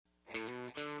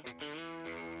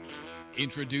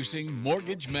Introducing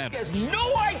Mortgage Matters. He has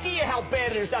no idea how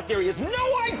bad it is out there. He has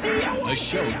no idea. A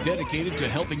show dedicated to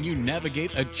helping you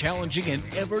navigate a challenging and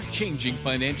ever-changing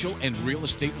financial and real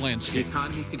estate landscape. The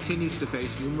economy continues to face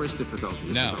numerous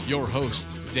difficulties. Now, your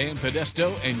hosts, Dan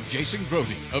Podesto and Jason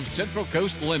Grody of Central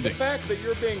Coast Lending. The fact that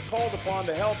you're being called upon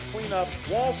to help clean up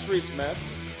Wall Street's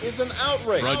mess is an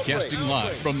outrage. Broadcasting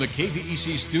live from the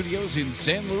KVEC studios in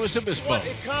San Luis Obispo. What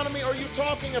economy are you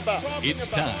talking about? It's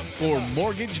time for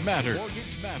Mortgage Matters.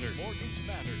 Mortgage Matters. Mortgage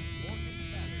Matters.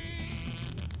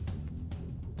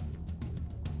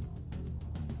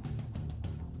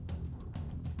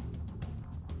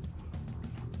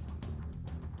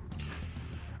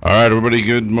 All right, everybody.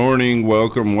 Good morning.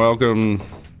 Welcome.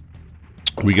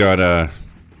 We got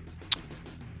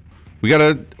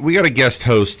a guest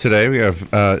host today. We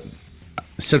have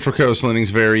Central Coast Lending's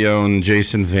very own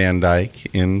Jason Van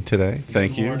Dyke in today.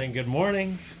 Thank you. Good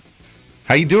morning.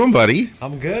 How you doing, buddy?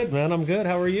 I'm good, man. I'm good.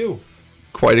 How are you?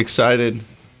 Quite excited.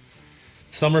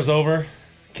 Summer's over.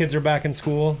 Kids are back in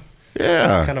school.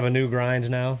 Yeah. Kind of a new grind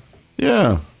now.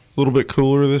 Yeah. A little bit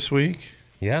cooler this week.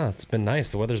 Yeah, it's been nice.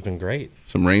 The weather's been great.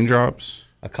 Some raindrops.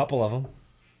 A couple of them.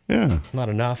 Yeah. Not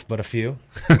enough, but a few.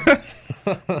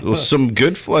 There was some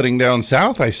good flooding down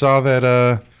south. I saw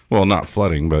that, well, not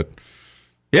flooding, but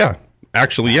yeah.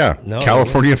 Actually, yeah. No,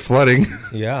 California flooding.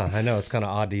 Yeah, I know. It's kind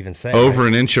of odd to even say. Over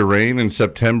an inch of rain in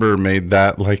September made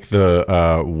that like the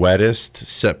wettest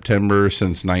September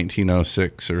since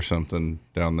 1906 or something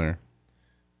down there.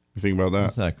 You think about that?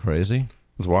 Isn't that crazy?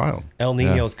 It's wild. El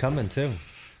Nino's coming, too.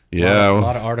 Yeah. A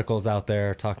lot of articles out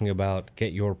there talking about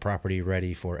get your property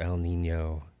ready for El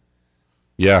Nino.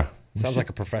 Yeah. Sounds like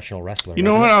a professional wrestler. You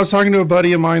know what? I was talking to a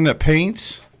buddy of mine that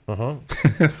paints. Uh-huh.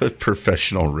 A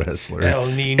professional wrestler. El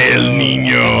Nino. El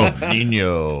Nino.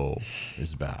 Nino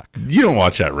is back. You don't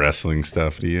watch that wrestling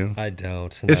stuff, do you? I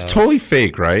don't. It's no. totally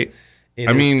fake, right? It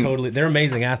is totally. They're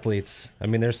amazing athletes. I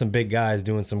mean, there's some big guys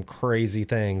doing some crazy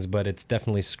things, but it's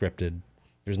definitely scripted.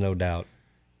 There's no doubt.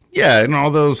 Yeah, and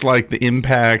all those like the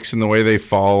impacts and the way they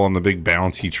fall on the big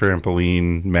bouncy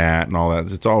trampoline mat and all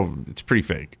that. It's pretty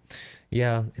fake.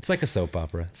 Yeah, it's like a soap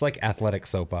opera. It's like athletic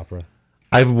soap opera.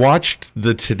 I've watched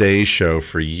the Today Show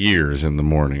for years in the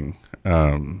morning.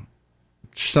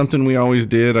 Something we always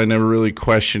did. I never really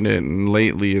questioned it, and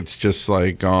lately it's just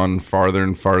like gone farther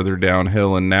and farther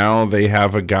downhill. And now they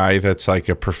have a guy that's like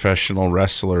a professional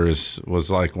wrestler was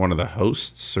like one of the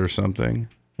hosts or something.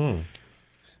 I'm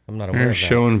not aware They're of that.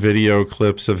 showing video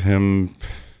clips of him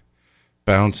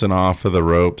bouncing off of the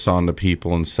ropes onto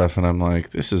people and stuff, and I'm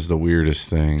like, this is the weirdest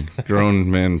thing. Grown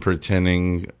men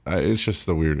pretending. It's just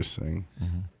the weirdest thing.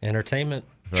 Entertainment.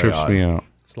 Trips me out.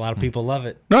 A lot of people love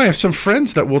it. No, I have some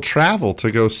friends that will travel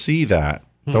to go see that.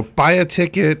 They'll buy a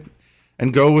ticket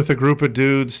and go with a group of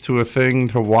dudes to a thing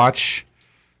to watch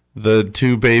the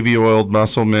two baby-oiled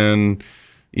muscle men,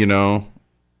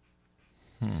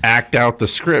 act out the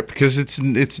script, because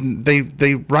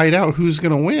they write out who's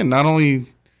going to win. Not only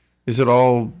is it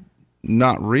all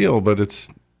not real, but it's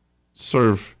sort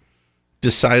of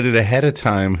decided ahead of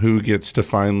time who gets to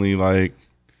finally like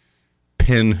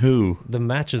pin who. The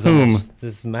match is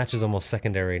this match is almost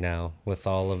secondary now with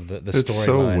all of the It's storylines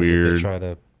so that weird. they try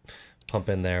to pump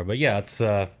in there. But yeah, it's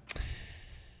not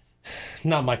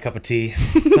my cup of tea.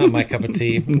 Not my cup of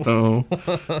tea. No,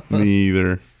 me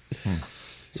either.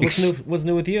 So what's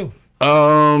new with you?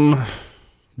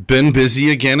 Been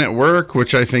busy again at work,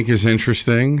 which I think is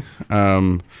interesting.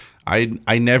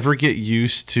 I never get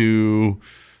used to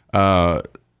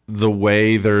the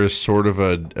way there's sort of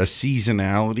a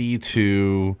seasonality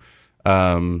to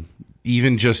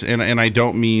even just, and I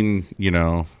don't mean,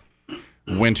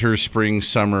 winter, spring,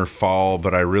 summer, fall,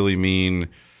 but I really mean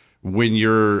when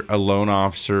you're a loan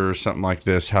officer or something like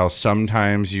this, how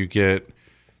sometimes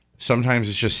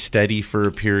it's just steady for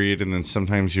a period, and then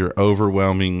sometimes you're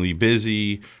overwhelmingly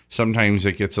busy. Sometimes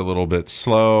it gets a little bit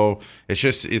slow.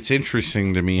 It's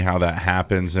interesting to me how that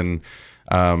happens. And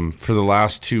for the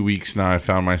last 2 weeks now, I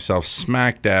found myself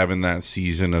smack dab in that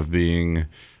season of being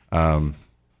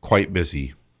quite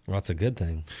busy. Well, that's a good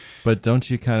thing. But don't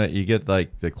you you get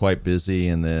like the quite busy,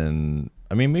 and then,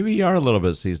 I mean, maybe you are a little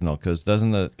bit seasonal, because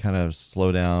doesn't it kind of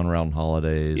slow down around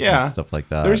holidays and stuff like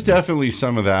that? There's definitely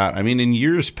some of that. I mean, in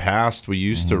years past, we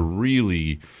used to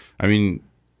really,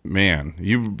 man,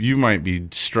 you might be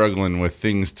struggling with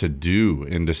things to do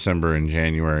in December and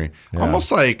January. Yeah.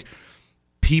 Almost like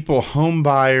home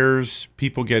buyers,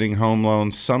 people getting home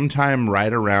loans, sometime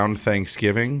right around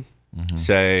Thanksgiving,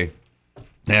 say,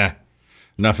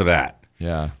 enough of that.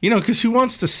 Yeah. Because who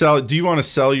wants to sell? Do you want to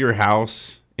sell your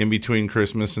house in between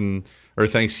Christmas or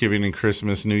Thanksgiving and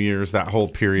Christmas, New Year's, that whole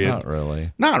period? Not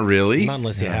really. Not really. Not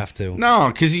unless you have to. No,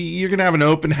 because you're going to have an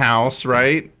open house,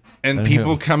 right? And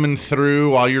people coming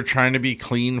through while you're trying to be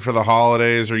clean for the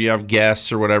holidays, or you have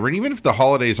guests or whatever. And even if the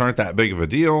holidays aren't that big of a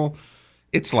deal,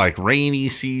 it's like rainy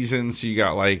season. So you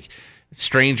got like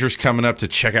strangers coming up to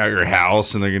check out your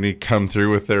house, and they're going to come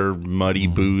through with their muddy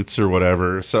boots or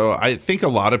whatever. So I think a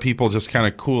lot of people just kind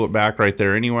of cool it back right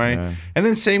there anyway. Yeah. And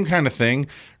then same kind of thing,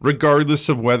 regardless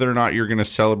of whether or not you're going to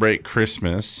celebrate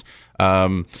Christmas.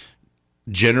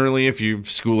 Generally, if you've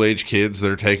school-age kids,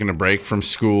 they're taking a break from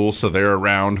school, so they're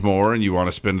around more, and you want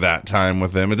to spend that time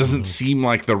with them. It doesn't seem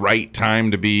like the right time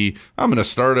to be, I'm going to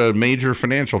start a major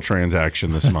financial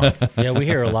transaction this month. Yeah, we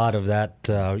hear a lot of that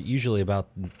usually about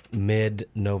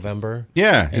mid-November.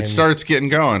 Yeah, it starts getting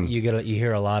going. You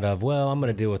hear a lot of, well, I'm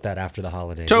going to deal with that after the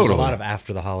holidays. Totally. There's a lot of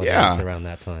after the holidays around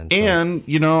that time. So. And,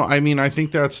 I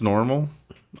think that's normal.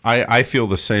 I feel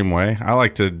the same way. I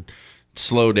like to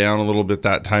slow down a little bit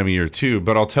that time of year too,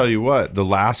 but I'll tell you what, the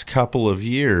last couple of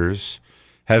years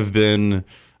have been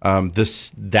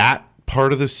that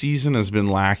part of the season has been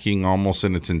lacking almost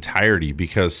in its entirety,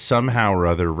 because somehow or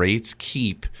other rates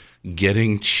keep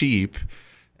getting cheap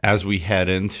as we head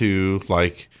into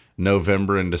like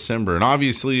November and December. And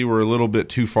obviously we're a little bit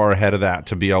too far ahead of that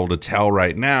to be able to tell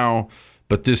right now,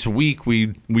 but this week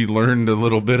we learned a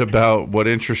little bit about what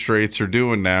interest rates are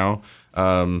doing now.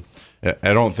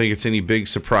 I don't think it's any big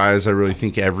surprise. I really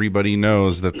think everybody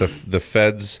knows that the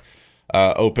Fed's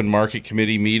open market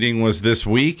committee meeting was this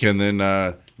week. And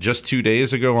then just 2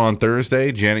 days ago on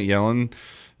Thursday, Janet Yellen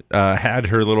had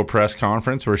her little press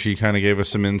conference where she kind of gave us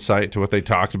some insight to what they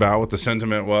talked about, what the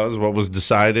sentiment was, what was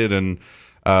decided. And,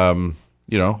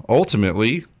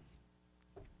 ultimately,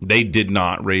 they did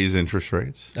not raise interest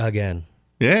rates. Again.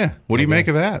 Yeah. What do you make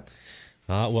of that?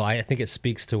 Well, I think it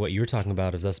speaks to what you were talking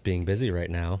about, is us being busy right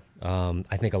now.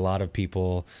 I think a lot of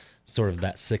people, sort of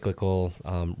that cyclical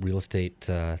real estate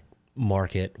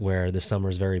market where the summer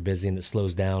is very busy and it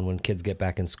slows down when kids get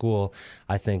back in school.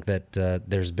 I think that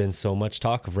there's been so much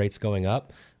talk of rates going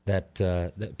up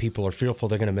that people are fearful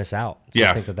they're going to miss out. So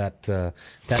I think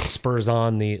that spurs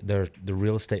on the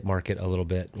real estate market a little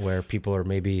bit, where people are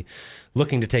maybe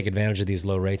looking to take advantage of these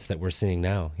low rates that we're seeing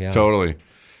now. Yeah, totally.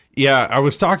 Yeah, I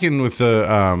was talking with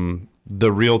the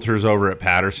realtors over at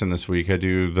Patterson this week. I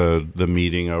do the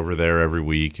meeting over there every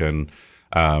week, and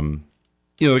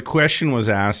the question was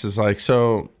asked is like,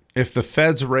 so if the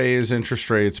Feds raise interest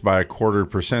rates by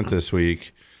 0.25% this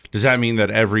week, does that mean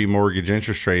that every mortgage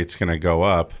interest rate is going to go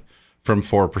up from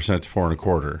 4% to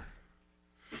 4.25%?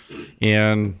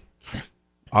 And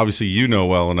obviously, you know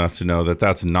well enough to know that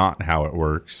that's not how it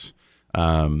works.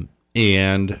 And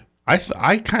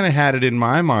I kind of had it in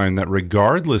my mind that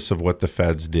regardless of what the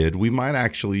Feds did, we might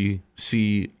actually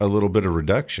see a little bit of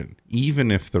reduction, even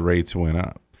if the rates went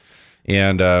up.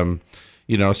 And,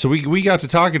 so we got to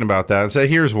talking about that and say,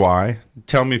 here's why.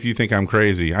 Tell me if you think I'm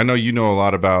crazy. I know you know a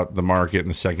lot about the market and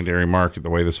the secondary market, the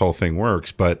way this whole thing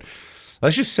works, but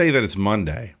let's just say that it's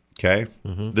Monday, okay?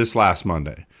 Mm-hmm. This last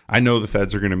Monday. I know the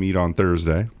Feds are going to meet on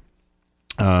Thursday.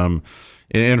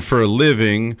 And for a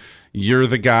living, you're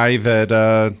the guy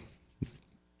that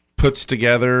puts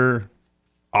together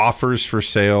offers for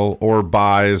sale or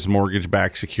buys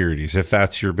mortgage-backed securities, if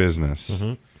that's your business.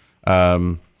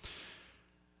 Mm-hmm.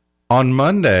 On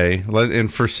Monday,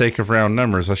 and for sake of round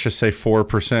numbers, let's just say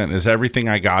 4% is everything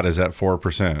I got is at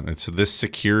 4%. It's this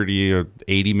security, a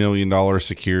 $80 million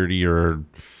security, or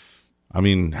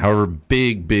however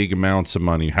big amounts of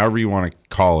money, however you want to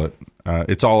call it,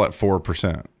 it's all at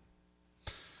 4%.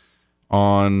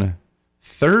 On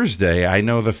Thursday, I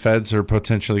know the Feds are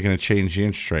potentially going to change the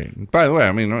interest rate. By the way,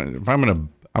 if I'm going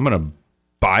to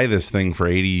buy this thing for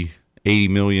 $80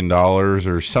 million,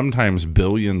 or sometimes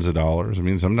billions of dollars.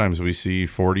 Sometimes we see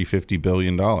 $40-50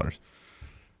 billion.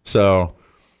 So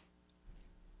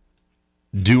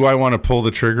do I want to pull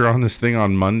the trigger on this thing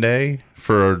on Monday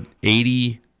for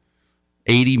 $80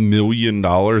 million at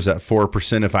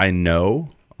 4% if I know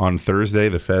on Thursday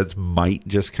the Feds might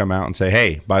just come out and say,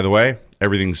 hey, by the way,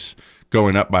 everything's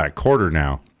going up by 1/4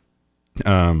 now?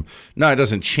 No, it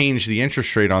doesn't change the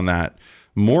interest rate on that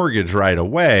mortgage right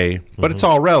away, but it's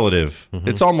all relative.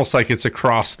 It's almost like it's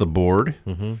across the board.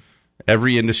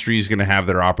 Every industry is going to have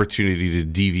their opportunity to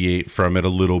deviate from it a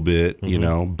little bit,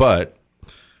 but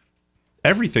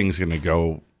everything's going to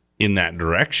go in that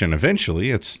direction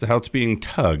eventually. It's how it's being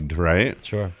tugged, right?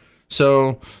 Sure.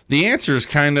 So the answer is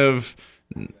kind of,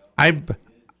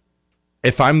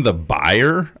 if I'm the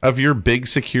buyer of your big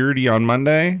security on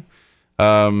Monday,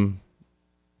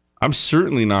 I'm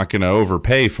certainly not going to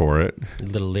overpay for it. A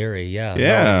little leery, yeah.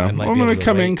 Yeah, No, I'm going to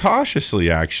come in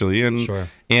cautiously, actually,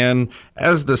 and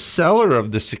as the seller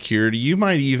of the security, you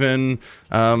might even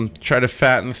try to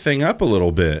fatten the thing up a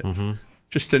little bit,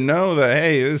 just to know that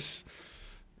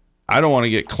I don't want to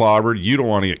get clobbered. You don't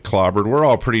want to get clobbered. We're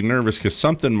all pretty nervous because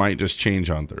something might just change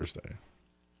on Thursday,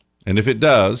 and if it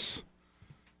does.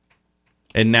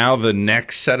 And now the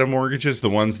next set of mortgages, the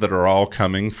ones that are all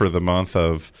coming for the month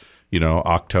of,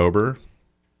 October,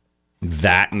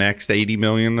 that next 80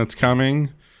 million that's coming,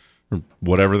 or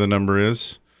whatever the number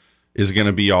is going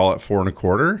to be all at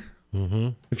 4.25%. Mm-hmm.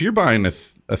 If you're buying a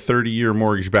 30-year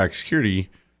mortgage-backed security,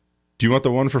 do you want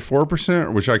the one for 4%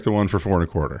 or would you like the one for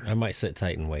 4.25%? I might sit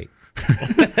tight and wait.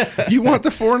 You want the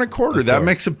 4.25%. That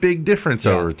makes a big difference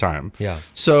over time. Yeah.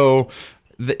 So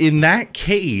in that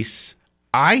case,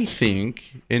 I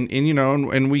think,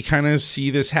 and we kind of see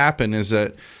this happen, is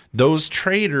that those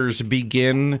traders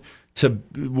begin to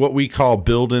what we call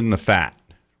build in the fat,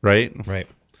 right? Right.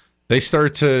 It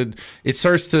starts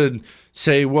to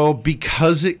say, well,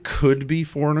 because it could be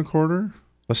 4.25%,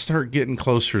 let's start getting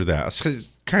closer to that. Let's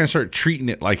kind of start treating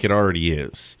it like it already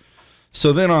is.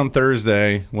 So then on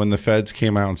Thursday, when the feds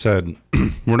came out and said,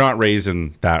 we're not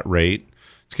raising that rate,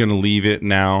 it's going to leave it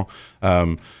now.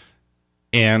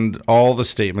 And all the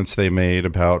statements they made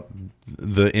about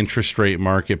the interest rate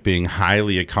market being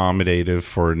highly accommodative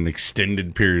for an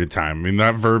extended period of time. I mean,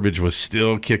 that verbiage was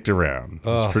still kicked around. It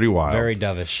was pretty wild. Very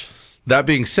dovish. That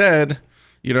being said,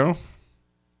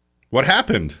 what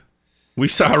happened? We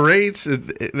saw rates.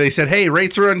 They said, hey,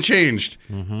 rates are unchanged.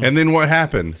 Mm-hmm. And then what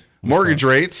happened? Mortgage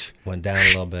rates went down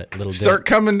a little bit. Start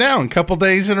coming down a couple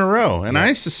days in a row. And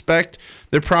I suspect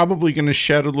they're probably going to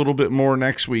shed a little bit more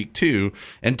next week too.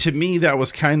 And to me, that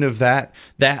was kind of that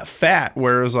fat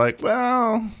where it was like,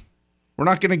 well, we're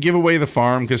not going to give away the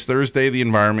farm because Thursday the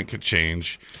environment could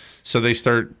change. So they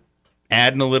start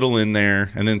adding a little in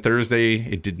there. And then Thursday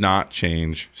it did not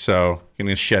change. So going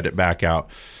to shed it back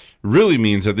out. Really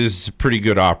means that this is pretty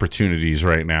good opportunities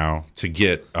right now to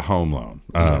get a home loan.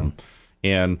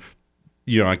 And,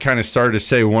 I kind of started to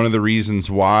say one of the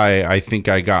reasons why I think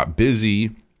I got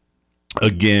busy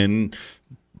again,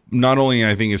 not only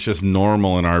I think it's just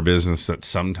normal in our business that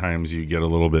sometimes you get a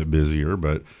little bit busier,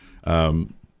 but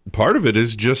part of it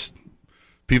is just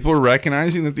people are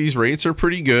recognizing that these rates are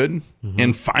pretty good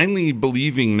and finally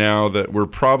believing now that we're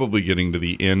probably getting to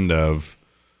the end of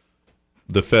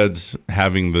the Feds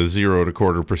having the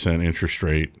 0.25% interest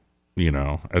rate.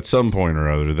 At some point or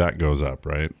other, that goes up,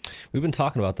 right? We've been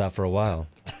talking about that for a while.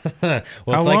 How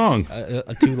long?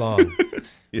 Too long.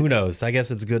 Who knows? I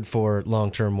guess it's good for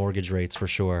long-term mortgage rates for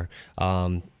sure.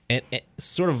 And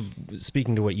sort of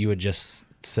speaking to what you had just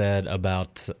said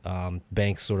about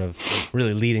banks sort of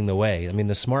really leading the way. I mean,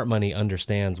 the smart money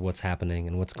understands what's happening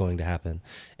and what's going to happen.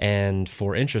 And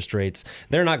for interest rates,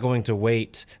 they're not going to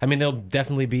wait. I mean, there'll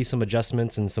definitely be some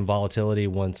adjustments and some volatility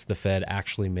once the Fed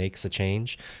actually makes a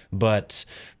change. But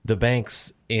the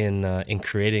banks in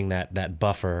creating that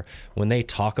buffer, when they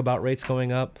talk about rates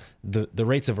going up, the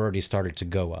rates have already started to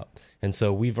go up. And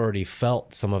so we've already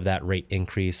felt some of that rate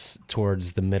increase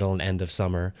towards the middle and end of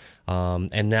summer.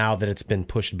 And now that it's been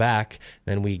pushed back,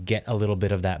 then we get a little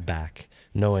bit of that back,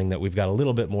 knowing that we've got a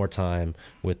little bit more time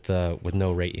with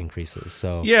no rate increases.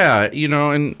 So yeah,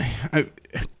 and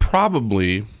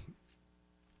probably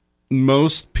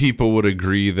most people would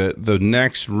agree that the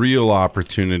next real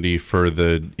opportunity for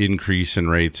the increase in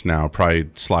rates now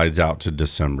probably slides out to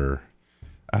December.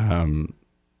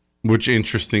 Which,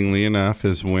 interestingly enough,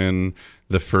 is when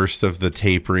the first of the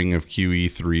tapering of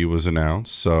QE3 was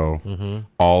announced. So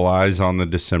all eyes on the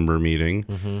December meeting.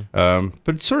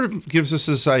 But it sort of gives us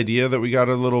this idea that we got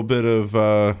a little bit of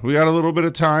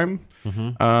time.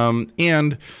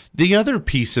 And the other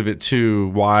piece of it too,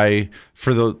 why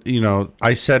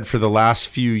I said for the last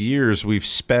few years we've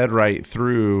sped right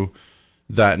through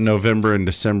that November and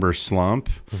December slump.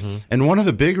 And one of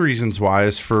the big reasons why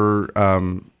is for a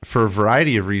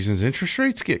variety of reasons, interest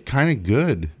rates get kind of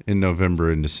good in November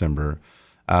and December.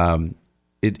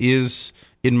 It is,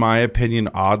 in my opinion,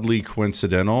 oddly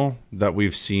coincidental that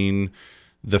we've seen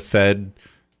the Fed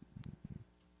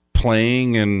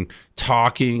playing and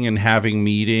talking and having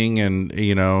meeting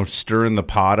and, stirring the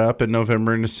pot up in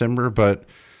November and December. But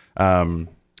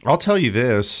I'll tell you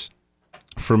this,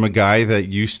 from a guy that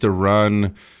used to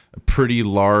run a pretty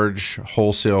large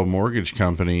wholesale mortgage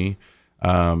company,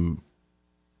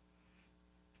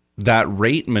 that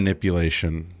rate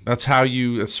manipulation, that's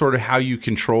sort of how you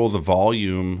control the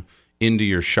volume into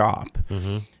your shop.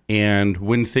 And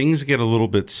when things get a little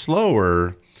bit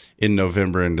slower, in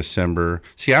November and December.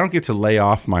 See, I don't get to lay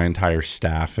off my entire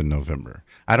staff in November.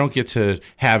 I don't get to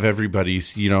have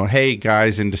everybody's, hey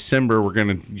guys, in December we're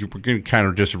gonna kind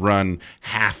of just run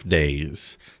half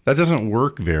days. That doesn't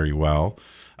work very well.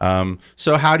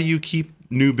 So how do you keep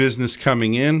new business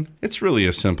coming in? It's really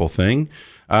a simple thing.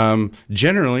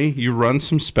 Generally, you run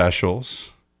some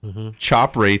specials,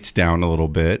 chop rates down a little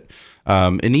bit.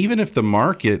 And even if the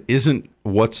market isn't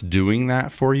what's doing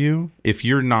that for you, if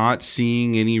you're not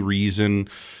seeing any reason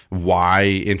why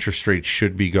interest rates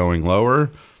should be going lower,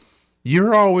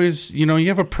 you're always, you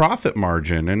have a profit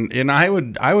margin. And I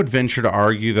would venture to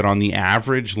argue that on the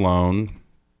average loan,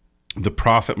 the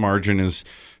profit margin is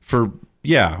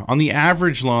on the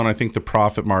average loan, I think the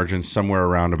profit margin is somewhere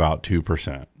around about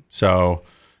 2%. So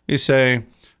you say,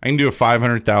 I can do a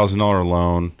 $500,000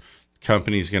 loan.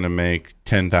 Company's going to make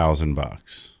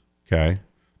 $10,000. Okay.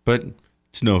 But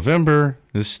it's November.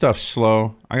 This stuff's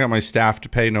slow. I got my staff to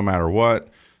pay no matter what.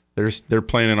 They're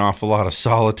playing an awful lot of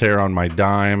solitaire on my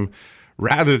dime.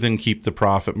 Rather than keep the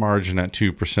profit margin at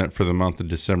 2% for the month of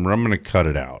December, I'm going to cut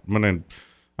it out. I'm going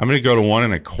to go to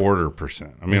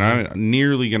 1.25%. I mean, I'm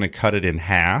nearly going to cut it in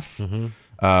half.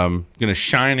 Going to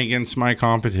shine against my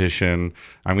competition.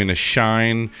 I'm going to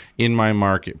shine in my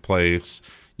marketplace.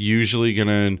 Usually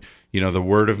going to, the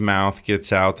word of mouth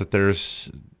gets out that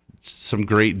there's some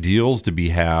great deals to be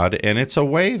had. And it's a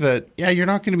way that, you're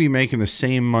not going to be making the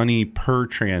same money per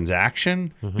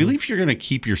transaction. I believe you're going to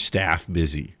keep your staff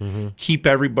busy, keep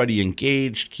everybody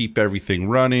engaged, keep everything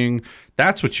running.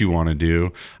 That's what you want to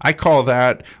do. I call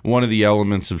that one of the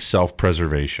elements of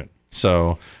self-preservation.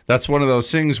 So that's one of those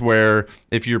things where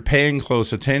if you're paying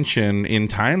close attention in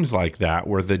times like that,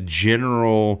 where the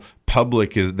general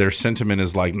public their sentiment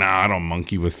is like, I don't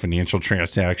monkey with financial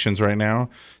transactions right now.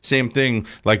 Same thing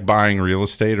like buying real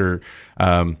estate, or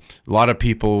a lot of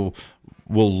people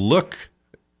will look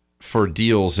for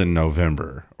deals in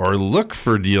November or look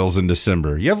for deals in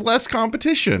December. You have less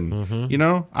competition.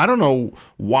 I don't know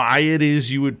why it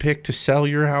is you would pick to sell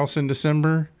your house in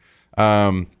December.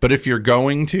 But if you're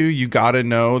going to, you got to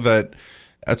know that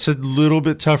that's a little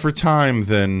bit tougher time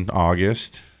than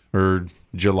August or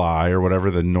July or whatever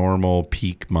the normal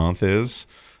peak month is.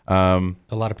 A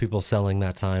lot of people selling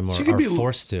that time are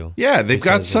forced to. Yeah, they've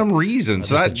got some reason.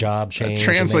 So that job change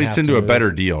translates into a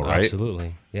better deal, right?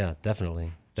 Absolutely. Yeah,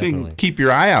 definitely. So you can keep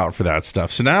your eye out for that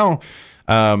stuff. So now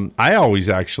I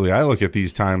look at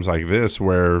these times like this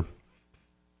where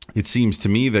it seems to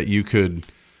me that you could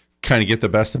kind of get the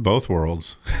best of both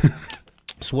worlds.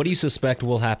 So what do you suspect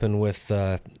will happen with,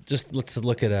 just let's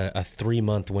look at a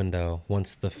 3-month window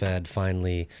once the Fed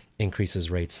finally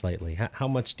increases rates slightly? How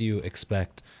much do you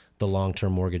expect the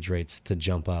long-term mortgage rates to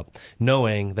jump up,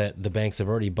 knowing that the banks have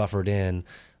already buffered in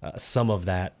some of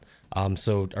that?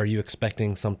 So are you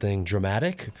expecting something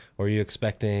dramatic, or are you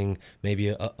expecting maybe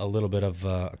a little bit of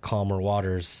calmer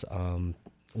waters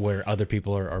where other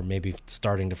people are maybe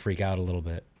starting to freak out a little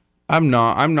bit? I'm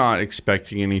not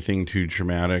expecting anything too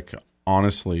dramatic.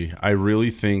 Honestly, I really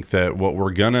think that what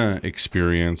we're going to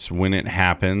experience when it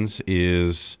happens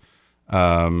is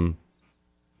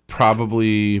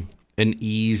probably an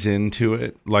ease into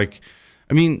it.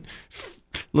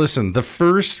 Listen, the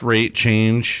first rate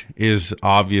change is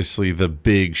obviously the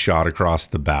big shot across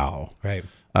the bow. Right.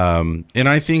 And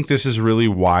I think this is really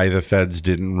why the Feds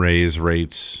didn't raise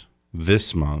rates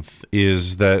this month,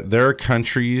 is that there are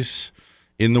countries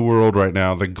in the world right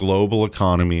now, the global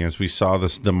economy, as we saw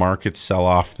the markets sell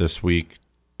off this week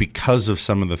because of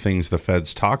some of the things the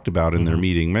Feds talked about in their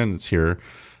meeting minutes here.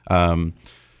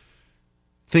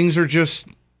 Things are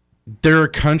there are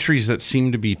countries that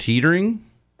seem to be teetering.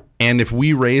 And if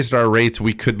we raised our rates,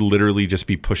 we could literally just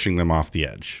be pushing them off the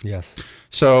edge. Yes.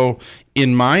 So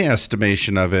in my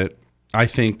estimation of it, I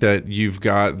think that you've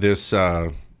got this,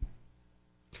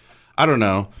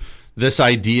 this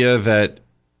idea that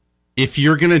if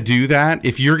you're going to do that,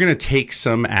 if you're going to take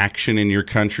some action in your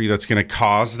country that's going to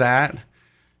cause that,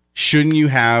 shouldn't you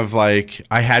have I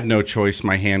had no choice,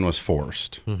 my hand was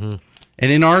forced. And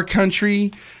in our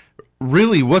country,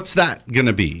 really, what's that going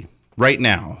to be right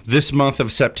now? This month of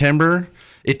September,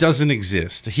 it doesn't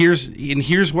exist.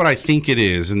 Here's what I think it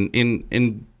is,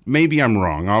 and maybe I'm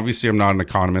wrong. Obviously, I'm not an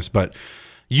economist, but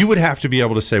you would have to be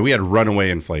able to say we had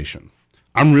runaway inflation.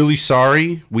 I'm really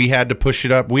sorry. We had to push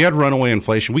it up. We had runaway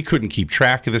inflation. We couldn't keep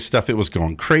track of this stuff. It was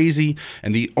going crazy.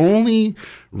 And the only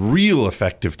real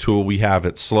effective tool we have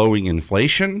at slowing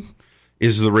inflation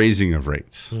is the raising of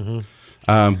rates.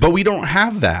 But we don't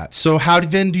have that. So how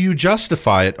then do you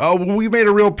justify it? Oh, well, we made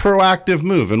a real proactive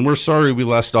move, and we're sorry we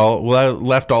left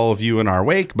all of you in our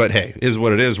wake. But hey, is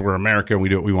what it is. We're America, and we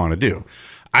do what we want to do.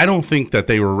 I don't think that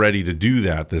they were ready to do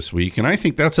that this week, and I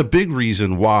think that's a big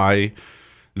reason why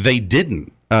they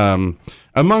didn't.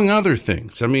 Among other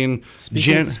things, I mean,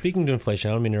 speaking to inflation,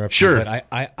 I don't mean to interrupt sure. you, but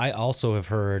I also have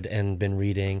heard and been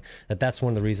reading that that's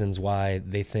one of the reasons why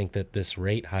they think that this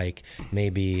rate hike may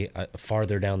be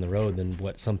farther down the road than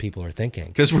what some people are thinking.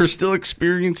 Because we're still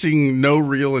experiencing no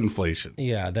real inflation.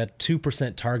 Yeah, that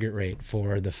 2% target rate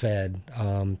for the Fed,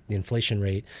 the inflation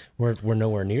rate, we're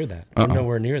nowhere near that. We're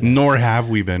nowhere near that. Nor have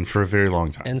we been for a very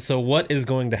long time. And so what is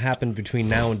going to happen between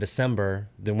now and December,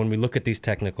 then when we look at these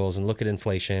technicals and look at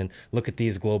inflation, look at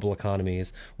these global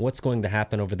economies, what's going to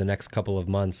happen over the next couple of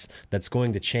months that's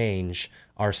going to change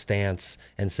our stance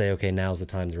and say, okay, now's the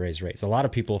time to raise rates? A lot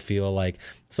of people feel like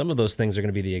some of those things are going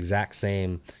to be the exact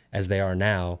same as they are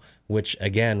now, which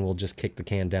again will just kick the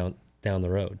can down the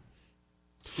road.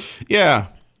 Yeah,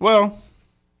 well,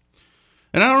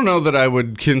 and I don't know that I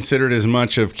would consider it as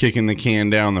much of kicking the can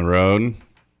down the road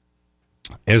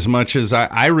as much as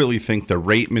I really think the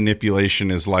rate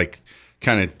manipulation is like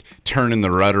kind of turning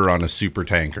the rudder on a super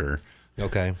tanker.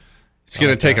 Okay. It's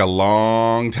going to take a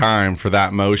long time for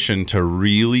that motion to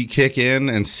really kick in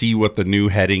and see what the new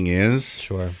heading is.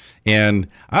 Sure. And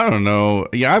I don't know.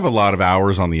 Yeah, I have a lot of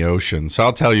hours on the ocean. So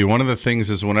I'll tell you, one of the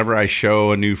things is whenever I show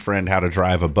a new friend how to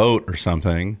drive a boat or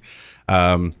something,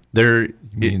 sail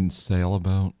a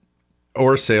boat?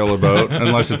 Or sail a boat,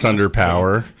 unless it's under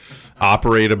power.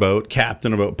 Operate a boat,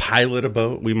 captain a boat, pilot a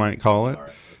boat, we might call it.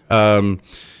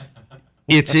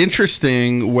 It's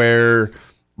interesting where,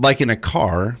 like in a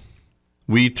car,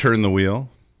 we turn the wheel,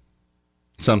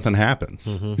 something happens.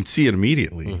 Mm-hmm. You can see it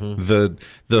immediately. Mm-hmm.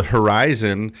 The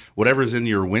horizon, whatever's in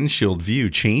your windshield view,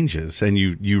 changes, and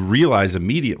you realize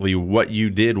immediately what you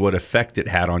did, what effect it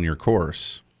had on your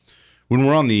course. When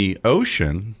we're on the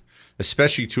ocean,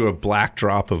 especially to a black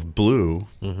drop of blue,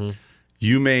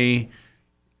 you may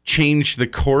change the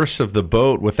course of the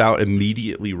boat without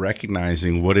immediately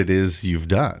recognizing what it is you've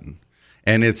done.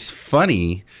 And it's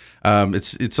funny.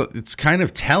 It's kind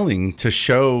of telling to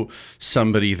show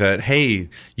somebody that, hey,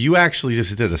 you actually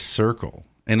just did a circle.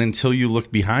 And until you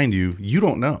look behind you, you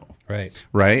don't know.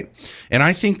 Right. And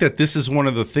I think that this is one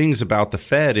of the things about the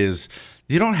Fed is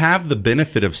you don't have the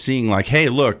benefit of seeing like, hey,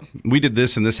 look, we did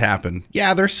this and this happened.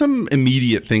 Yeah, there's some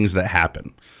immediate things that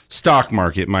happen. Stock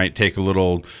market might take a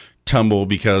little tumble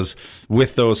because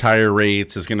with those higher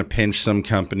rates is going to pinch some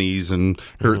companies and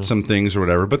hurt some things or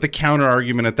whatever. But the counter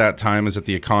argument at that time is that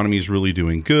the economy is really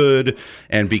doing good.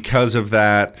 And because of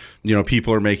that,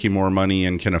 people are making more money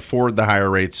and can afford the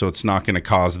higher rates. So it's not going to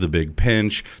cause the big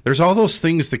pinch. There's all those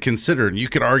things to consider. And you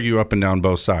could argue up and down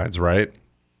both sides, right?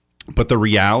 But the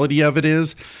reality of it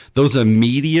is those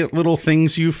immediate little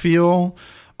things you feel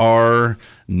are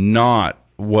not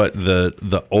what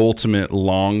the ultimate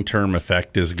long-term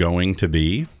effect is going to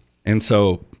be. And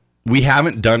so we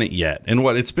haven't done it yet. And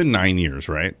it's been 9 years,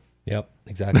 right? Yep,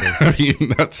 exactly. I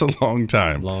mean, that's a long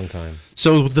time. Long time.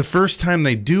 So the first time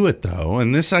they do it, though,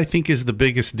 and this I think is the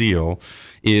biggest deal,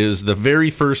 is the very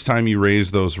first time you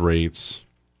raise those rates,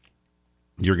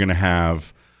 you're going to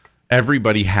have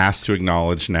everybody has to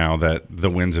acknowledge now that the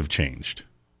winds have changed.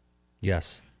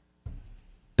 Yes.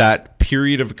 That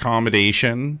period of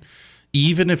accommodation,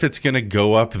 even if it's going to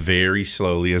go up very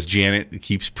slowly, as Janet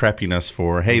keeps prepping us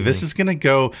for, hey, this is going to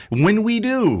go, when we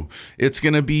do, it's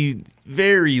going to be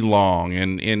very long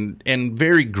and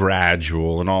very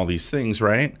gradual and all these things,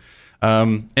 right?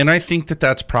 And I think that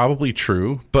that's probably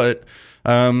true, but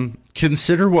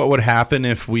consider what would happen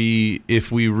if we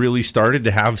really started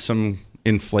to have some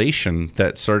inflation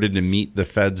that started to meet the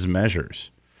Fed's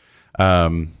measures.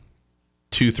 2,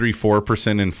 3,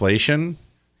 4% inflation.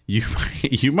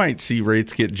 You might see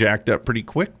rates get jacked up pretty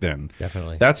quick then.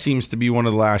 Definitely. That seems to be one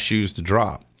of the last shoes to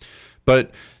drop.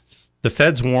 But the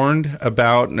Fed's warned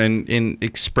about and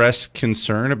expressed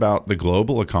concern about the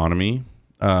global economy.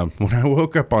 When I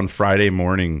woke up on Friday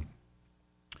morning,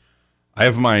 I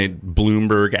have my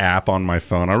Bloomberg app on my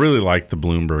phone. I really like the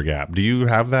Bloomberg app. Do you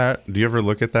have that? Do you ever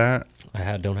look at that?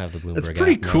 Don't have the Bloomberg app. It's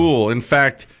pretty cool. No. In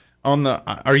fact,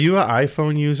 are you an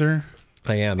iPhone user?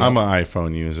 I am. Yeah. I'm an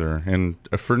iPhone user, and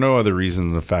for no other reason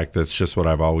than the fact that it's just what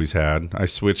I've always had. I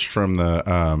switched from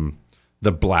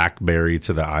the BlackBerry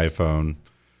to the iPhone,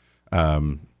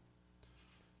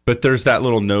 but there's that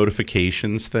little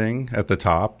notifications thing at the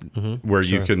top where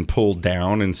you can pull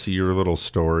down and see your little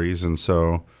stories, and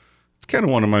so it's kind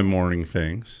of one of my morning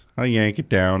things. I yank it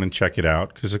down and check it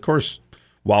out because, of course,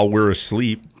 while we're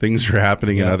asleep, things are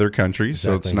happening in other countries,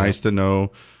 so it's nice to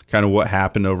know kind of what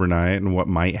happened overnight and what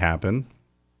might happen.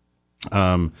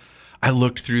 I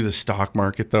looked through the stock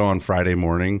market, though, on Friday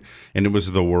morning, and it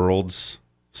was the world's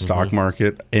stock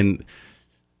market. And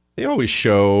they always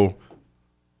show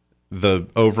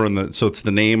so it's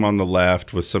the name on the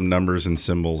left with some numbers and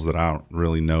symbols that I don't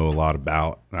really know a lot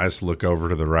about. I just look over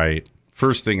to the right.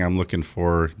 First thing I'm looking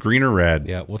for, green or red?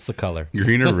 Yeah, what's the color?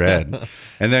 Green or red.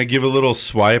 And then I give a little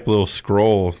swipe, little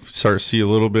scroll, start to see a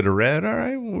little bit of red. All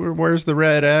right, where's the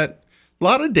red at? A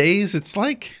lot of days it's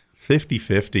like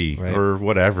 50-50 right. or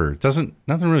whatever.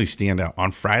 Nothing really stand out.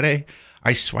 On Friday,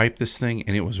 I swiped this thing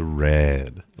and it was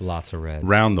red. Lots of red.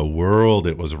 Around the world,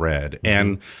 it was red. Mm-hmm.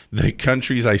 And the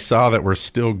countries I saw that were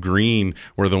still green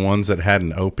were the ones that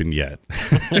hadn't opened yet.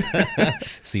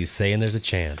 So you're saying there's a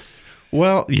chance.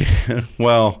 Well, yeah.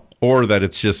 Well, or that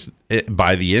it's just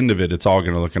by the end of it, it's all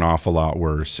going to look an awful lot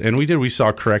worse. And we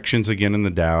saw corrections again in the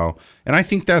Dow. And I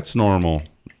think that's normal,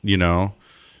 you know,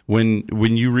 when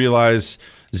you realize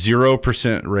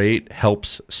 0% rate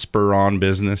helps spur on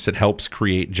business. It helps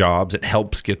create jobs. It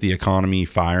helps get the economy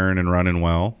firing and running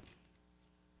well.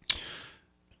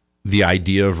 The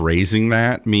idea of raising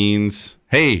that means,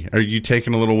 hey, are you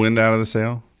taking a little wind out of the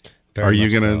sail? Are you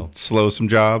going to slow some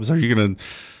jobs? Are you going to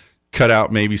cut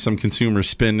out maybe some consumer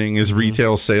spending? Is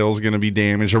retail sales going to be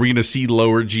damaged? Are we going to see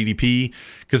lower GDP?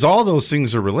 Because all those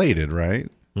things are related, right?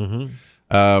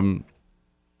 Mm-hmm.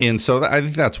 And so I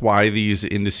think that's why these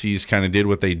indices kind of did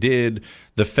what they did.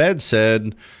 The Fed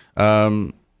said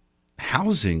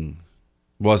housing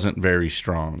wasn't very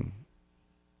strong.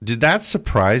 Did that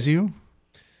surprise you?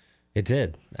 It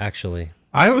did, actually.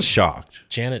 I was shocked.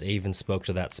 Janet even spoke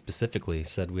to that specifically,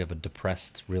 said we have a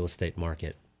depressed real estate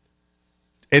market.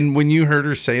 And when you heard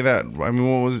her say that, I mean,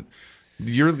 what was it?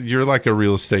 You're like a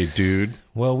real estate dude.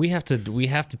 Well, we have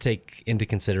to take into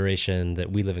consideration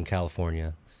that we live in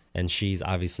California. And she's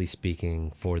obviously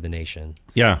speaking for the nation.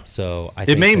 Yeah. So I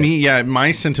think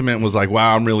my sentiment was like,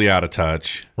 wow, I'm really out of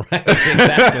touch. Right,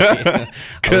 exactly.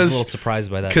 I was a little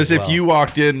surprised by that. Because if you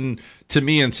walked in to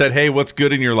me and said, hey, what's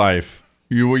good in your life?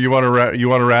 You want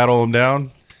to rattle them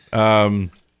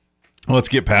down? Let's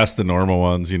get past the normal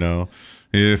ones, you know.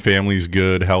 Family's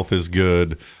good, health is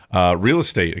good, real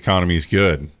estate economy is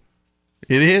good.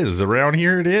 It is. Around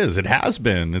here it is. It has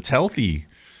been. It's healthy.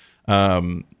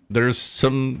 There's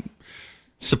some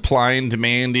supply and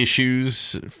demand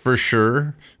issues for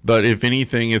sure, but if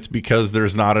anything, it's because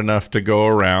there's not enough to go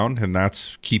around, and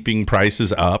that's keeping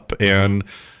prices up. And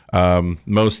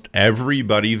most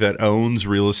everybody that owns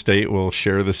real estate will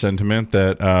share the sentiment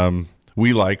that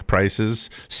we like prices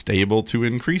stable to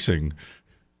increasing.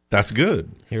 That's good.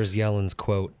 Here's Yellen's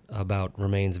quote about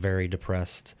remains very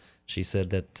depressed. She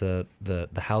said that the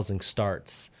housing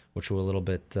starts, which were a little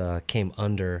bit came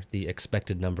under the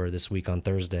expected number this week on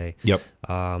Thursday. Yep.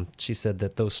 She said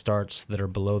that those starts that are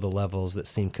below the levels that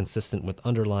seem consistent with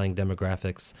underlying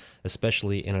demographics,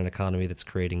 especially in an economy that's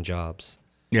creating jobs.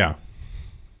 Yeah.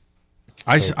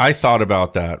 I thought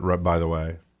about that, by the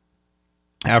way.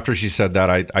 After she said that,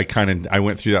 I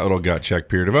went through that little gut check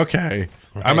period of, okay,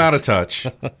 right. I'm out of touch.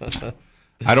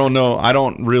 I don't know. I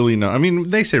don't really know. I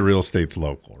mean, they say real estate's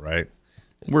local, right?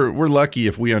 We're lucky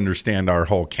if we understand our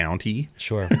whole county.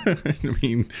 Sure. I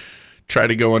mean, try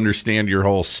to go understand your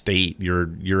whole state.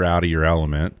 You're out of your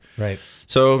element. Right.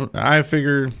 So I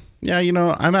figure, yeah, you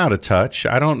know, I'm out of touch.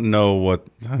 I don't know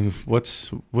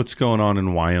what's going on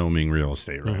in Wyoming real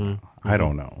estate right now. I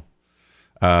don't know.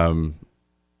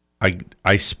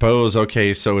 I suppose,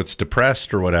 okay, so it's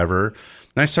depressed or whatever.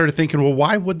 And I started thinking, well,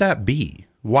 why would that be?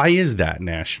 Why is that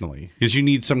nationally? Because you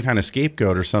need some kind of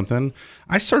scapegoat or something.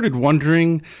 I started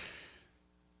wondering,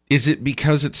 is it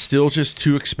because it's still just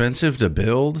too expensive to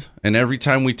build? And every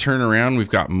time we turn around, we've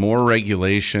got more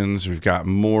regulations. We've got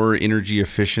more energy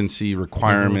efficiency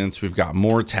requirements. We've got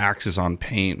more taxes on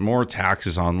paint, more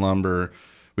taxes on lumber.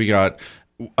 We got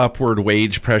upward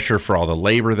wage pressure for all the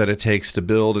labor that it takes to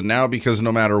build. And now, because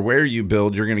no matter where you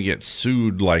build, you're going to get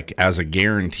sued like as a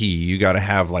guarantee. You got to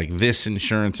have like this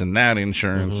insurance and that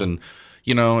insurance. And,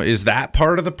 you know, is that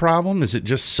part of the problem? Is it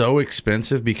just so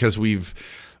expensive because we've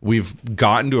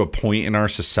gotten to a point in our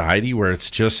society where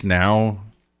it's just now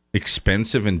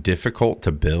expensive and difficult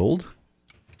to build?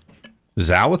 Is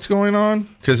that what's going on?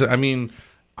 Because, I mean,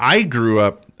 I grew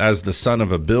up as the son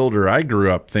of a builder. I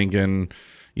grew up thinking,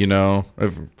 you know,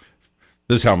 this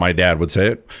is how my dad would say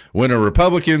it. When a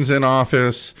Republican's in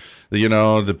office, you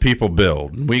know, the people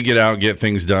build. We get out, get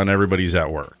things done. Everybody's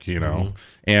at work, you know,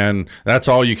 and that's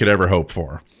all you could ever hope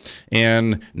for.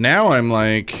 And now I'm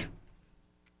like,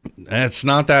 it's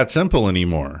not that simple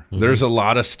anymore. There's a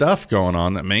lot of stuff going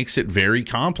on that makes it very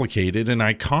complicated. And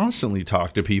I constantly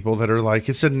talk to people that are like,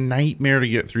 it's a nightmare to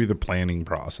get through the planning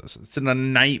process. It's a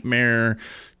nightmare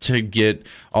to get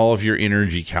all of your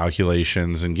energy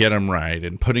calculations and get them right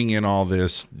and putting in all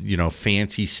this, you know,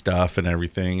 fancy stuff and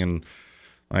everything. And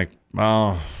Like,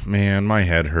 oh man, my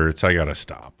head hurts. I gotta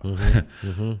stop.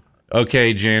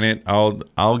 Okay, Janet,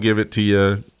 I'll give it to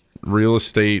you. Real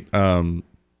estate,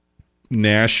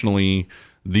 nationally,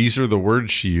 these are the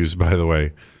words she used, by the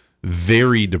way.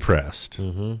 Very depressed.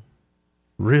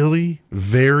 Really?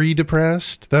 Very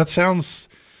depressed? That sounds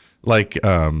like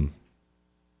we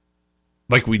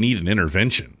need an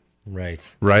intervention.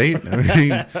 Right. I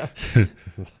mean,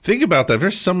 think about that. If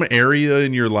there's some area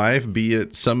in your life, be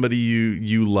it somebody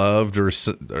you loved or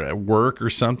at work or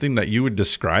something, that you would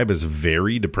describe as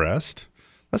very depressed,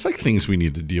 that's like things we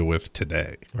need to deal with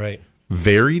today. Right.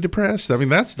 Very depressed. I mean,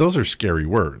 those are scary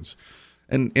words.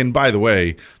 And by the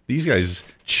way, these guys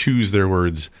choose their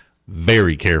words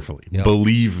very carefully. Yep.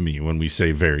 Believe me when we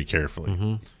say very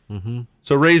carefully.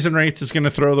 So raising rates is going to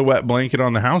throw the wet blanket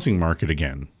on the housing market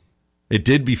again. It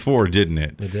did before, didn't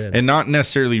it? It did. And not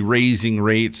necessarily raising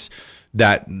rates,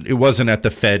 that it wasn't at the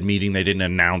Fed meeting. They didn't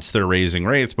announce they're raising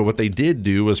rates. But what they did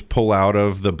do was pull out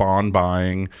of the bond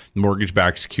buying,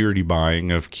 mortgage-backed security buying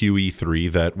of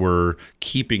QE3 that were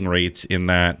keeping rates in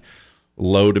that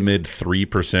low to mid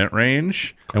 3%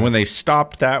 range. Correct. And when they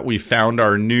stopped that, we found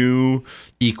our new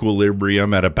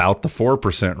equilibrium at about the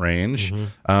 4% range.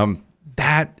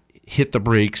 That hit the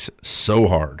brakes so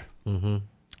hard.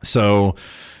 So,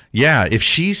 yeah, if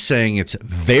she's saying it's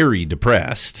very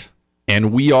depressed,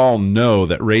 and we all know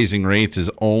that raising rates is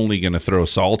only going to throw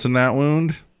salt in that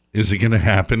wound, is it going to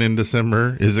happen in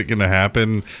December? Is it going to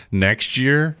happen next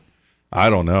year? I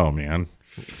don't know, man.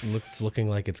 It's looking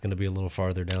like it's going to be a little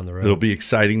farther down the road. It'll be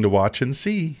exciting to watch and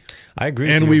see. I agree.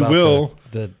 And with you we about will.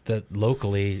 The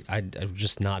locally, I'm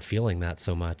just not feeling that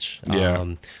so much. Yeah.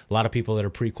 A lot of people that are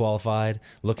pre-qualified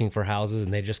looking for houses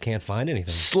and they just can't find anything.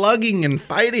 Slugging and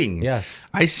fighting. Yes.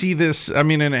 I see this. I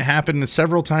mean, and it happened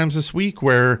several times this week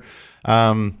where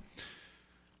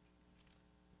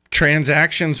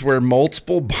transactions where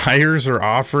multiple buyers are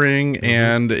offering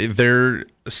and they're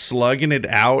slugging it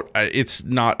out. It's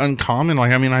not uncommon.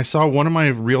 Like, I mean, I saw one of my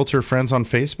realtor friends on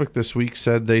Facebook this week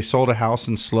said they sold a house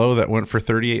in SLO that went for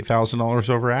 $38,000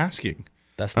 over asking.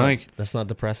 That's not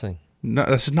depressing. No,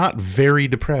 that's not very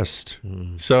depressed.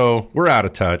 So we're out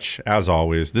of touch, as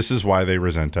always. This is why they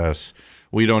resent us.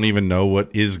 We don't even know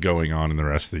what is going on in the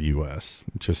rest of the U.S.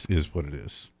 It just is what it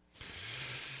is.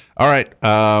 All right.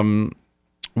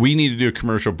 We need to do a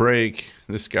commercial break.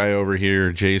 This guy over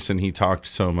here, Jason, he talked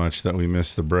so much that we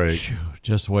missed the break.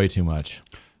 Just way too much.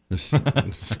 This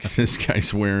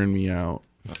guy's wearing me out.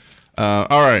 All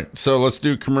right, so let's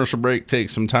do a commercial break, take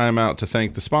some time out to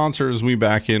thank the sponsors. We'll be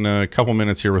back in a couple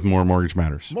minutes here with more Mortgage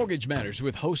Matters. Mortgage Matters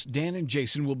with hosts Dan and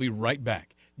Jason will be right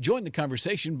back. Join the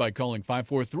conversation by calling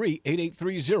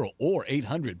 543-8830 or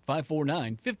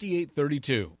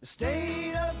 800-549-5832. The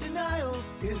state of denial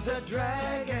is a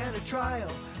drag and a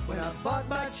trial. When I bought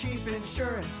my cheap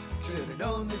insurance, should have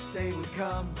known this day would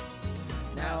come.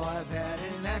 Now I've had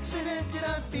an accident and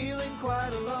I'm feeling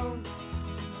quite alone.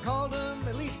 Called them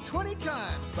at least 20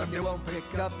 times, but they won't pick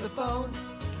up the phone.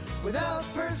 Without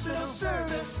personal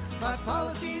service, my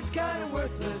policy's kind of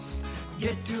worthless.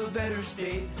 Get to a better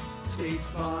state, State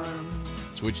Farm.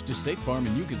 Switch to State Farm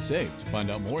and you can save. To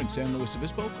find out more in San Luis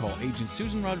Obispo, call Agent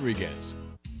Susan Rodriguez.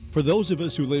 For those of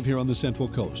us who live here on the Central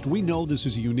Coast, we know this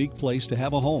is a unique place to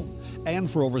have a home. And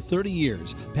for over 30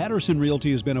 years, Patterson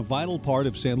Realty has been a vital part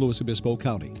of San Luis Obispo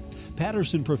County.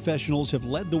 Patterson professionals have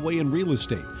led the way in real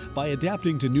estate by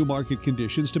adapting to new market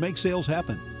conditions to make sales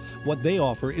happen. What they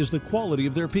offer is the quality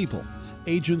of their people,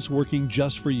 agents working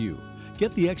just for you.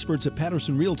 Get the experts at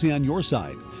Patterson Realty on your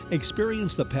side.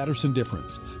 Experience the Patterson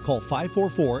difference. Call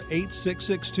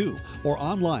 544-8662 or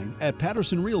online at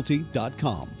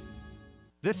pattersonrealty.com.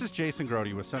 This is Jason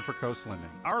Grody with Central Coast Lending.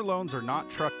 Our loans are not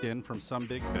trucked in from some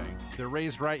big thing. They're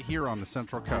raised right here on the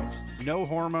Central Coast. No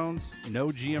hormones, no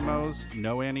GMOs,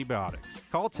 no antibiotics.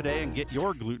 Call today and get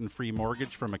your gluten-free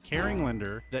mortgage from a caring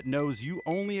lender that knows you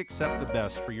only accept the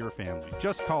best for your family.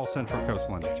 Just call Central Coast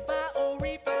Lending. You buy or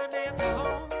refinance a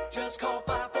home, just call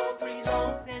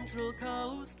 543-LOAN. Central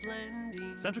Coast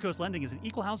Lending. Central Coast Lending is an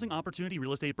equal housing opportunity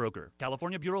real estate broker.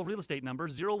 California Bureau of Real Estate number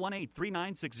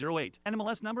 018-39608.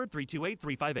 NMLS number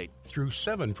 328358. Through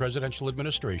 7 presidential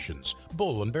administrations,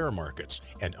 bull and bear markets,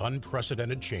 and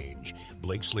unprecedented change,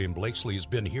 Blakesley & Blakesley has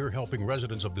been here helping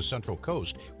residents of the Central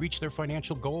Coast reach their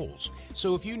financial goals.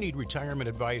 So if you need retirement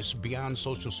advice beyond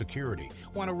Social Security,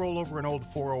 want to roll over an old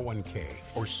 401k,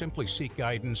 or simply seek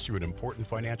guidance through an important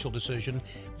financial decision,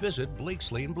 visit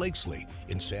Blakesley & Blakesley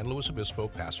in San Luis Obispo,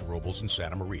 Paso Robles, and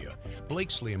Santa Maria.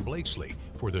 Blakesley & Blakesley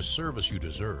for the service you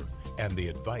deserve and the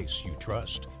advice you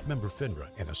trust. Member FINRA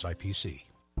NSIPC.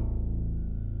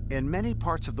 In many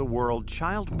parts of the world,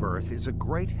 childbirth is a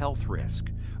great health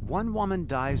risk. One woman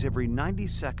dies every 90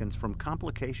 seconds from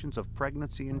complications of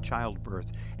pregnancy and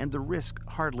childbirth, and the risk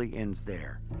hardly ends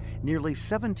there. Nearly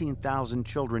 17,000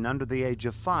 children under the age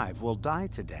of 5 will die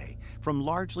today from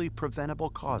largely preventable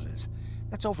causes.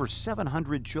 That's over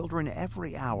 700 children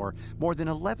every hour. More than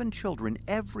 11 children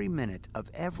every minute of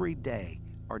every day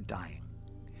are dying.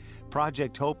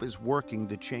 Project Hope is working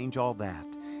to change all that,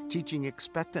 teaching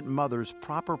expectant mothers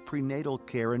proper prenatal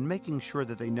care and making sure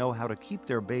that they know how to keep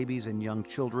their babies and young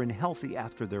children healthy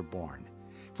after they're born.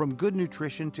 From good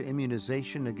nutrition to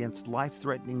immunization against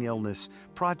life-threatening illness,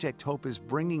 Project Hope is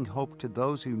bringing hope to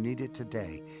those who need it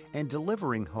today and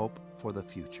delivering hope for the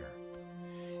future.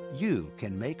 You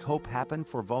can make hope happen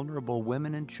for vulnerable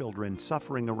women and children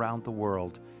suffering around the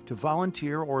world. To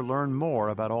volunteer or learn more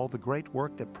about all the great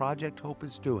work that Project Hope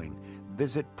is doing,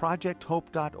 visit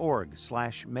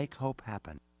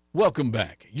projecthope.org/makehopehappen. Welcome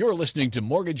back. You're listening to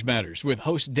Mortgage Matters with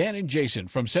hosts Dan and Jason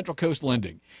from Central Coast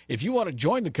Lending. If you want to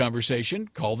join the conversation,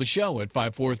 call the show at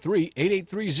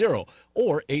 543-8830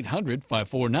 or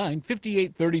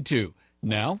 800-549-5832.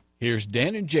 Now, here's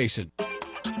Dan and Jason.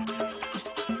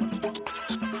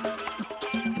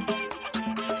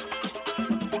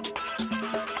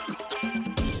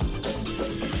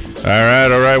 All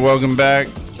right. Welcome back.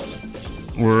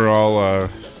 We're all,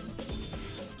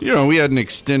 we had an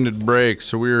extended break,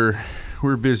 so we're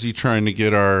busy trying to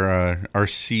get our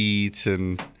seats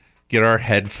and get our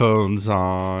headphones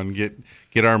on, get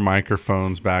our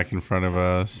microphones back in front of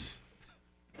us.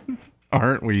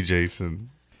 Aren't we, Jason?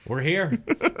 We're here.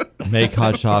 Make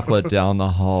hot chocolate down the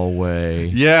hallway.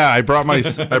 Yeah, I brought my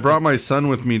son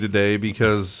with me today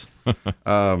because,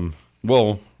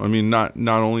 well, I mean, not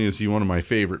only is he one of my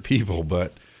favorite people,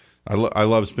 but I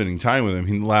love spending time with him.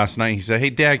 Last night he said, "Hey,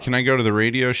 Dad, can I go to the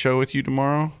radio show with you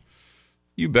tomorrow?"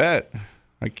 You bet.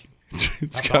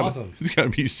 It's got to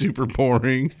be super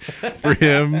boring for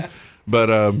him.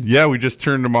 But yeah, we just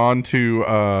turned him on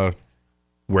to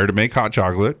where to make hot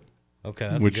chocolate. Okay,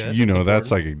 that's which good.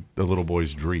 That's like a little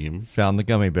boy's dream. Found the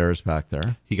gummy bears back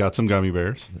there. He got some gummy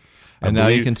bears. And now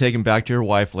you can take him back to your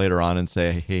wife later on and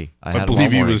say, "Hey, I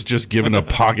believe he was just given a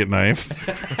pocket knife."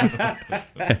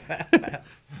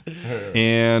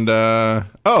 And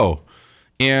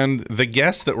and the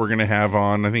guest that we're going to have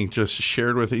on, I think, just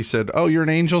shared with, he said, "Oh, you're an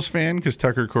Angels fan?" Because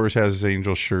Tucker, of course, has his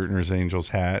Angels shirt and his Angels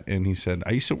hat. And he said,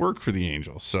 "I used to work for the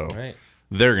Angels." So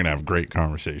they're going to have a great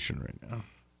conversation right now.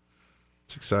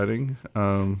 It's exciting.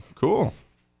 Cool.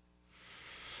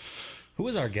 Who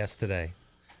is our guest today?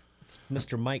 It's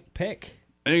Mr. Mike Pick.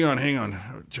 Hang on.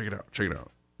 Check it out.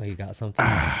 Oh, you got something?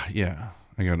 Yeah,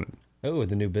 I got it. Oh,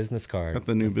 the new business card. Got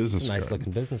the new business card. It's a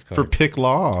nice-looking business card. For Pick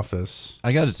Law Office.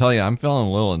 I got to tell you, I'm feeling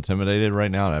a little intimidated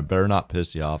right now, and I better not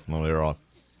piss you off later on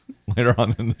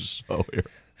in the show here.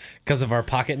 Because of our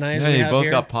pocket knives Yeah, we you have both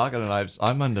here? got pocket knives.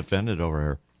 I'm undefended over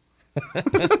here.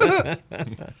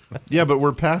 Yeah, but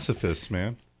we're pacifists,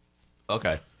 man.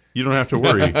 Okay. You don't have to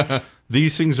worry.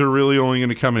 These things are really only going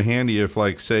to come in handy if,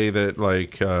 like, say that,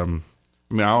 like, I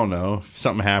don't know, if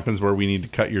something happens where we need to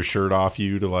cut your shirt off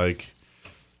you to, like,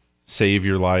 save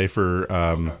your life, or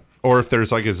if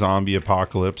there's, like, a zombie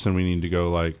apocalypse and we need to go,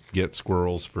 like, get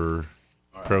squirrels for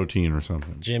protein or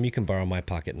something. Jim, you can borrow my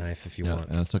pocket knife if you want.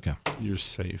 That's okay. You're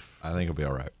safe. I think it'll be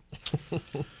all right.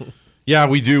 Yeah,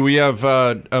 we do. We have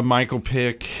a Michael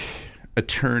Pick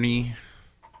attorney.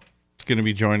 It's going to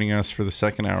be joining us for the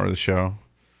second hour of the show.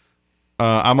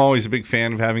 I'm always a big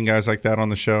fan of having guys like that on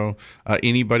the show.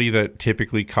 Anybody that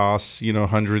typically costs,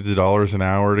 hundreds of dollars an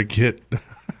hour to get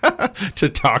to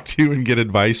talk to and get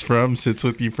advice from sits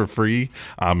with you for free.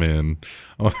 I'm in.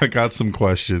 Oh, I got some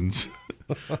questions.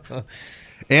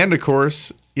 And of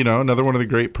course, another one of the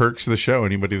great perks of the show,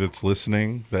 anybody that's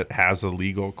listening that has a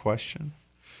legal question,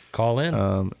 call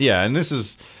in. Yeah, and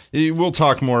we'll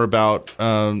talk more about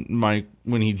Mike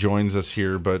when he joins us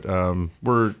here, but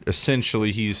we're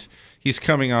essentially, he's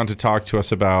coming on to talk to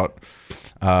us about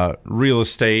real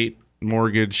estate,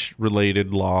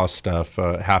 mortgage-related law stuff.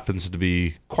 Happens to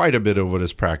be quite a bit of what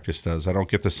his practice does. I don't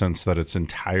get the sense that it's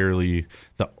entirely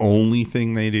the only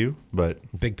thing they do, but...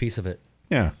 Big piece of it.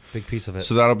 Yeah. Big piece of it.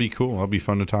 So that'll be cool. That'll be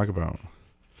fun to talk about.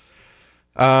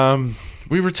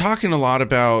 We were talking a lot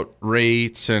about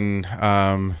rates and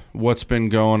what's been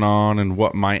going on and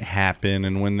what might happen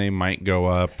and when they might go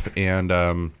up. And,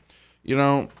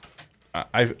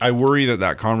 I worry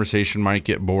that conversation might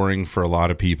get boring for a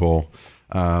lot of people.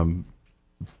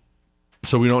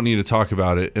 So we don't need to talk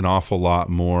about it an awful lot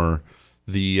more.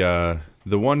 The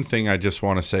one thing I just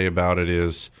want to say about it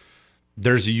is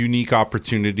there's a unique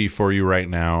opportunity for you right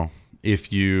now.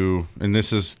 And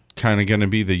this is kind of going to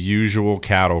be the usual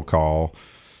cattle call.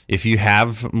 If you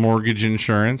have mortgage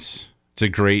insurance It's a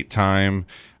great time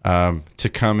to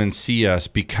come and see us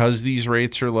because these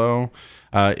rates are low.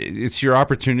 It's your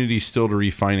opportunity still to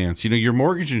refinance. Your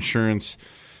mortgage insurance,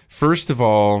 first of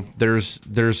all, there's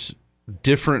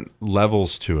different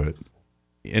levels to it.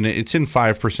 And it's in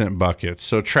 5% buckets.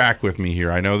 So track with me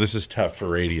here. I know this is tough for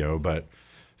radio, but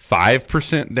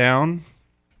 5% down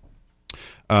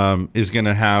is going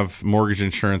to have mortgage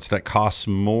insurance that costs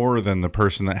more than the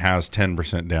person that has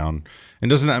 10% down. And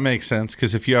doesn't that make sense?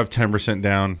 Because if you have 10%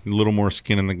 down, a little more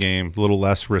skin in the game, a little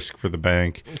less risk for the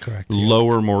bank. Correct.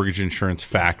 Lower mortgage insurance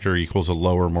factor equals a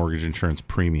lower mortgage insurance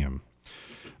premium.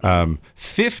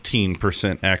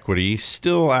 15% equity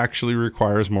still actually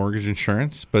requires mortgage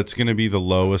insurance, but it's going to be the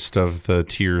lowest of the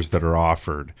tiers that are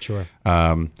offered. Sure.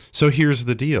 So here's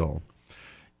the deal.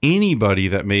 Anybody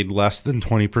that made less than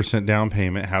 20% down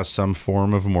payment has some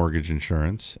form of mortgage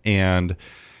insurance. And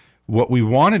what we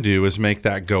want to do is make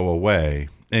that go away.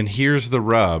 And here's the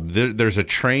rub. There's a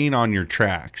train on your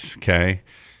tracks, okay?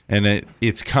 And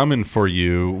it's coming for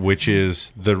you, which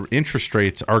is the interest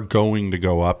rates are going to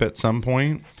go up at some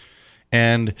point.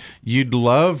 And you'd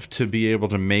love to be able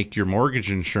to make your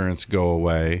mortgage insurance go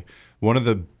away. One of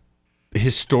the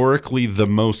historically the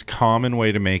most common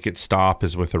way to make it stop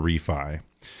is with a refi.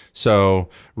 So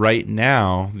right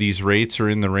now, these rates are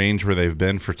in the range where they've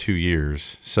been for 2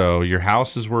 years. So your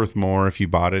house is worth more if you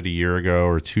bought it a year ago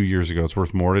or 2 years ago. It's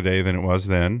worth more today than it was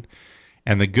then.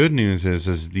 And the good news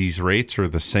is these rates are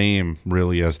the same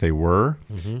really as they were.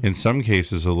 Mm-hmm. In some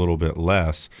cases, a little bit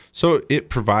less. So it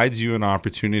provides you an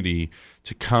opportunity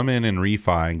to come in and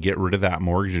refi and get rid of that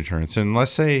mortgage insurance. And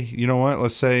let's say,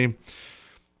 let's say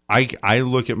I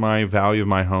look at my value of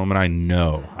my home and I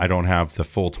know I don't have the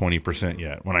full 20%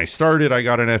 yet. When I started, I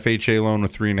got an FHA loan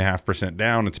with 3.5%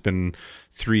 down. It's been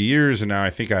 3 years and now I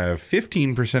think I have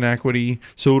 15% equity.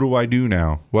 So what do I do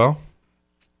now? Well,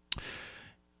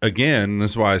 again,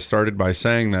 this is why I started by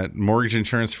saying that mortgage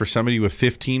insurance for somebody with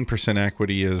 15%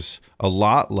 equity is a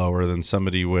lot lower than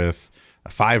somebody with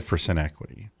 5%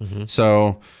 equity. Mm-hmm.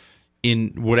 So in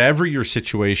whatever your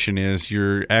situation is,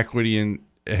 your equity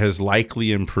has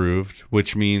likely improved,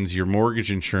 which means your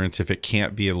mortgage insurance, if it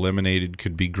can't be eliminated,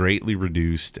 could be greatly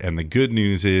reduced. And the good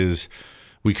news is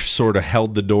we've sort of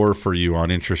held the door for you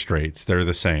on interest rates. They're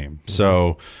the same. Mm-hmm.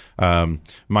 So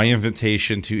my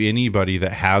invitation to anybody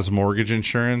that has mortgage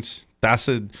insurance,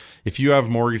 if you have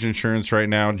mortgage insurance right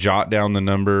now, jot down the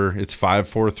number. It's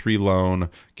 543 loan.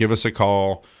 Give us a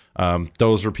call.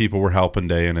 Those are people we're helping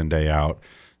day in and day out.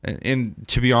 And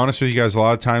to be honest with you guys, a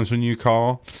lot of times when you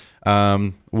call,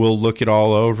 we'll look it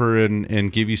all over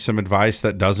and give you some advice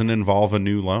that doesn't involve a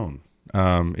new loan.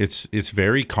 It's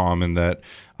very common that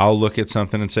I'll look at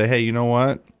something and say, hey, you know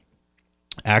what?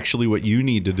 Actually, what you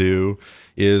need to do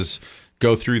is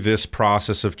go through this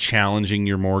process of challenging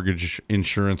your mortgage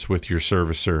insurance with your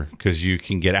servicer because you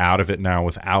can get out of it now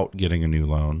without getting a new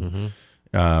loan.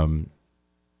 Mm-hmm.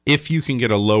 If you can get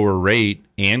a lower rate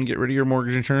and get rid of your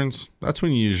mortgage insurance, that's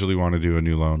when you usually want to do a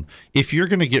new loan. If you're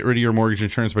going to get rid of your mortgage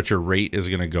insurance, but your rate is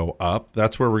going to go up,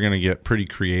 that's where we're going to get pretty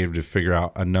creative to figure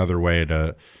out another way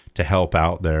to help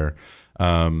out there.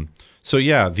 So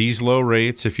yeah, these low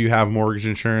rates, if you have mortgage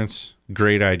insurance,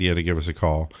 great idea to give us a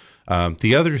call.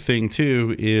 The other thing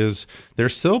too is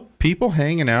there's still people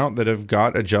hanging out that have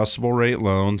got adjustable rate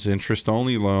loans, interest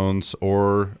only loans,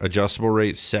 or adjustable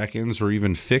rate seconds, or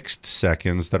even fixed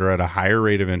seconds that are at a higher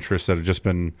rate of interest that have just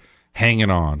been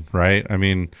hanging on, right? I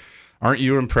mean, aren't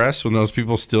you impressed when those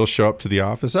people still show up to the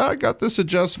office? I got this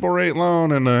adjustable rate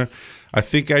loan and I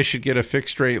think I should get a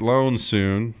fixed rate loan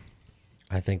soon.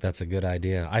 I think that's a good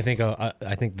idea. I think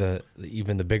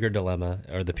even the bigger dilemma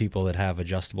are the people that have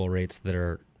adjustable rates that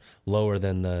are lower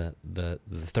than the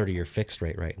 30-year fixed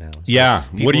rate right now. So yeah.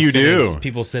 What do you do?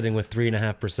 People sitting with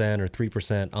 3.5% or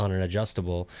 3% on an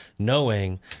adjustable,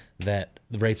 knowing that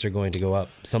the rates are going to go up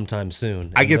sometime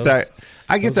soon. I get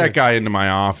that guy into my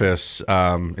office.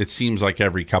 It seems like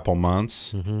every couple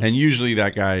months, mm-hmm. and usually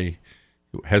that guy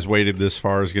has waited this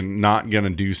far is not going to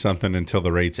do something until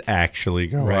the rates actually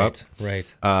go up. Right.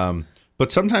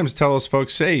 But sometimes tell us,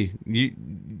 folks, hey, you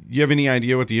have any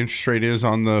idea what the interest rate is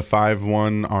on the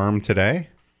 5/1 ARM today?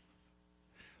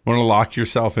 Want to lock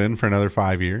yourself in for another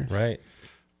 5 years? Right.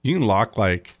 You can lock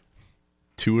like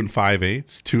 2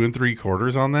 5/8, 2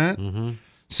 3/4 on that. Mm-hmm.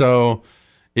 So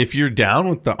if you're down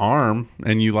with the ARM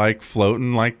and you like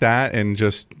floating like that and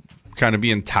just kind of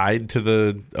being tied to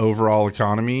the overall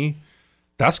economy,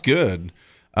 that's good.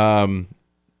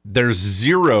 There's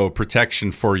zero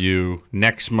protection for you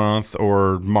next month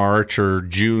or March or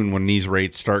June when these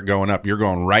rates start going up. You're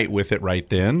going right with it right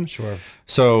then. Sure.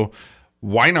 So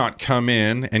why not come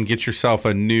in and get yourself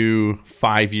a new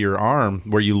 5-year ARM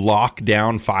where you lock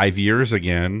down 5 years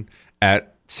again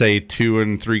at, say, 2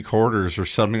 3/4 or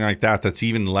something like that. That's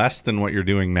even less than what you're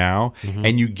doing now.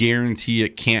 And you guarantee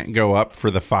it can't go up for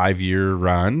the 5-year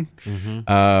run.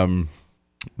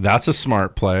 That's a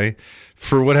smart play.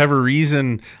 For whatever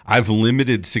reason, I've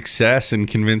limited success in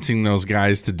convincing those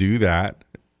guys to do that.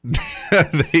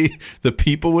 The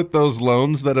people with those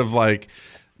loans that have like,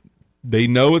 they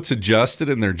know it's adjusted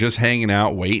and they're just hanging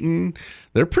out waiting,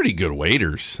 they're pretty good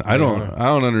waiters. I don't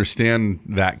understand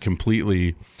that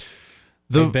completely.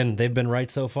 They've been right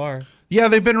so far. Yeah,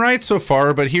 they've been right so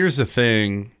far, but here's the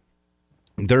thing.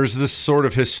 There's this sort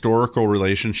of historical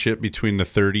relationship between the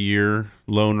 30-year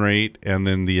loan rate and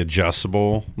then the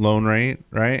adjustable loan rate,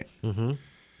 right?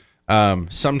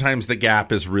 Sometimes the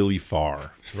gap is really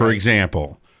far. For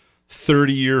example,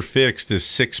 30-year fixed is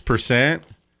 6%.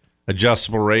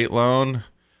 Adjustable rate loan,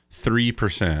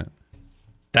 3%.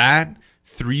 That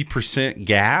 3%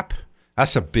 gap,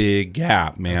 that's a big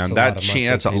gap, man.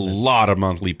 That's a lot of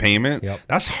monthly payment.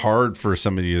 That's hard for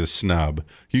somebody to snub.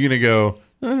 You're going to go,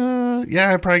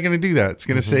 yeah, I'm probably going to do that. It's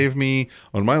going to save me,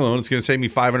 on my loan, it's going to save me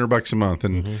 $500 a month.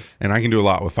 And I can do a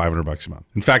lot with $500 a month.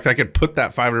 In fact, I could put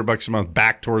that $500 a month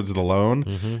back towards the loan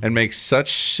and make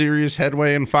such serious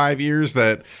headway in 5 years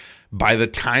that by the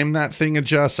time that thing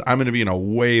adjusts, I'm going to be in a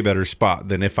way better spot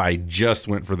than if I just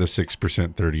went for the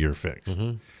 6% 30-year fixed.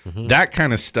 That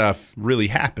kind of stuff really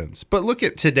happens. But look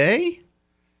at today.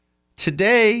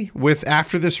 Today, with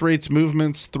after this rate's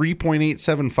movements,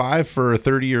 3.875 for a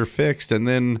 30-year fixed, and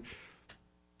then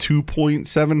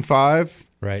 2.75.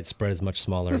 Right, spread is much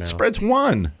smaller now. The spread's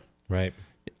 1. Right.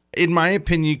 In my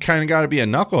opinion, you kind of got to be a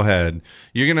knucklehead.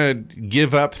 You're going to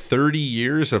give up 30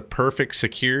 years of perfect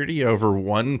security over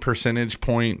 1 percentage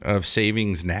point of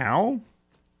savings now?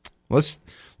 Let's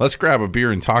grab a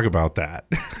beer and talk about that.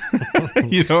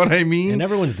 You know what I mean? And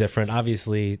everyone's different.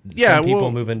 Obviously, some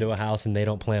people move into a house and they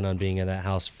don't plan on being in that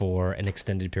house for an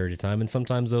extended period of time. And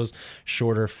sometimes those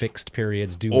shorter fixed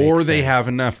periods do make sense. Or they have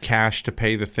enough cash to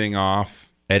pay the thing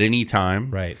off at any time.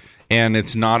 Right. And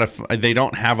it's not they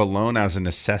don't have a loan as a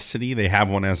necessity. They have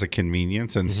one as a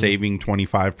convenience, and saving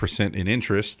 25% in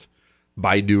interest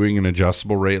by doing an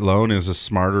adjustable rate loan is a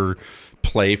smarter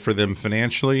play for them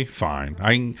financially. Fine.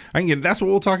 I can get it. That's what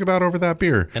we'll talk about over that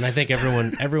beer. And I think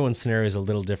everyone's scenario is a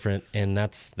little different. And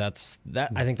that's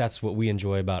I think that's what we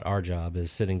enjoy about our job,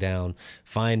 is sitting down,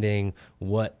 finding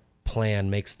what plan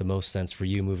makes the most sense for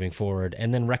you moving forward,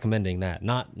 and then recommending that,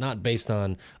 not based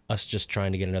on us just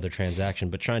trying to get another transaction,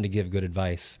 but trying to give good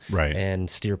advice and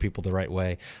steer people the right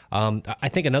way. I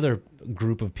think another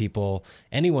group of people,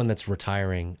 anyone that's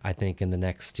retiring, I think in the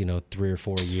next 3 or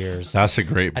 4 years, that's a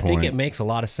great point. I think it makes a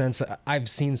lot of sense. I've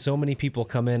seen so many people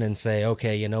come in and say,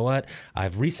 okay, you know what,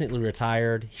 I've recently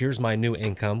retired, here's my new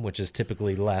income, which is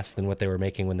typically less than what they were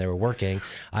making when they were working.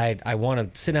 I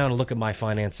want to sit down and look at my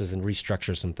finances and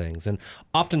restructure some things. And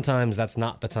oftentimes that's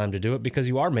not the time to do it, because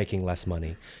you are making less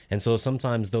money. And so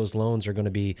sometimes those loans are going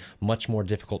to be much more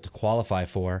difficult to qualify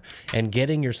for, and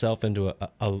getting yourself into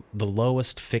the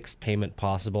lowest fixed payment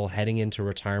possible heading into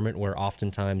retirement, where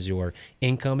oftentimes your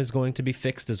income is going to be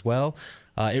fixed as well.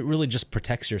 It really just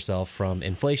protects yourself from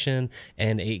inflation,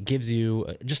 and it gives you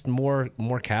just more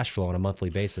cash flow on a monthly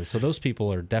basis. So those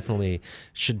people are definitely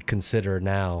should consider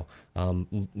now,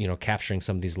 capturing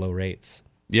some of these low rates.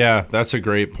 Yeah, that's a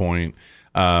great point.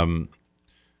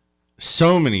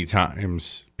 So many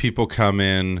times people come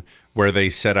in where they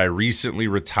said, I recently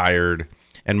retired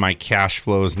and my cash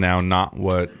flow is now not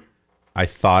what I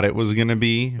thought it was going to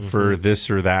be for this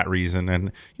or that reason. And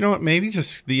you know what? Maybe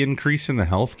just the increase in the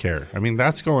healthcare. I mean,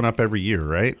 that's going up every year,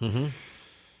 right?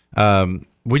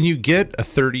 When you get a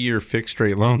 30-year fixed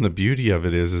rate loan, the beauty of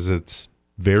it is it's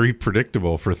very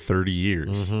predictable for 30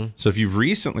 years. So if you've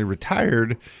recently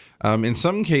retired, in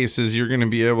some cases, you're going to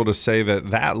be able to say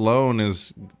that loan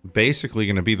is basically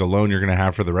going to be the loan you're going to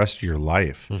have for the rest of your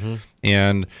life.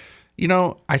 And,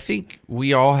 I think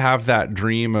we all have that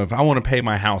dream of, I want to pay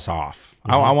my house off.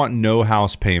 I want no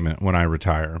house payment when I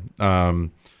retire.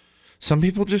 Some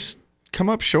people just come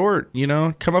up short,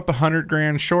 come up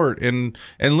 $100,000 short. And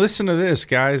listen to this,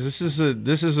 guys.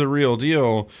 This is a real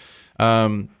deal.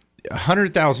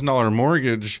 $100,000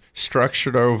 mortgage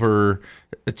structured over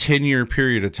a 10-year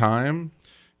period of time.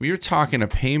 You're talking a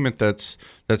payment that's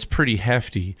pretty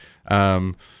hefty.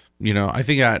 I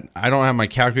think I don't have my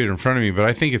calculator in front of me, but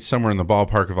I think it's somewhere in the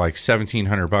ballpark of like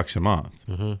 $1,700 a month.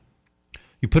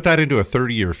 You put that into a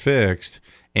 30-year fixed,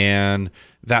 and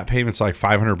that payment's like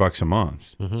 $500 a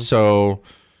month. So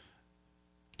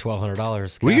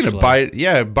 $1,200. We're going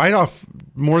to bite off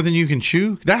more than you can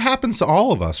chew. That happens to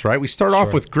all of us, right? We start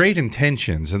off with great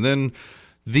intentions, and then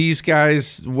these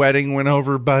guys' wedding went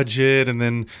over budget, and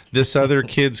then this other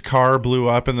kid's car blew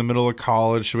up in the middle of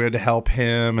college, so we had to help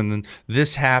him, and then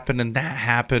this happened and that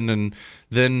happened, and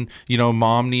then,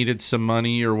 mom needed some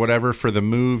money or whatever for the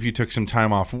move. You took some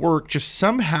time off work. Just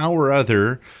somehow or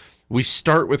other, we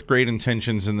start with great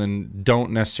intentions and then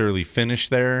don't necessarily finish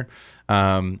there.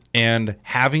 And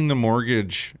having the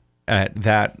mortgage at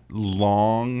that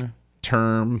long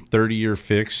term 30-year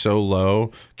fix so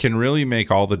low can really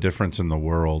make all the difference in the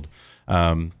world.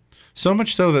 So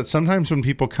much so that sometimes when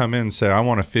people come in and say, I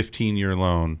want a 15-year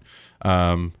loan,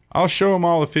 I'll show them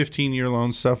all the 15-year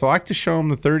loan stuff. I like to show them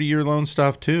the 30-year loan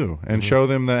stuff too, and show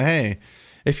them that, hey,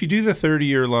 if you do the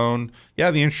 30-year loan, the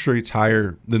interest rate's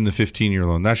higher than the 15-year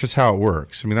loan. That's just how it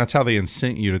works. I mean, that's how they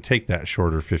incent you to take that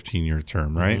shorter 15-year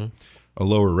term, right? A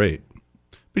lower rate.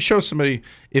 But show somebody,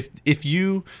 if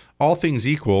you, all things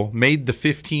equal, made the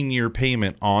 15-year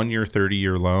payment on your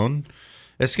 30-year loan,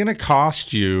 it's going to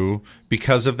cost you,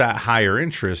 because of that higher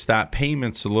interest, that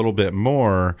payment's a little bit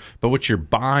more, but what you're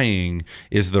buying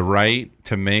is the right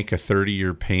to make a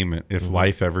 30-year payment if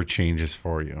life ever changes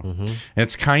for you. And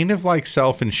it's kind of like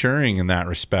self-insuring in that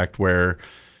respect, where,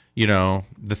 the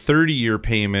 30-year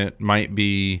payment might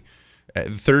be,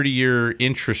 30-year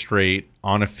interest rate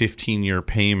on a 15-year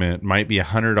payment might be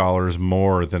 $100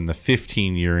 more than the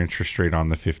 15-year interest rate on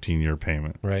the 15-year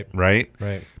payment. Right.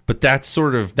 But that's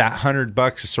sort of, that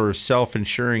 $100 is sort of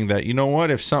self-insuring that,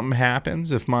 if something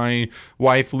happens, if my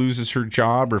wife loses her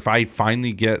job, or if I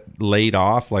finally get laid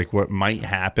off, like what might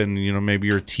happen, maybe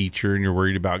you're a teacher and you're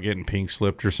worried about getting pink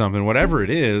slipped or something, whatever it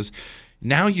is,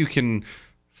 now you can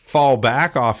fall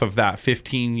back off of that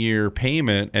 15-year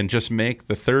payment and just make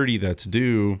the 30 that's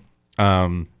due.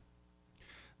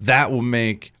 That will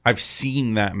make, I've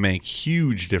seen that make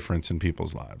huge difference in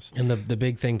people's lives. And the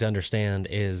big thing to understand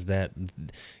is that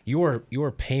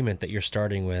your payment that you're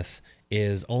starting with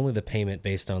is only the payment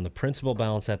based on the principal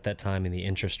balance at that time and the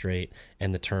interest rate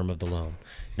and the term of the loan.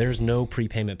 There's no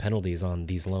prepayment penalties on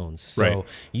these loans. So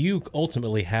you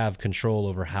ultimately have control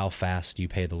over how fast you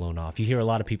pay the loan off. You hear a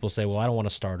lot of people say, well, I don't want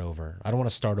to start over. I don't want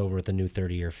to start over with a new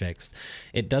 30-year fixed.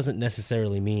 It doesn't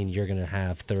necessarily mean you're going to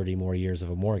have 30 more years of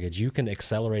a mortgage. You can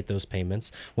accelerate those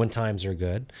payments when times are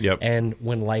good. And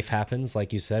when life happens,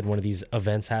 like you said, one of these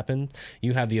events happen,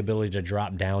 you have the ability to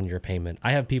drop down your payment.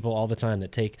 I have people all the time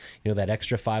that take, that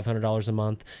extra $500 a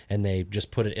month and they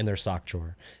just put it in their sock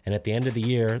drawer. And at the end of the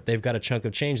year, they've got a chunk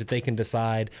of change that they can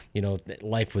decide,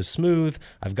 life was smooth,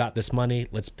 I've got this money,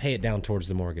 let's pay it down towards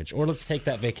the mortgage, or let's take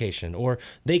that vacation, or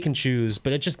they can choose,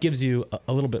 but it just gives you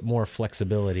a little bit more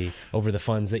flexibility over the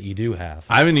funds that you do have.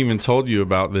 I haven't even told you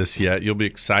about this yet. You'll be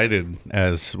excited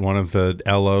as one of the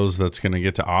LOs that's going to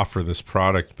get to offer this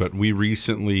product, but we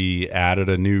recently added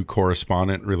a new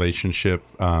correspondent relationship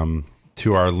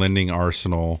to our lending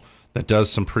arsenal that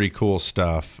does some pretty cool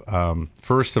stuff.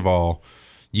 First of all,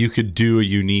 you could do a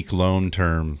unique loan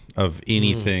term of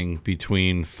anything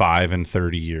between 5 and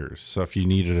 30 years. So if you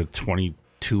needed a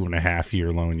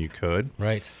 22.5-year loan, you could.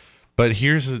 Right. But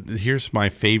here's my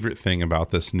favorite thing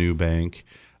about this new bank.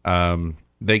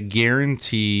 They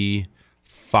guarantee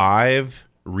 5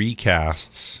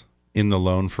 recasts in the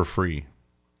loan for free.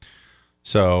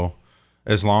 So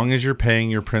as long as you're paying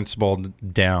your principal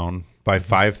down by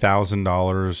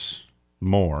 $5,000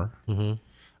 more,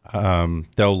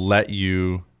 they'll let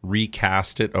you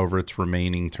recast it over its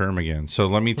remaining term again. So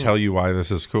let me tell you why this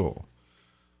is cool.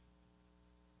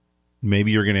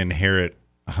 Maybe you're going to inherit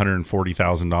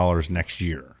 $140,000 next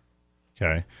year.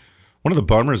 Okay. One of the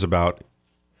bummers about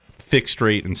fixed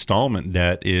rate installment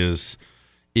debt is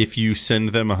if you send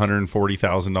them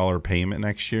 $140,000 payment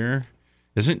next year,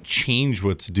 it doesn't change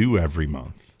what's due every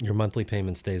month. Your monthly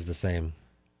payment stays the same.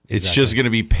 It's just going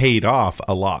to be paid off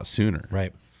a lot sooner.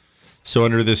 Right. So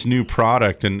under this new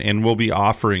product, and we'll be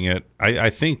offering it, I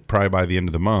think probably by the end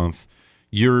of the month,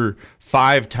 you're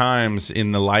 5 times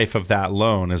in the life of that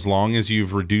loan. As long as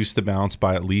you've reduced the balance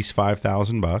by at least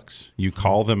 $5,000, you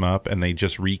call them up and they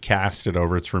just recast it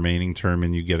over its remaining term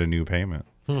and you get a new payment.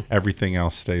 Everything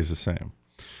else stays the same.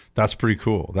 That's pretty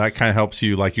cool. That kind of helps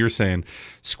you, like you're saying,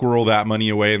 squirrel that money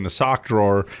away in the sock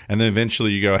drawer, and then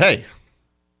eventually you go, hey,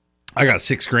 I got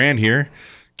 $6,000 here.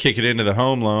 Kick it into the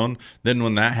home loan. Then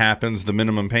when that happens, the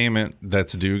minimum payment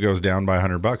that's due goes down by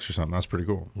 $100 or something. That's pretty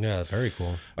cool. Yeah, very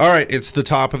cool. All right, it's the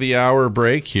top of the hour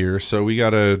break here, so we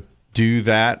got to do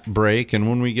that break. And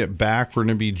when we get back, we're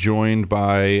going to be joined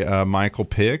by Michael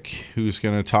Pick, who's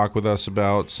going to talk with us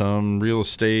about some real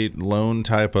estate loan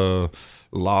type of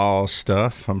law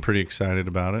stuff. I'm pretty excited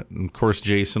about it. And of course,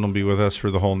 Jason will be with us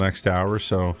for the whole next hour.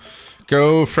 So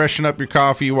go freshen up your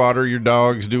coffee, water your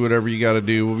dogs, do whatever you got to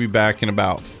do. We'll be back in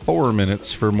about 4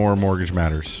 minutes for more Mortgage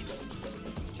Matters.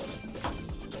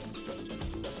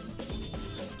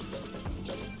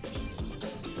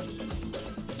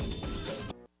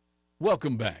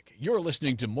 Welcome back. You're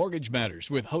listening to Mortgage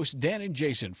Matters with hosts Dan and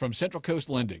Jason from Central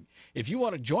Coast Lending. If you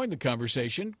want to join the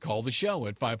conversation, call the show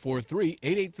at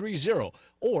 543-8830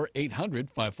 or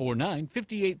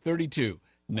 800-549-5832.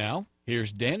 Now,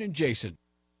 here's Dan and Jason.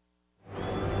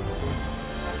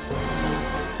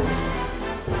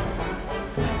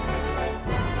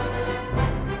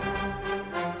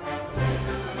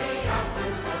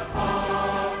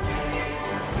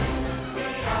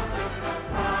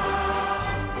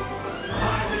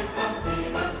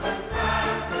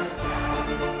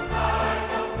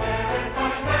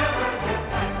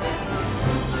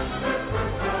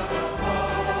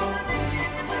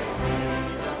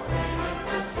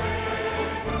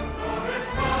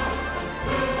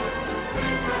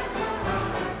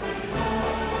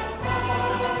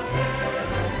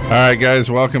 All right, guys,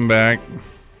 welcome back.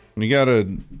 We got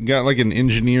like an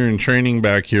engineer in training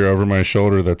back here over my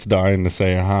shoulder that's dying to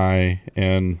say hi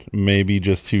and maybe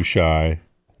just too shy.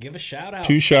 Give a shout out.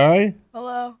 Too shy?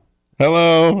 Hello.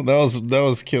 Hello. That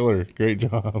was killer. Great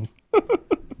job. All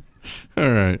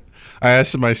right. I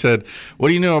asked him, I said, what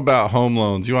do you know about home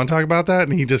loans? You want to talk about that?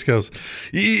 And he just goes,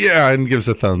 yeah, and gives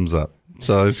a thumbs up.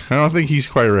 So I don't think he's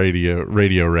quite radio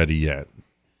ready yet.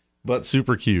 But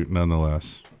super cute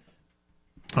nonetheless.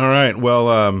 All right.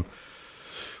 Well,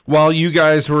 while you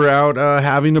guys were out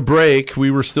having a break,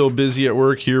 we were still busy at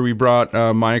work here. We brought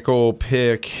Michael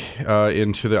Pick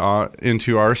into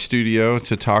our studio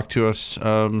to talk to us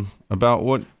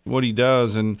about what he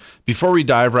does. And before we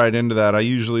dive right into that, I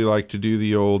usually like to do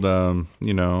the old, where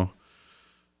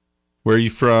are you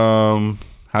from?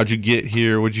 How'd you get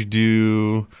here? What'd you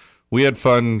do? We had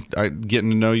fun getting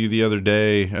to know you the other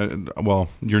day. Well,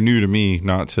 you're new to me,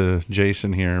 not to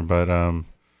Jason here, but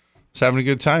was having a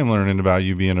good time learning about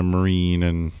you being a Marine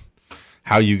and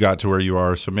how you got to where you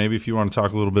are. So maybe if you want to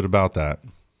talk a little bit about that.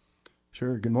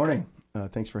 Sure. Good morning.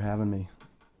 Thanks for having me.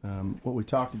 What we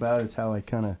talked about is how I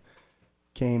kind of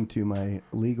came to my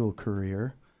legal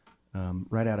career.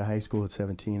 Right out of high school at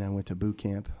 17, I went to boot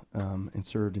camp and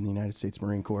served in the United States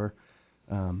Marine Corps.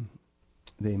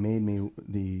 They made me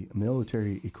the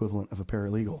military equivalent of a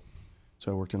paralegal.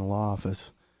 So I worked in a law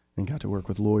office and got to work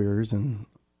with lawyers and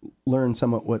learn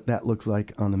somewhat what that looks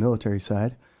like on the military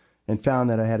side, and found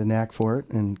that I had a knack for it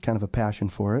and kind of a passion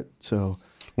for it. So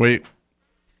wait,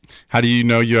 how do you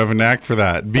know you have a knack for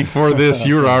that? Before this,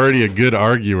 you were already a good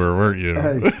arguer, weren't you?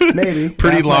 Maybe.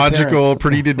 Pretty logical,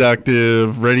 pretty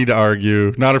deductive, ready to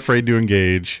argue, not afraid to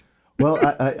engage. Well,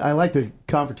 I like the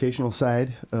confrontational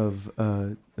side of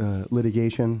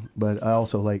litigation, but I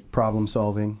also like problem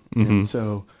solving. Mm-hmm. And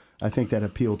so I think that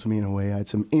appealed to me in a way. I had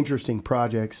some interesting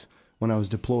projects when I was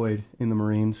deployed in the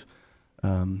Marines.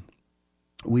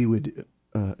 We would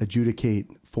adjudicate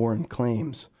foreign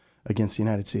claims against the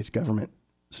United States government.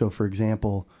 So, for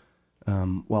example,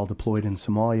 while deployed in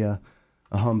Somalia,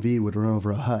 a Humvee would run over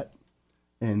a hut,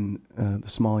 and the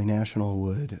Somali national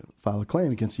would file a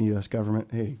claim against the U.S. government.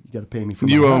 Hey, you got to pay me for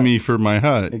my hut. You owe me for my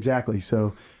hut. Exactly.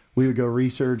 So we would go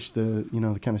research the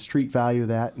kind of street value of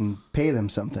that and pay them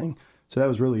something. So that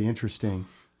was really interesting.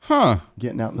 Huh.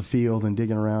 Getting out in the field and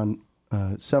digging around.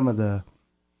 Some of the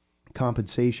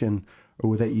compensation or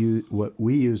what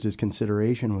we used as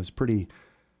consideration was pretty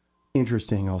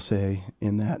interesting, I'll say,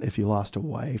 in that if you lost a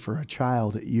wife or a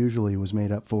child, it usually was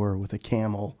made up for with a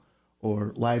camel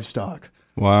or livestock.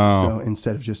 Wow. So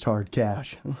instead of just hard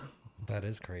cash. That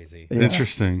is crazy. Yeah.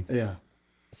 Interesting. Yeah.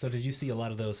 So did you see a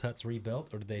lot of those huts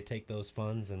rebuilt, or did they take those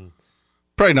funds and...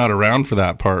 Probably not around for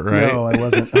that part, right? No, I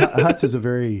wasn't. Huts is a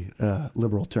very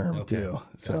liberal term, too.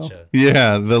 So. Gotcha.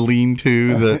 Yeah, the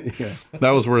lean-to.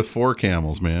 That was worth 4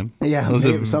 camels, man. Yeah, that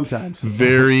was sometimes.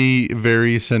 Very,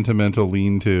 very sentimental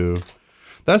lean-to.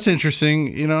 That's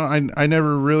interesting. I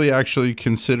never really actually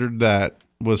considered that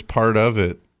was part of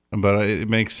it, but it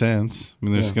makes sense. I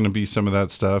mean, there's going to be some of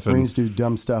that stuff. Marines do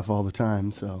dumb stuff all the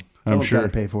time, so I'm sure. Got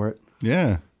to pay for it.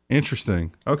 Yeah,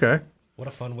 interesting. Okay. What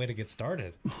a fun way to get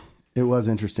started. It was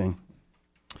interesting.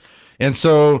 And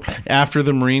so after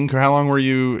the Marine, how long were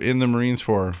you in the Marines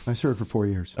for? I served for 4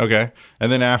 years. Okay. And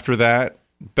then after that,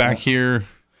 back here?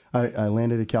 I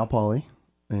landed at Cal Poly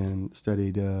and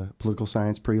studied political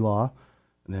science, pre-law,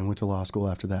 and then went to law school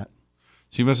after that.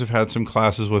 So you must have had some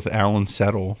classes with Alan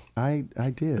Settle. I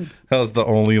did. That was the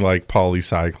only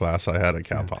poli-sci class I had at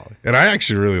Cal Poly. And I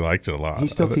actually really liked it a lot.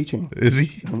 He's still teaching. Is he?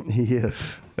 He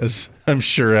is. as I'm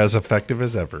sure as effective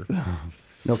as ever.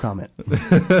 No comment.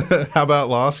 How about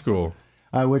law school?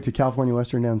 I went to California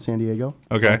Western down in San Diego.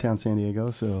 Okay. Downtown San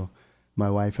Diego. So my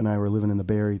wife and I were living in the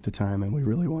Bay Area at the time, and we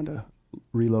really wanted to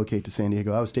relocate to San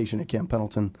Diego. I was stationed at Camp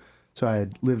Pendleton, so I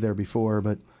had lived there before,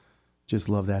 but just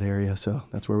love that area. So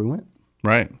that's where we went.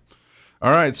 Right.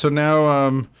 All right. So now,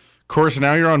 of course,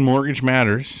 now you're on Mortgage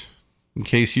Matters. In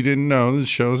case you didn't know, this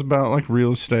show's about like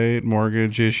real estate,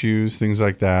 mortgage issues, things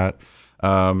like that.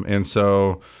 And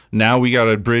so now we got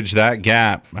to bridge that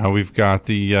gap. We've got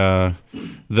the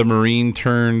Marine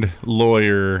turned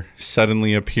lawyer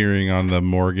suddenly appearing on the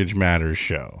Mortgage Matters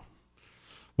show.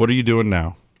 What are you doing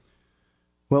now?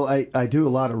 Well, I do a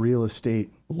lot of real estate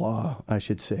law, I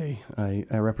should say. I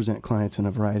represent clients in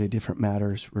a variety of different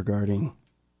matters regarding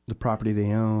the property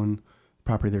they own,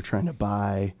 property they're trying to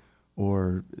buy,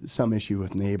 or some issue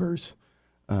with neighbors.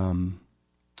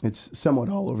 It's somewhat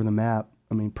all over the map.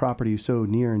 I mean, property is so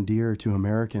near and dear to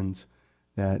Americans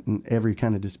that every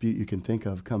kind of dispute you can think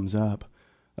of comes up.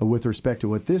 With respect to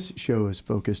what this show is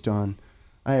focused on,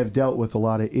 I have dealt with a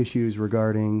lot of issues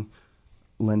regarding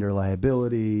lender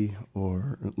liability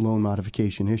or loan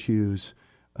modification issues,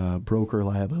 broker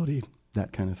liability,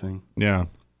 that kind of thing. Yeah.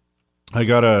 I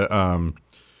got a,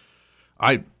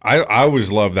 I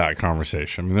always love that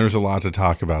conversation. I mean, there's a lot to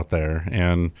talk about there,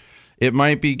 and it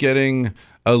might be getting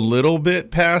a little bit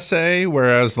passe,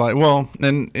 whereas like, well,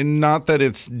 and not that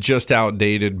it's just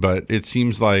outdated, but it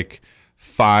seems like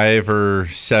 5 or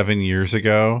 7 years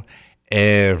ago,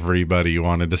 everybody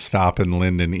wanted to stop and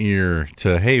lend an ear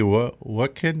to, hey,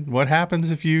 what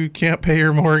happens if you can't pay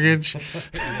your mortgage?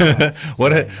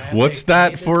 What's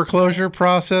that foreclosure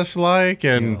process like?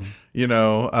 And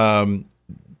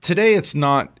today it's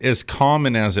not as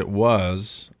common as it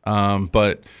was,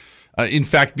 but in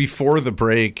fact, before the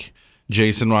break,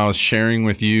 Jason, while I was sharing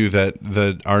with you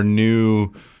that our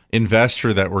new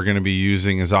investor that we're going to be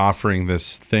using is offering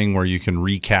this thing where you can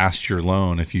recast your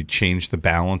loan if you change the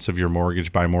balance of your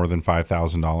mortgage by more than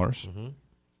 $5,000. Mm-hmm. You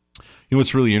know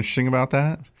what's really interesting about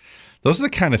that? Those are the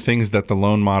kind of things that the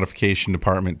loan modification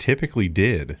department typically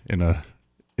did in a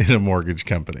mortgage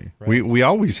company. Right. We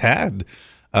always had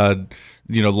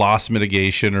loss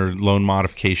mitigation or loan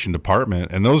modification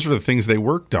department, and those are the things they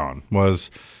worked on. Was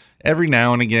every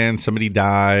now and again somebody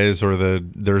dies or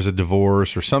there's a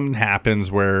divorce or something happens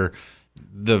where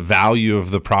the value of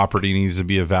the property needs to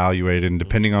be evaluated, and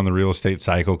depending on the real estate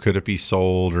cycle, could it be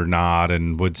sold or not,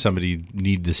 and would somebody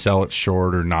need to sell it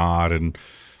short or not, and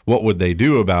what would they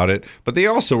do about it? But they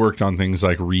also worked on things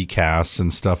like recasts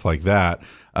and stuff like that.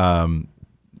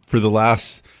 For the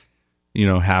last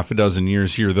half a dozen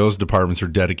years here, those departments are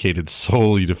dedicated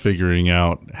solely to figuring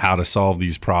out how to solve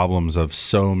these problems of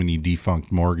so many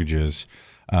defunct mortgages.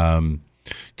 Kind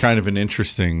of an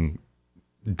interesting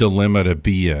dilemma to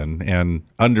be in, and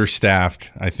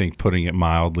understaffed, I think, putting it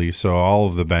mildly. So all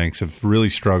of the banks have really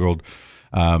struggled.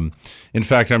 In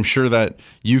fact, I'm sure that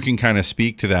you can kind of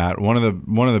speak to that. One of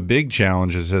the big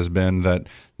challenges has been that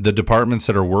the departments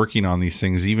that are working on these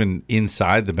things, even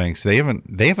inside the banks, they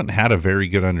haven't had a very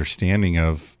good understanding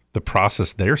of the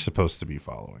process they're supposed to be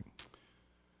following.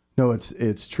 No,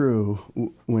 it's true.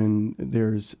 When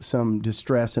there's some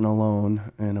distress in a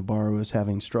loan and a borrower is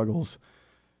having struggles,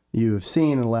 you have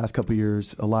seen in the last couple of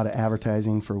years a lot of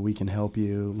advertising for "we can help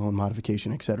you," loan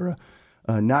modification, etc.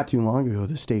 Not too long ago,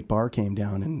 the state bar came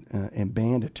down and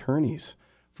banned attorneys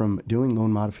from doing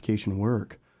loan modification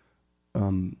work.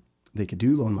 They could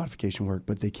do loan modification work,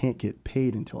 but they can't get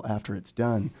paid until after it's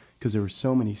done because there were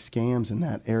so many scams in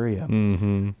that area.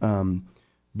 Mm-hmm.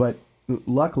 But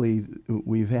luckily,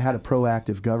 we've had a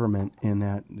proactive government in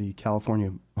that the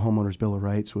California Homeowners Bill of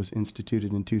Rights was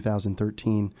instituted in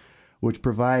 2013, which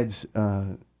provides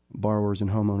borrowers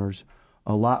and homeowners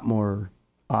a lot more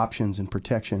options and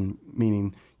protection,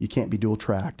 meaning you can't be dual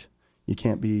tracked, you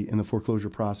can't be in the foreclosure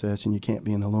process, and you can't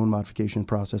be in the loan modification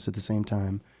process at the same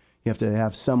time. You have to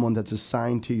have someone that's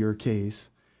assigned to your case,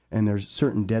 and there's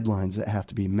certain deadlines that have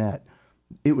to be met.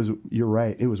 You're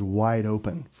right, it was wide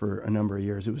open for a number of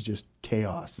years. It was just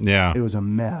chaos. Yeah. It was a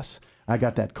mess. I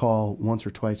got that call once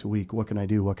or twice a week. What can I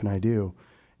do? What can I do?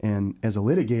 And as a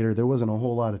litigator, there wasn't a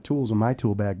whole lot of tools in my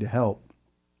tool bag to help.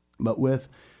 But with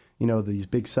these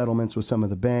big settlements with some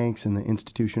of the banks and the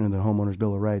institution of the Homeowners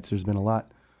Bill of Rights, there's been a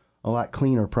lot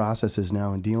cleaner processes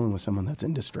now in dealing with someone that's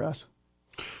in distress.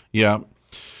 Yeah.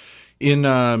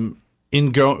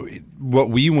 What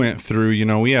we went through,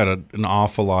 we had an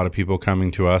awful lot of people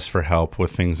coming to us for help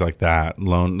with things like that.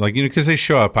 Loan, because they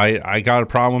show up. I got a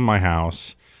problem in my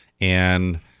house,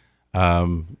 and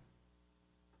I'm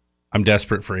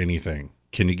desperate for anything.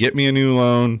 Can you get me a new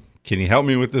loan? Can you help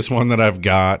me with this one that I've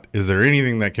got? Is there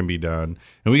anything that can be done?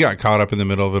 And we got caught up in the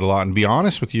middle of it a lot. And be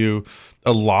honest with you,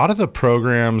 a lot of the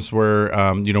programs where,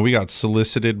 we got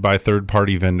solicited by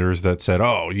third-party vendors that said,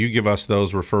 oh, you give us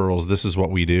those referrals, this is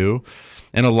what we do.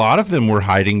 And a lot of them were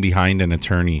hiding behind an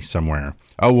attorney somewhere.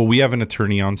 Oh, well, we have an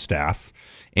attorney on staff,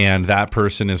 and that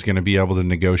person is going to be able to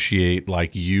negotiate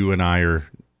like you and I are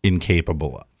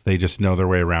incapable of. They just know their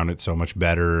way around it so much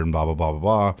better and blah, blah, blah, blah,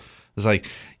 blah. It's like,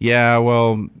 yeah,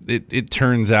 well, it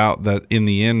turns out that in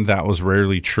the end, that was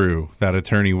rarely true. That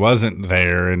attorney wasn't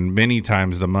there, and many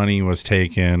times the money was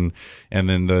taken, and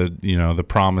then the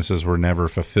promises were never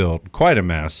fulfilled. Quite a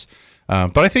mess.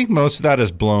 But I think most of that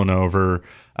is blown over.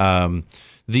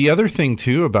 The other thing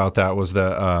too about that was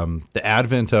the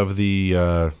advent of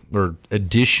or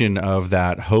addition of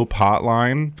that Hope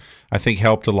hotline. I think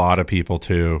helped a lot of people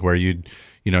too, where you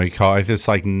call it, it's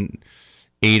like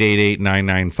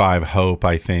 888-995-HOPE,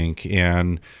 I think,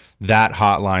 and that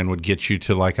hotline would get you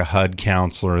to like a HUD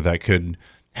counselor that could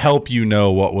help you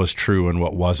know what was true and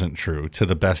what wasn't true to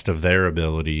the best of their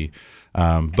ability.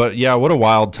 But yeah, what a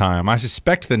wild time. I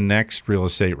suspect the next real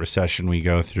estate recession we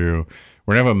go through,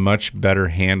 we're going to have a much better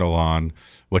handle on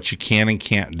what you can and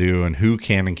can't do and who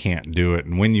can and can't do it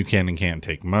and when you can and can't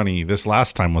take money. This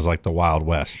last time was like the Wild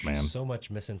West, man. So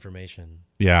much misinformation.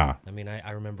 Yeah. I mean,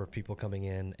 I remember people coming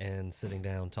in and sitting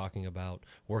down talking about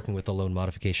working with a loan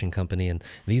modification company, and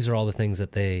these are all the things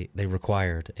that they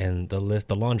required, and the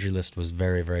laundry list was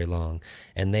very, very long,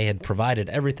 and they had provided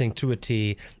everything to a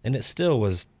T, and it still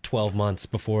was 12 months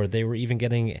before they were even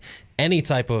getting any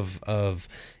type of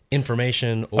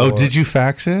information. Or, did you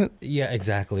fax it? Yeah,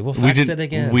 exactly. We'll fax it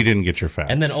again. We didn't get your fax.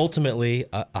 And then ultimately,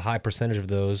 a high percentage of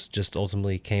those just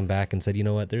ultimately came back and said, you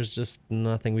know what, there's just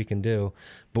nothing we can do,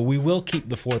 but we will keep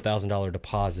the $4,000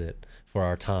 deposit for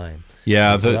our time.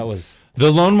 Yeah, so that was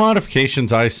the loan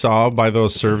modifications I saw by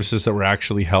those services that were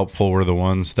actually helpful were the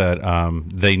ones that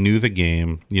they knew the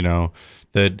game.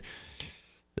 That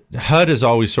HUD has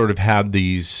always sort of had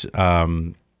these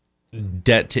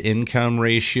debt to income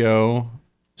ratio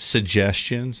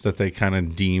suggestions that they kind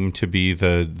of deem to be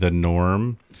the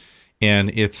norm,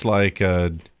 and it's like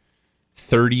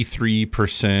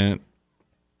 33%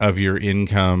 of your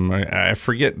income. I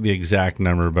forget the exact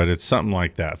number, but it's something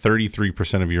like that.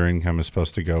 33% of your income is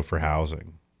supposed to go for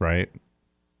housing, right?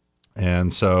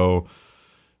 And so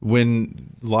when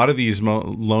a lot of these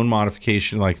loan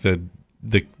modification, like the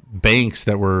banks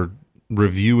that were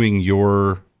reviewing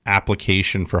your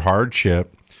application for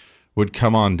hardship, would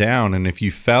come on down, and if you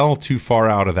fell too far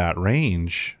out of that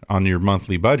range on your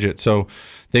monthly budget, so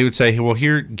they would say, well,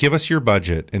 here, give us your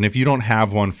budget, and if you don't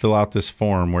have one, fill out this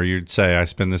form where you'd say, I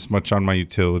spend this much on my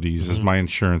utilities, is my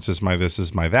insurance, is my this,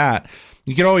 is my that.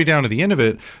 You get all the way down to the end of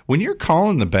it. When you're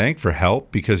calling the bank for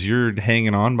help because you're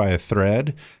hanging on by a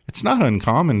thread, it's not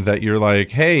uncommon that you're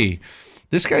like, hey,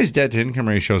 this guy's debt to income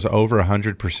ratio is over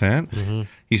 100%.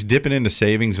 He's dipping into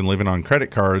savings and living on credit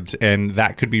cards, and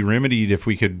that could be remedied if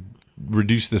we could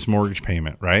reduce this mortgage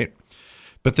payment, right?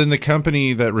 But then the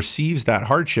company that receives that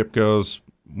hardship goes,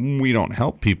 we don't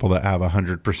help people that have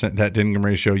 100% debt to income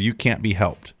ratio. You can't be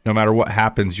helped. No matter what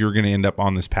happens, you're going to end up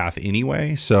on this path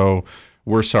anyway. So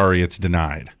we're sorry, it's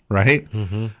denied, right?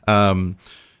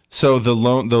 So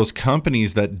those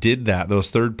companies that did that, those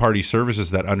third-party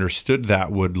services that understood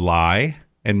that, would lie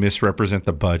and misrepresent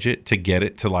the budget to get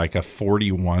it to like a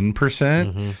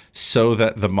 41%, so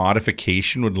that the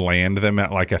modification would land them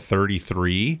at like a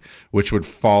 33, which would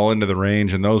fall into the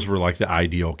range, and those were like the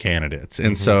ideal candidates.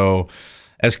 And so,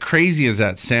 as crazy as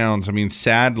that sounds, I mean,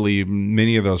 sadly,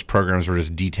 many of those programs were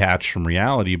just detached from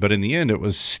reality, but in the end, it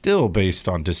was still based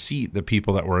on deceit, the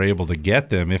people that were able to get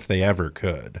them, if they ever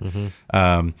could.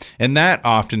 And that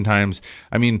oftentimes,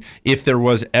 I mean, if there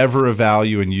was ever a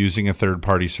value in using a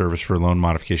third-party service for loan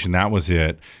modification, that was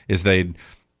it, is they'd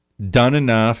done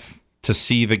enough to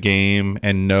see the game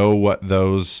and know what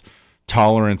those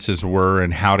tolerances were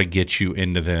and how to get you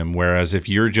into them. Whereas if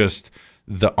you're just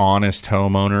the honest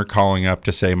homeowner calling up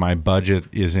to say my budget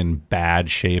is in bad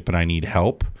shape and I need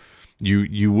help,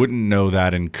 you wouldn't know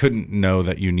that and couldn't know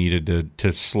that you needed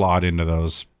to slot into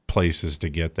those places to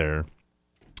get there.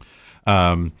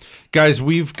 Guys,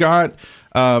 we've got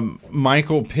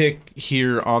Michael Pick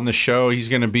here on the show. He's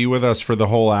going to be with us for the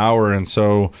whole hour. And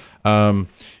so,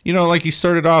 like you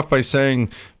started off by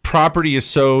saying, property is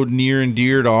so near and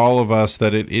dear to all of us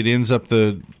that it ends up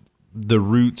the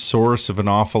root source of an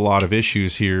awful lot of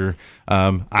issues here.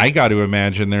 I got to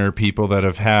imagine there are people that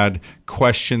have had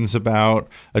questions about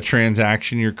a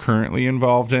transaction you're currently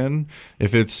involved in.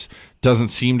 If it's doesn't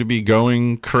seem to be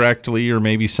going correctly, or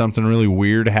maybe something really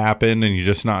weird happened and you're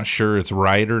just not sure it's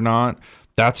right or not,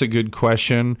 That's a good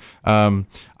question.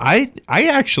 I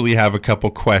actually have a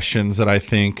couple questions that I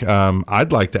think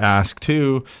I'd like to ask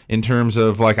too. In terms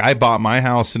of like, I bought my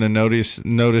house and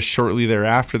noticed shortly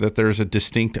thereafter that there's a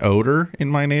distinct odor in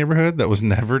my neighborhood that was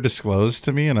never disclosed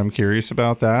to me, and I'm curious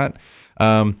about that.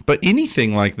 But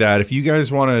anything like that, if you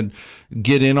guys want to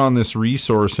get in on this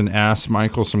resource and ask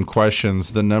Michael some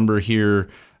questions, the number here,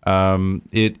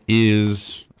 it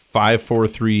is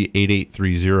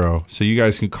 543-8830. So you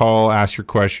guys can call, ask your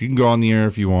question. You can go on the air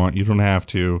if you want. You don't have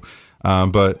to.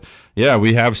 But yeah,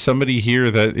 we have somebody here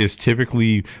that is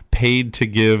typically paid to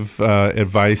give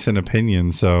advice and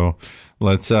opinion. So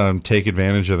let's take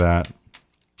advantage of that.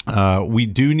 We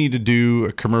do need to do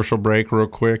a commercial break real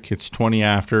quick. It's 20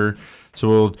 after. So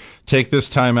we'll take this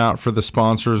time out for the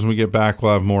sponsors. When we get back,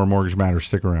 we'll have more Mortgage Matters.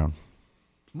 Stick around.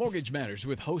 Mortgage Matters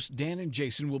with hosts Dan and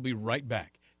Jason will be right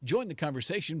back. Join the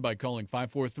conversation by calling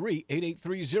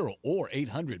 543-8830 or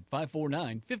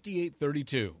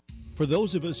 800-549-5832. For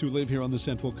those of us who live here on the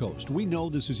Central Coast, we know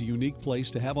this is a unique place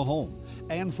to have a home.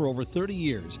 And for over 30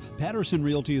 years, Patterson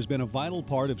Realty has been a vital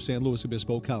part of San Luis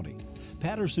Obispo County.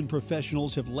 Patterson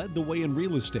professionals have led the way in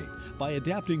real estate by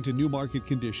adapting to new market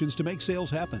conditions to make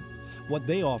sales happen. What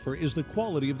they offer is the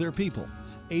quality of their people,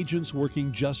 agents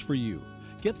working just for you.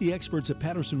 Get the experts at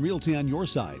Patterson Realty on your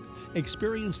side.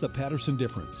 Experience the Patterson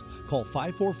difference. Call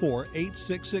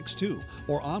 544-8662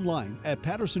 or online at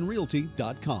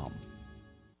pattersonrealty.com.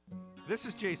 This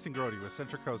is Jason Grody with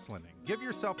Central Coast Lending. Give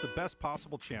yourself the best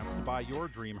possible chance to buy your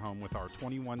dream home with our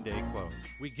 21-day close.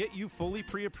 We get you fully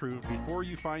pre-approved before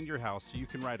you find your house so you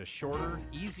can write a shorter,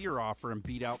 easier offer and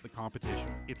beat out the competition.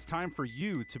 It's time for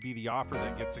you to be the offer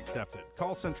that gets accepted.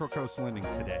 Call Central Coast Lending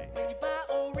today. When you buy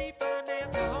or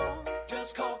refinance a home,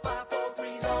 just call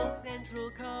 543 Loans. Central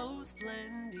Coast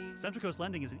Lending. Central Coast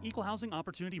Lending is an equal housing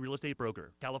opportunity real estate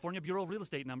broker. California Bureau of Real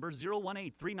Estate number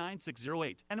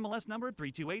 018-39608. NMLS number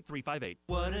 328358.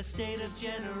 What a state of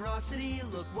generosity.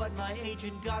 Look what my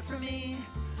agent got for me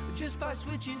just by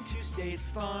switching to State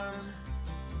Farm.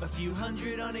 A few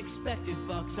hundred unexpected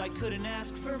bucks, I couldn't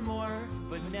ask for more.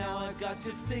 But now I've got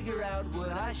to figure out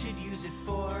what I should use it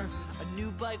for. A new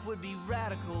bike would be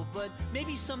radical, but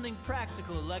maybe something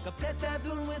practical, like a pet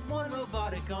baboon with one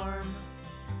robotic arm.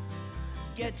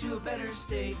 Get to a better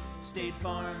state, State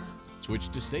Farm. Switch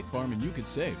to State Farm and you can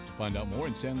save. To find out more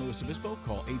in San Luis Obispo,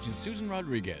 call Agent Susan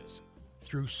Rodriguez.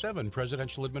 Through 7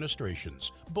 presidential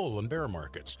administrations, bull and bear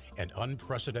markets, and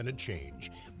unprecedented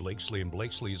change, Blakesley &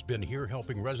 Blakesley has been here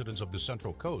helping residents of the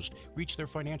Central Coast reach their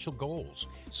financial goals.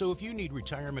 So if you need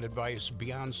retirement advice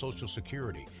beyond Social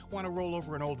Security, want to roll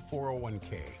over an old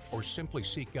 401k, or simply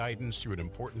seek guidance through an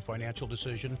important financial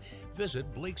decision, visit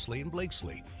Blakesley &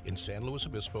 Blakesley in San Luis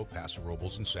Obispo, Paso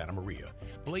Robles, and Santa Maria.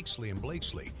 Blakesley &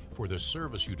 Blakesley for the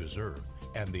service you deserve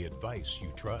and the advice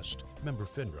you trust. Member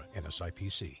FINRA and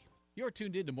SIPC. You're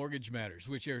tuned in to Mortgage Matters,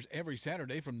 which airs every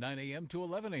Saturday from 9 a.m. to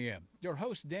 11 a.m. Your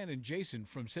hosts, Dan and Jason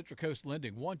from Central Coast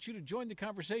Lending, want you to join the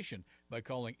conversation by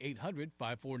calling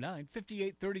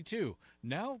 800-549-5832.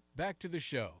 Now, back to the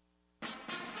show.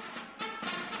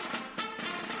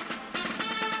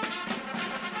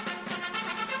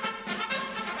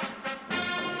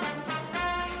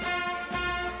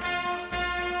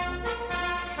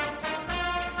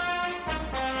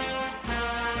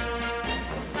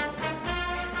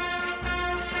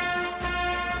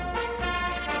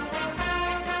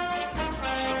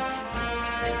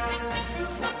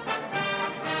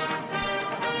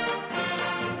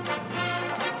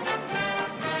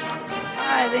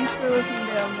 Thanks for listening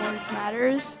to Mortgage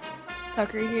Matters.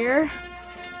 Tucker here.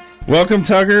 Welcome,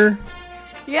 Tucker.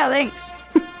 Yeah, thanks.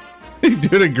 You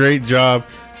did a great job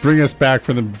bringing us back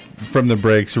from the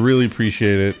break, so really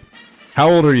appreciate it. How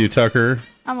old are you, Tucker?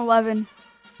 I'm 11.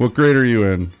 What grade are you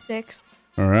in? 6th.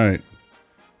 All right.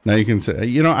 Now you can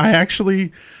say,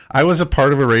 I was a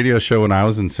part of a radio show when I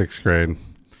was in 6th grade.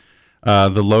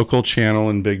 The local channel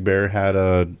in Big Bear had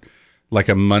a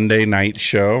Monday night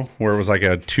show where it was like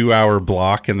a 2-hour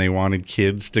block and they wanted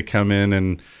kids to come in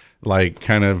and I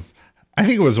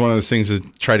think it was one of those things to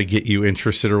try to get you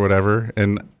interested or whatever.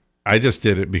 And I just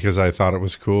did it because I thought it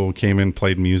was cool. Came in,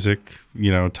 played music,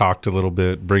 talked a little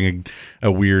bit, bring a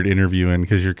weird interview in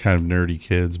because you're kind of nerdy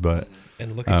kids. But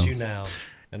and look at you now.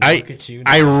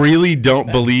 I really don't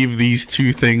believe these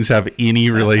two things have any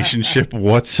relationship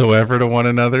whatsoever to one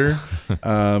another.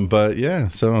 But yeah,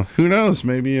 so who knows?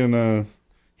 Maybe in a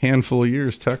handful of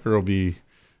years, Tucker will be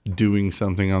doing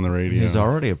something on the radio. He's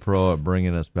already a pro at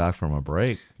bringing us back from a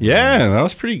break. Yeah, that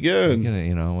was pretty good.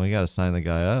 We got to sign the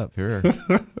guy up here.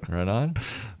 Right on.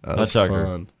 That's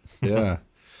fun. Yeah.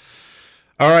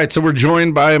 All right, so we're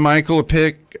joined by Michael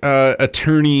Lepick,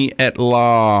 attorney at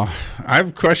law. I have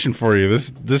a question for you.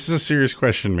 This is a serious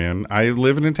question, man. I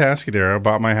live in Atascadero. I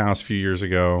bought my house a few years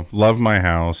ago. Love my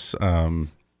house. I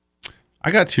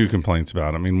got 2 complaints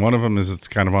about it. I mean, one of them is it's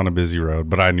kind of on a busy road,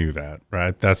 but I knew that,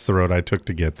 right? That's the road I took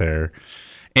to get there.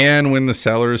 And when the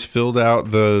sellers filled out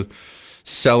the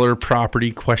seller property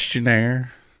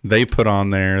questionnaire, they put on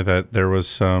there that there was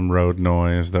some road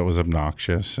noise that was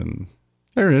obnoxious, and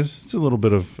there is. It's a little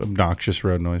bit of obnoxious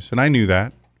road noise, and I knew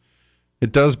that.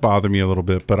 It does bother me a little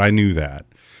bit, but I knew that.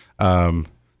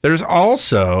 There's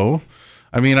also,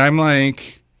 I mean, I'm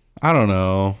like, I don't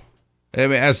know. I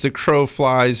mean, as the crow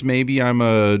flies, maybe I'm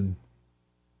a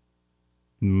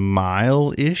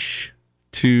mile-ish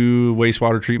to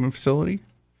wastewater treatment facility.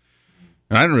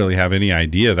 And I didn't really have any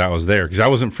idea that was there because I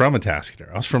wasn't from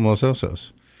Atascadero. I was from Los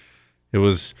Osos. It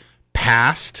was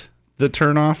past the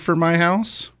turnoff for my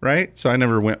house, right? So I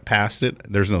never went past it.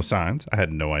 There's no signs. I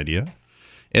had no idea.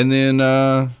 And then,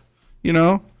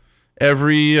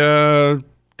 every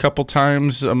couple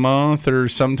times a month or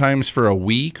sometimes for a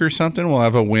week or something, we'll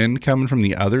have a wind coming from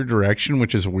the other direction,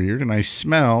 which is weird. And I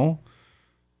smell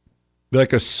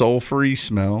like a sulfury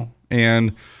smell.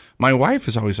 And my wife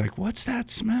is always like, what's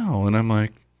that smell? And I'm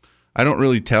like, I don't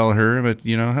really tell her, but,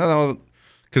 hello.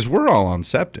 Because we're all on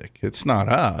septic. It's not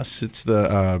us. It's the,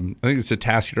 I think it's the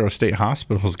Atascadero State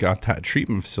Hospital's got that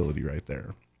treatment facility right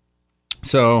there.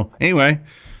 So anyway,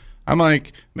 I'm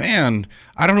like, man,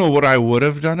 I don't know what I would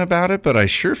have done about it, but I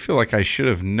sure feel like I should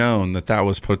have known that that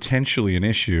was potentially an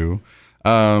issue.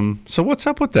 So what's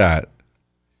up with that?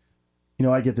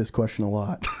 I get this question a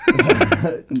lot.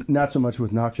 Not so much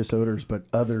with noxious odors, but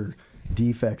other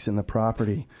defects in the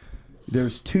property.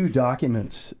 There's 2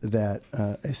 documents that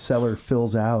a seller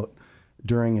fills out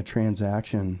during a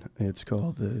transaction. It's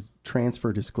called the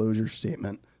Transfer Disclosure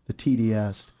Statement, the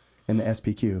TDS, and the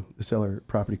SPQ, the Seller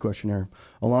Property Questionnaire.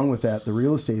 Along with that, the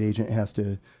real estate agent has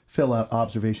to fill out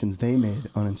observations they made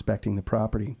on inspecting the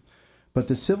property. But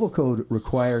the Civil Code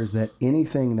requires that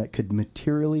anything that could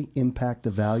materially impact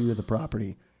the value of the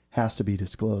property has to be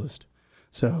disclosed.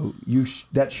 So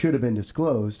that should have been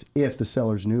disclosed if the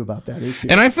sellers knew about that issue.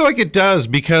 And I feel like it does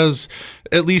because,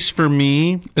 at least for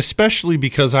me, especially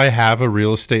because I have a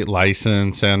real estate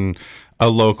license and a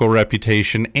local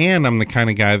reputation, and I'm the kind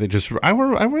of guy that just, I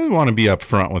really want to be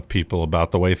upfront with people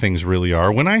about the way things really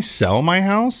are. When I sell my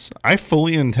house, I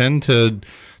fully intend to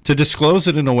disclose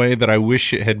it in a way that I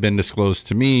wish it had been disclosed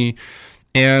to me.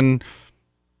 And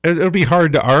it'll be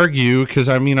hard to argue because,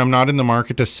 I mean, I'm not in the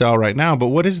market to sell right now, but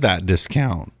what is that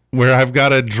discount? Where I've got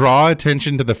to draw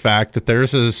attention to the fact that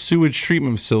there's a sewage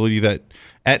treatment facility that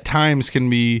at times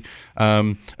can be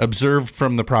observed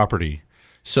from the property.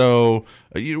 So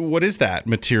what is that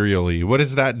materially? What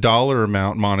is that dollar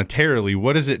amount monetarily?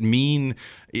 What does it mean?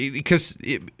 Because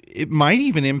it might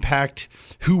even impact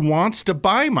who wants to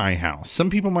buy my house. Some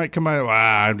people might come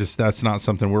by, that's not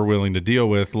something we're willing to deal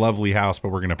with. Lovely house, but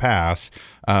we're going to pass,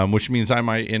 which means I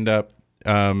might end up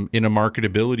in a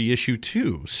marketability issue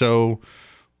too. So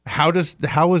how is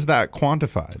that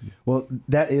quantified? Well,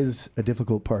 that is a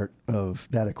difficult part of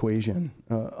that equation.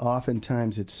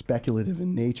 Oftentimes it's speculative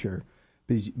in nature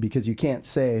because you can't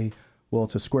say, well,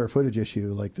 it's a square footage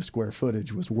issue, like the square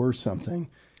footage was worth something.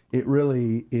 It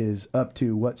really is up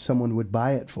to what someone would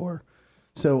buy it for.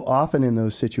 So often in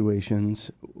those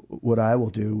situations, what I will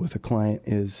do with a client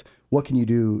is, what can you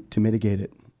do to mitigate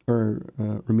it or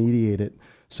remediate it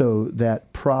so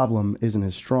that problem isn't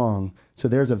as strong? So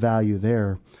there's a value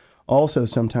there. Also,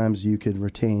 sometimes you could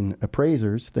retain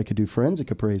appraisers that could do forensic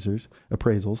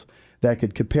appraisals that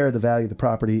could compare the value of the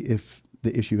property if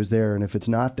the issue is there and if it's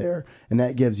not there, and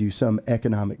that gives you some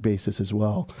economic basis as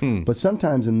well. But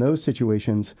sometimes in those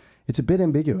situations, it's a bit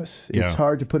ambiguous. Yeah. It's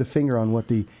hard to put a finger on what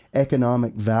the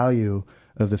economic value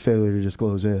of the failure to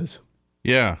disclose is.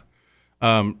 Yeah.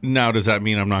 Now, does that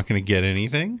mean I'm not going to get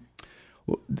anything?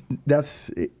 Well, that's,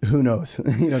 who knows?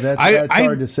 That's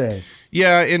hard to say.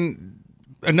 Yeah, and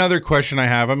another question I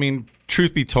have, I mean,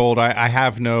 truth be told, I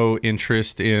have no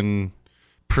interest in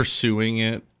pursuing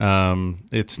it.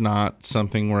 It's not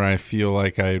something where I feel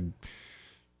like I'm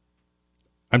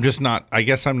just not, I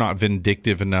guess I'm not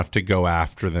vindictive enough to go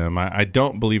after them. I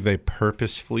don't believe they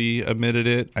purposefully omitted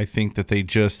it. I think that they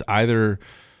just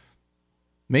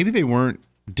maybe they weren't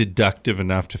deductive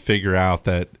enough to figure out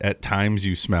that at times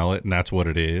you smell it and that's what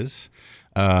it is.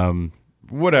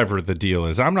 Whatever the deal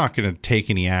is, I'm not going to take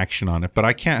any action on it, but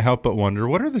I can't help but wonder,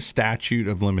 what are the statute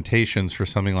of limitations for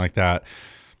something like that?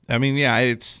 I mean,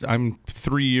 yeah, I'm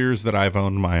 3 years that I've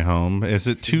owned my home. Is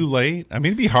it too late? I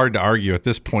mean, it'd be hard to argue at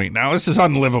this point. Now, this is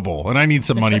unlivable, and I need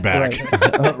some money back.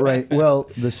 Right. Well,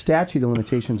 the statute of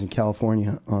limitations in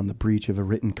California on the breach of a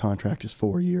written contract is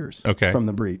 4 years from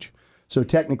the breach. So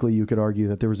technically, you could argue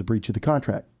that there was a breach of the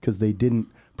contract because they didn't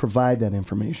provide that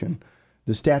information.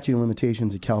 The statute of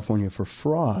limitations in California for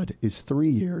fraud is 3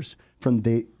 years from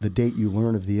the date you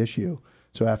learn of the issue.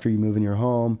 So after you move in your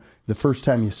home, the first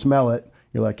time you smell it,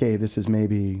 you're like, hey, this is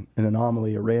maybe an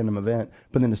anomaly, a random event,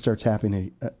 but then it starts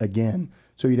happening again.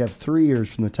 So you'd have 3 years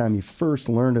from the time you first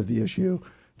learned of the issue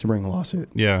to bring a lawsuit.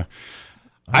 Yeah.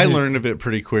 I learned of it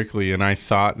pretty quickly, and I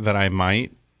thought that I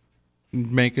might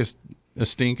make a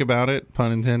stink about it,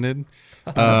 pun intended.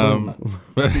 But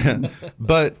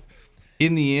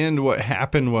in the end, what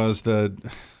happened was the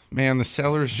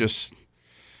sellers just...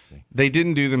 They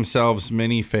didn't do themselves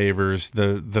many favors.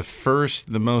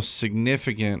 The most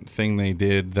significant thing they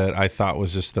did that I thought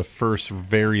was just the first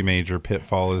very major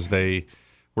pitfall is they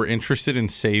were interested in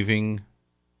saving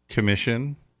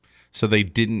commission, so they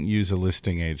didn't use a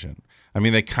listing agent. I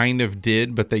mean, they kind of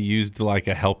did, but they used like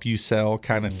a help you sell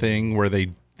kind of thing where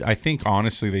I think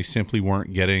honestly, they simply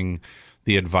weren't getting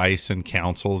the advice and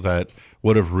counsel that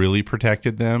would have really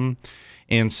protected them.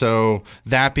 And so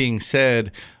that being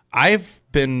said, I've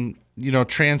been,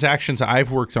 transactions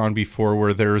I've worked on before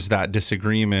where there's that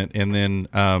disagreement and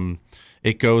then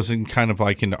it goes in kind of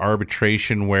like into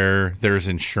arbitration where there's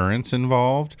insurance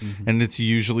involved. Mm-hmm. And it's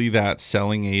usually that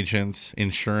selling agent's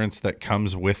insurance that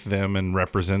comes with them and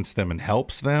represents them and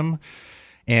helps them.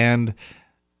 And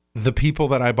the people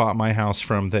that I bought my house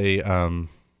from, they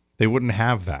wouldn't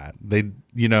have that.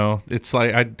 It's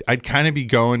like I'd kind of be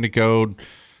going to go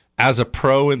as a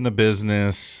pro in the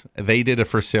business. They did a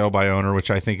for sale by owner,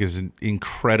 which I think is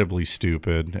incredibly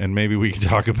stupid. And maybe we can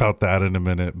talk about that in a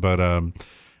minute. But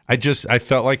I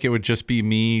felt like it would just be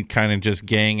me kind of just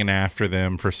ganging after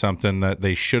them for something that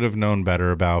they should have known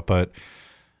better about. But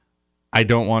I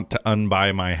don't want to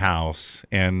unbuy my house,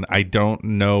 and I don't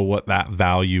know what that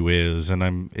value is.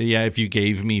 And if you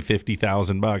gave me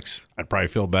 $50,000, I'd probably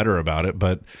feel better about it,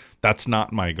 but that's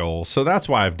not my goal. So that's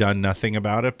why I've done nothing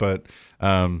about it. But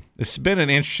it's been an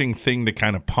interesting thing to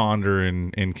kind of ponder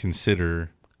and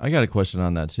consider. I got a question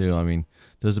on that too. I mean,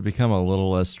 does it become a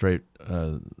little less straight,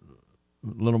 a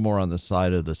little more on the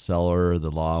side of the seller, the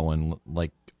law, when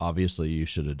like obviously you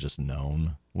should have just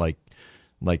known, like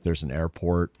there's an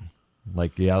airport.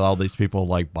 Like, yeah, all these people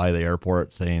like by the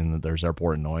airport saying that there's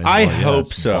airport noise. I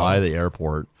hope so. By the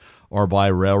airport, or by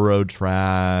railroad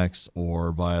tracks,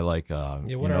 or by like,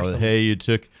 hey, you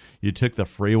took the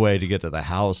freeway to get to the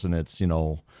house, and it's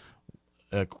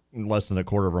less than a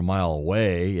quarter of a mile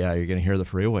away. Yeah, you're gonna hear the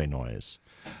freeway noise.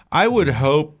 I would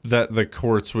hope that the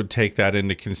courts would take that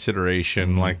into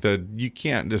consideration. Mm-hmm. You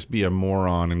can't just be a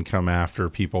moron and come after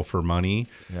people for money.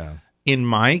 Yeah. In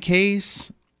my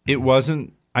case, it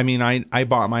wasn't. I mean, I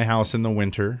bought my house in the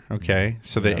winter, okay?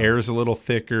 So the air is a little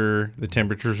thicker, the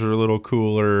temperatures are a little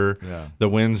cooler, the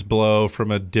winds blow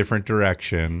from a different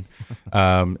direction.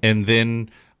 And then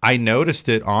I noticed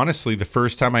it, honestly, the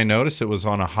first time I noticed it was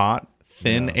on a hot,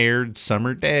 thin-aired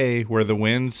summer day where the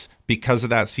winds, because of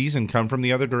that season, come from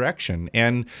the other direction.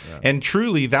 And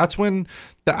truly, that's when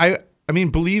I mean,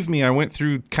 believe me, I went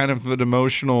through kind of an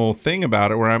emotional thing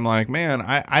about it where I'm like, man,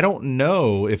 I don't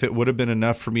know if it would have been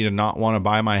enough for me to not want to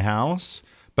buy my house,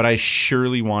 but I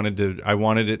surely wanted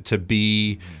it to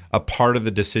be a part of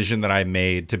the decision that I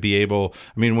made to be able,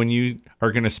 I mean, when you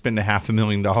are going to spend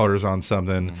 $500,000 on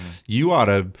something, you ought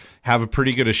to have a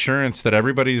pretty good assurance that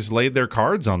everybody's laid their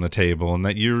cards on the table and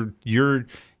that you're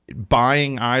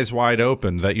buying eyes wide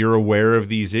open, that you're aware of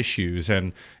these issues.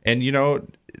 And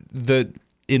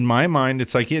in my mind,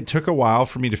 it's like it took a while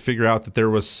for me to figure out that there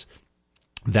was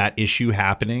that issue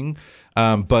happening.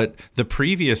 But the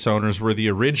previous owners were the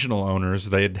original owners.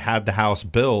 They had had the house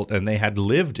built and they had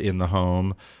lived in the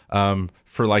home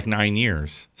for like 9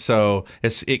 years. So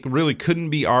it really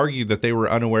couldn't be argued that they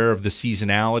were unaware of the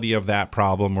seasonality of that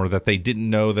problem or that they didn't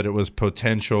know that it was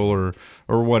potential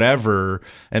or whatever.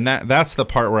 And that's the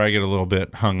part where I get a little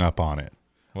bit hung up on it.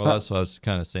 Well, that's what I was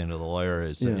kind of saying to the lawyer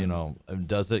is,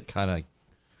 does it kind of,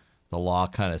 the law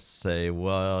kind of say,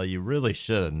 well, you really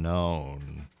should have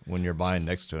known when you're buying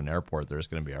next to an airport, there's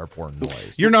going to be airport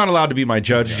noise. You're not allowed to be my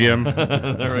judge, Jim.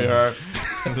 There we are.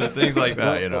 Things like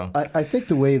that, I think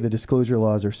the way the disclosure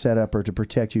laws are set up are to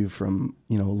protect you from,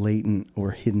 latent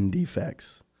or hidden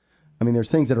defects. I mean, there's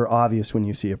things that are obvious when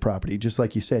you see a property. Just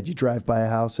like you said, you drive by a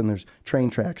house and there's train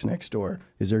tracks next door.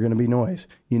 Is there going to be noise?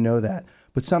 You know that.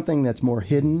 But something that's more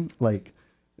hidden, like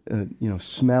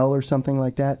smell or something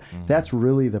like that, that's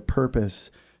really the purpose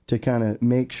to kind of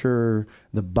make sure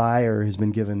the buyer has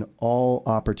been given all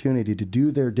opportunity to do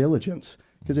their diligence,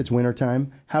 because it's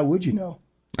wintertime. How would you know?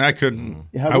 I couldn't.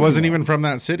 How I would wasn't you know? even from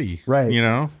that city. Right. You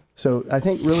know? So I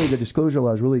think really the disclosure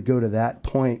laws really go to that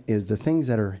point, is the things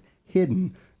that are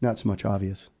hidden, not so much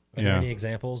obvious. Are there any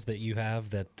examples that you have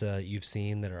that you've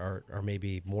seen that are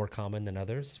maybe more common than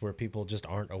others, where people just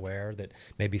aren't aware, that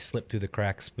maybe slip through the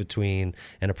cracks between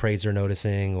an appraiser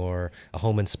noticing or a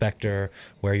home inspector,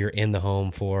 where you're in the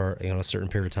home for a certain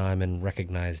period of time and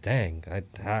recognize, dang,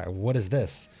 what is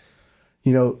this?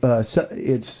 So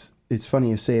it's funny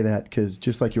you say that, because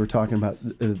just like you were talking about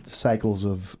the cycles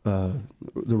of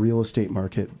the real estate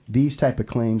market, these type of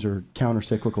claims are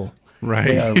counter-cyclical.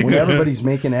 Right. When everybody's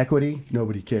making equity,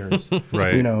 nobody cares.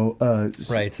 Right.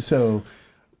 Right. So,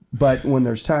 but when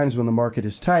there's times when the market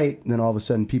is tight, then all of a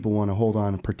sudden people want to hold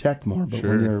on and protect more. But when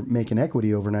Sure. you're making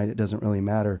equity overnight, it doesn't really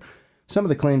matter. Some of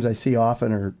the claims I see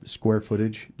often are square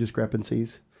footage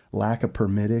discrepancies, lack of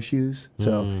permit issues.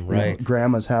 So, right.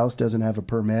 Grandma's house doesn't have a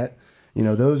permit.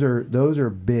 Those are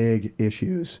big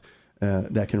issues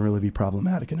that can really be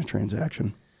problematic in a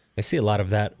transaction. I see a lot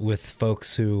of that with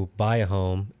folks who buy a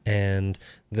home and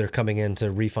they're coming in to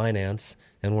refinance,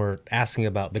 and we're asking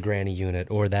about the granny unit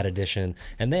or that addition,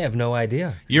 and they have no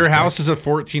idea. Your house is a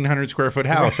 1,400 square foot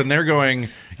house, and they're going,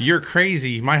 "You're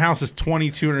crazy. My house is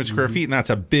 2,200 square feet, and that's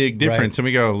a big difference." Right. And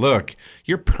we go, "Look,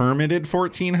 you're permitted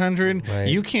 1,400. Right.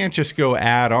 You can't just go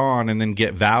add on and then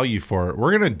get value for it.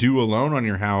 We're going to do a loan on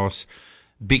your house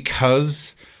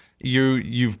because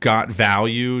you've got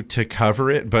value to cover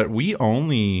it, but we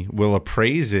only will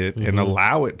appraise it and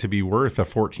allow it to be worth a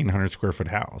 1,400 square foot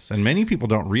house." And many people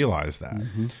don't realize that.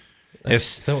 It's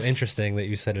so interesting that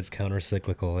you said it's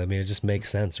counter-cyclical. I mean, it just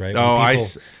makes sense, right?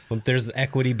 When there's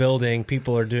equity building,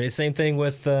 people are doing the same thing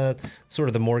with sort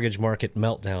of the mortgage market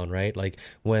meltdown, right? Like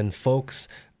when folks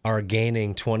are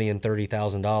gaining $20,000 and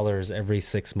 $30,000 every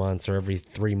 6 months or every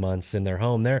 3 months in their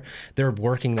home, they're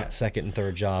working that second and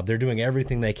third job. They're doing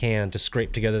everything they can to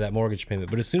scrape together that mortgage payment.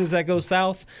 But as soon as that goes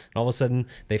south, all of a sudden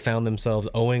they found themselves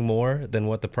owing more than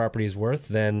what the property is worth,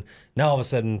 then now all of a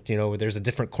sudden, there's a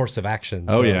different course of action.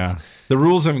 Oh, So yeah. The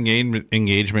rules of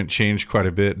engagement changed quite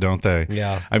a bit, don't they?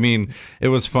 Yeah. I mean, it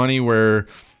was funny where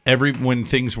when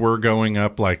things were going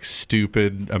up like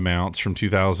stupid amounts from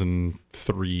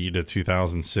 2003 to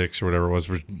 2006 or whatever it was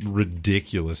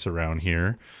ridiculous around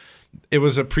here. It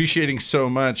was appreciating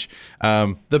so much.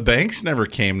 The banks never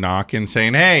came knocking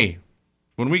saying, "Hey,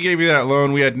 when we gave you that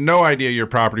loan, we had no idea your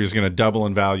property was going to double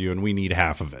in value and we need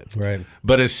half of it." Right.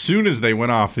 But as soon as they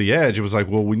went off the edge, it was like,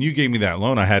 "Well, when you gave me that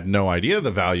loan, I had no idea the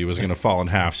value was going to fall in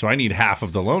half, so I need half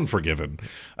of the loan forgiven."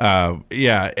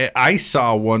 I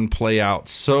saw one play out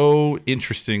so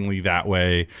interestingly that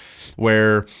way,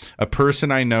 where a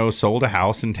person I know sold a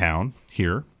house in town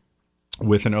here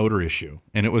with an odor issue,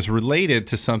 and it was related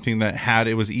to something that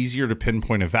it was easier to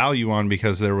pinpoint a value on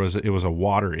because it was a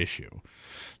water issue.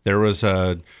 There was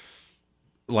a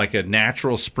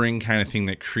natural spring kind of thing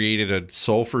that created a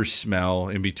sulfur smell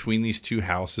in between these two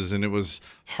houses. And it was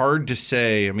hard to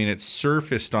say. I mean, it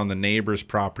surfaced on the neighbor's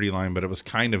property line, but it was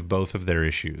kind of both of their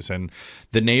issues. And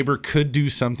the neighbor could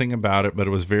do something about it, but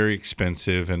it was very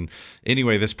expensive. And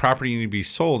anyway, this property needed to be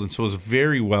sold. And so it was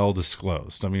very well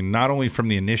disclosed. I mean, not only from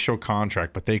the initial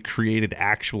contract, but they created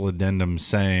actual addendums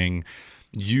saying,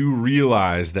 you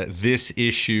realize that this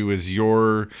issue is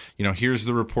here's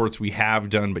the reports we have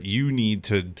done, but you need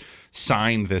to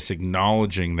sign this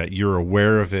acknowledging that you're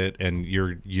aware of it and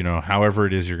you're, however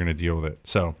it is you're going to deal with it.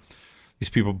 So these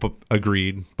people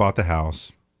agreed, bought the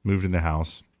house, moved in the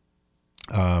house.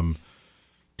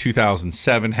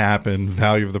 2007 happened.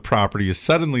 Value of the property is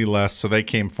suddenly less, so they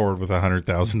came forward with a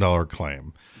 $100,000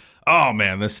 claim. Oh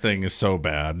man, this thing is so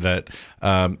bad that,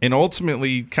 and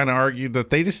ultimately kind of argued that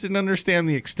they just didn't understand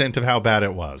the extent of how bad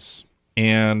it was.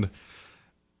 And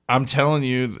I'm telling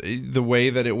you, the way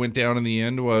that it went down in the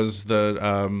end was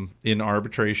in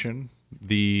arbitration,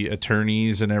 the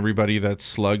attorneys and everybody that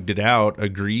slugged it out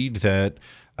agreed that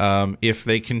if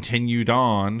they continued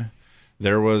on,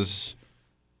 there was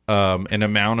an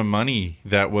amount of money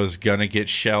that was going to get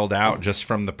shelled out just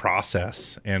from the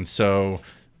process. And so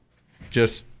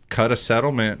just cut a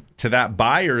settlement to that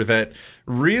buyer that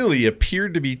really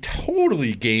appeared to be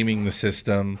totally gaming the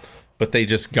system, but they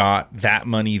just got that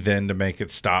money then to make it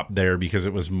stop there because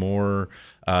it was more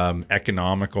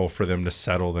economical for them to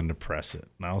settle than to press it.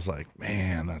 And I was like,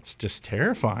 man, that's just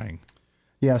terrifying.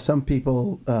 Yeah, some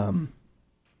people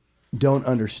don't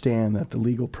understand that the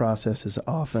legal process is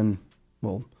often,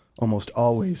 almost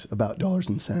always about dollars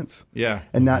and cents. Yeah.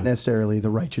 And not necessarily the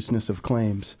righteousness of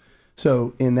claims.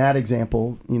 So in that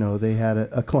example, they had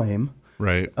a claim.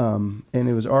 Right. And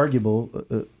it was arguable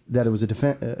that it was a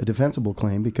defensible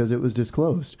claim because it was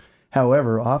disclosed.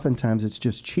 However, oftentimes it's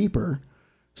just cheaper,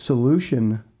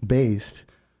 solution-based,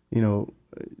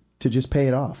 to just pay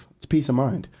it off. It's peace of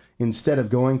mind. Instead of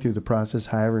going through the process,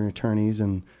 hiring attorneys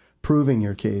and proving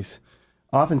your case,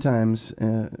 oftentimes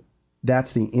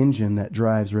that's the engine that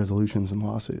drives resolutions and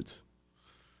lawsuits.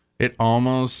 It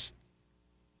almost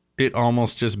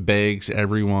just begs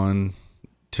everyone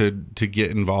to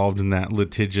get involved in that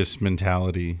litigious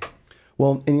mentality.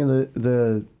 Well, and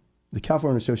the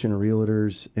California Association of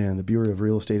Realtors and the Bureau of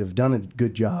Real Estate have done a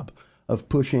good job of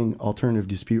pushing alternative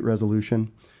dispute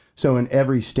resolution. So in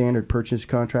every standard purchase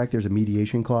contract, there's a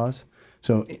mediation clause.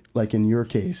 So like in your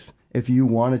case, if you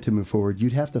wanted to move forward,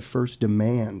 you'd have to first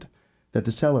demand that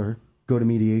the seller go to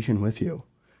mediation with you.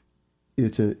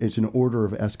 It's an order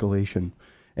of escalation.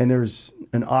 And there's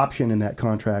an option in that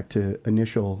contract to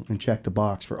initial and check the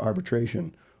box for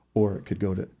arbitration, or it could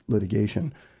go to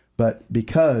litigation. But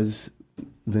because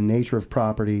the nature of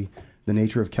property, the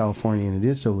nature of California, and it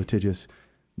is so litigious,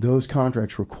 those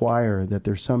contracts require that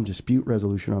there's some dispute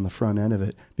resolution on the front end of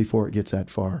it before it gets that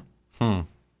far.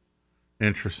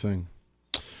 Interesting.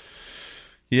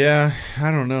 Yeah,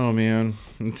 I don't know, man.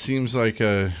 It seems like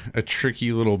a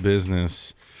tricky little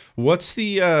business. What's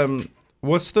the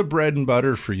bread and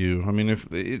butter for you? I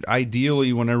mean,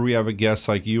 ideally, whenever we have a guest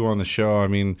like you on the show, I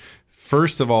mean,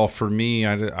 first of all, for me,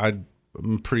 I'm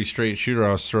a pretty straight shooter.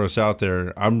 I'll throw us out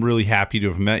there. I'm really happy to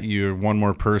have met you. You're one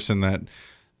more person that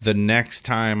the next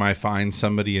time I find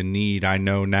somebody in need, I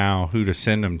know now who to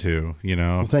send them to,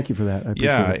 Well, thank you for that. I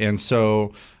appreciate it. And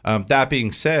so that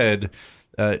being said,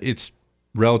 it's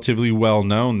relatively well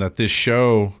known that this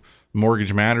show,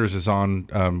 Mortgage Matters, is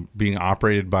on being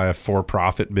operated by a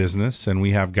for-profit business, and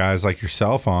we have guys like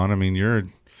yourself on. I mean, you're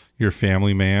a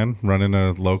family man running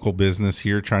a local business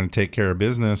here, trying to take care of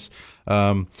business.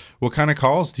 What kind of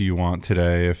calls do you want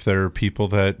today? If there are people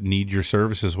that need your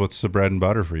services, what's the bread and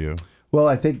butter for you? Well,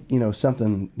 I think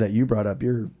something that you brought up.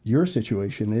 Your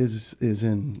situation is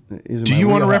in. Do you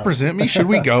want to represent me? Should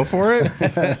we go for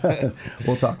it?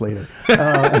 We'll talk later.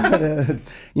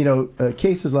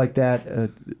 Cases like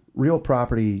that, real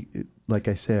property, like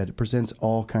I said, presents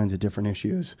all kinds of different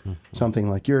issues. Mm-hmm. Something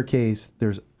like your case,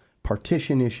 there's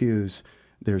partition issues,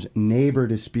 there's neighbor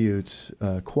disputes,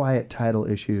 quiet title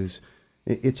issues.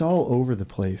 It's all over the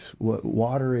place.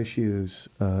 Water issues,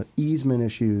 easement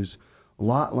issues,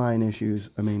 lot line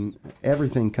issues. I mean,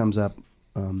 everything comes up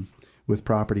with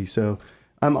property. So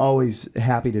I'm always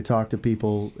happy to talk to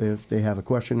people if they have a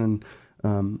question.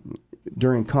 And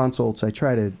during consults, I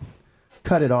try to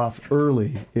cut it off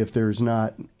early if there's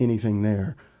not anything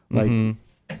there. Like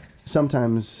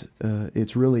sometimes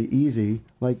it's really easy.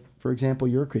 Like, for example,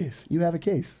 your case. You have a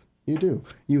case. You do.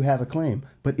 You have a claim.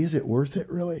 But is it worth it,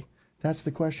 really? That's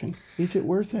the question. Is it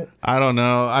worth it? I don't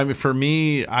know. I mean, for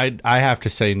me, I have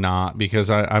to say not, because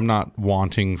I'm not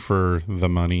wanting for the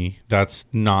money. That's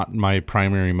not my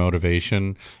primary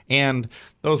motivation. And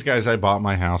those guys I bought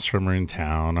my house from are in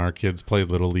town. Our kids play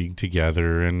Little League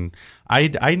together. And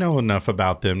I know enough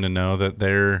about them to know that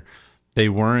they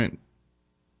weren't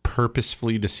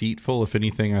purposefully deceitful. If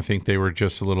anything, I think they were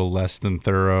just a little less than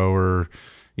thorough, or,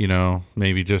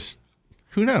 maybe just,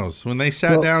 who knows, when they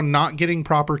sat down not getting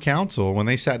proper counsel, when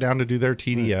they sat down to do their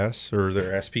TDS or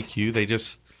their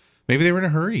SPQ, maybe they were in a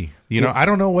hurry. I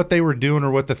don't know what they were doing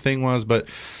or what the thing was, but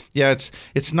yeah,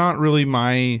 it's not really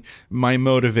my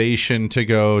motivation to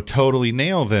go totally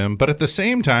nail them. But at the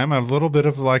same time, I have a little bit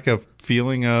of like a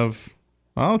feeling of,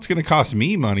 oh, it's going to cost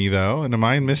me money though. And am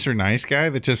I Mr. Nice Guy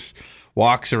that just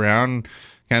walks around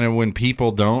kind of when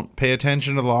people don't pay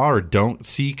attention to the law or don't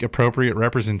seek appropriate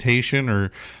representation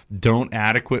or don't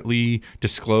adequately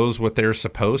disclose what they're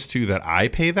supposed to, that I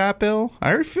pay that bill?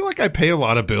 I feel like I pay a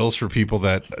lot of bills for people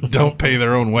that don't pay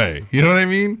their own way. You know what I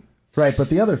mean? Right. But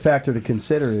the other factor to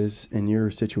consider is, in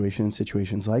your situation, in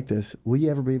situations like this, will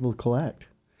you ever be able to collect?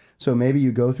 So maybe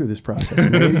you go through this process.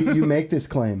 Maybe you make this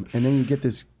claim, and then you get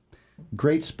this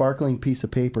great sparkling piece of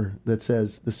paper that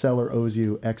says the seller owes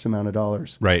you X amount of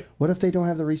dollars. Right. What if they don't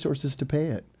have the resources to pay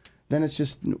it? Then it's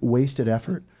just wasted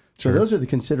effort. So Sure. those are the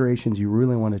considerations you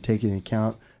really want to take into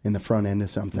account in the front end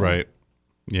of something. Right.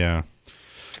 Yeah.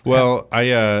 Well,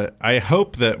 I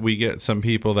hope that we get some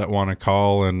people that want to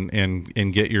call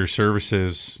and get your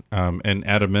services. And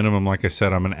at a minimum, like I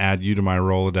said, I'm going to add you to my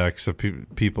Rolodex of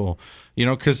people,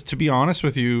 because to be honest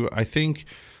with you, I think,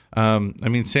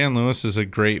 San Luis is a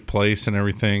great place and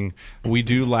everything. We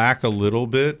do lack a little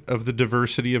bit of the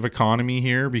diversity of economy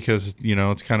here because,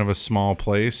 it's kind of a small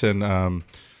place. And,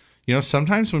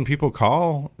 sometimes when people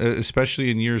call,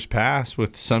 especially in years past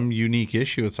with some unique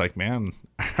issue, it's like, man,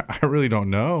 I really don't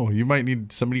know. You might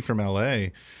need somebody from LA.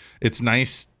 It's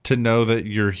nice to know that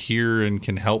you're here and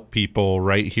can help people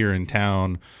right here in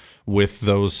town with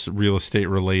those real estate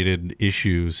related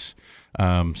issues.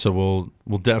 So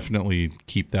we'll definitely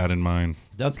keep that in mind.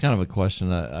 That's kind of a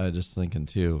question I just thinking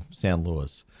too. San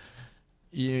Luis,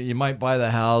 you might buy the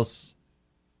house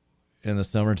in the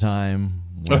summertime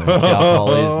when Cal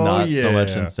Poly is not so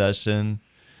much in session,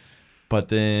 but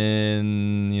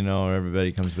then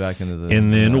everybody comes back into the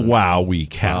and then Wow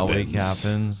Week happens. Wow Week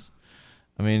happens.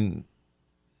 I mean,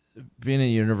 being a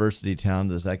university town,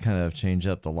 does that kind of change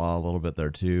up the law a little bit there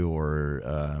too, or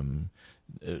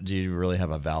do you really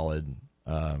have a valid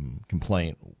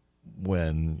complaint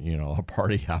when a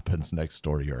party happens next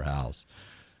door to your house?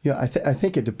 Yeah, I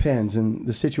think it depends. And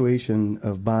the situation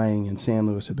of buying in San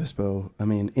Luis Obispo, I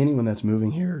mean, anyone that's moving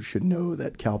here should know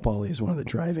that Cal Poly is one of the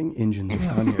driving engines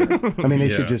around here. I mean, they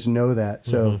should just know that.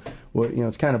 So,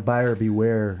 it's kind of buyer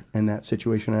beware in that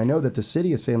situation. And I know that the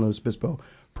city of San Luis Obispo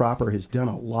proper has done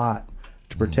a lot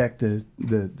to protect the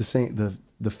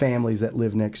families that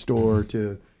live next door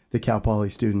to the Cal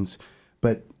Poly students.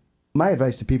 But my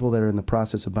advice to people that are in the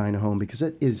process of buying a home, because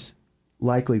it is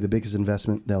likely the biggest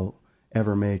investment they'll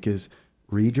ever make, is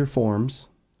read your forms,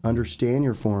 understand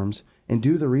your forms, and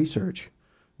do the research.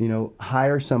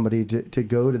 Hire somebody to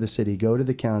go to the city, go to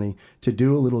the county, to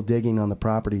do a little digging on the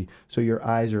property so your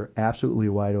eyes are absolutely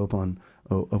wide open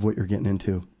of what you're getting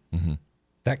into. Mm-hmm.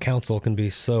 That counsel can be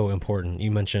so important.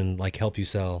 You mentioned Help You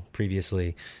Sell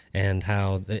previously, and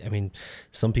how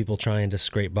some people trying to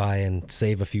scrape by and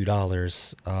save a few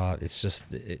dollars. It's just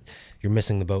you're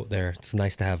missing the boat there. It's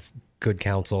nice to have good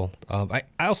counsel. I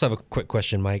also have a quick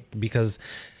question, Mike, because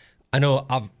I know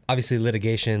obviously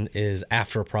litigation is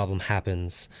after a problem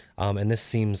happens, and this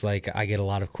seems like I get a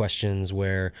lot of questions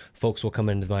where folks will come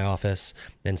into my office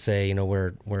and say,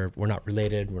 we're not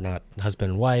related, we're not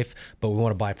husband and wife, but we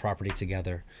want to buy property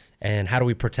together. And how do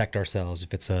we protect ourselves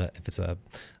if it's a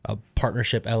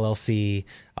partnership LLC?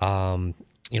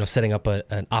 Setting up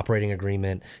an operating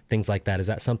agreement, things like that. Is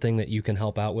that something that you can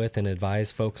help out with and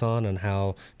advise folks on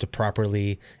how to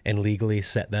properly and legally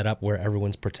set that up where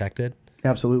everyone's protected?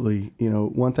 Absolutely.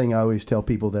 One thing I always tell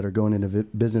people that are going into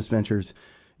business ventures,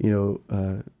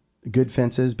 good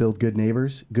fences build good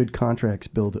neighbors, good contracts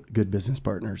build good business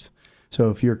partners. So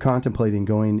if you're contemplating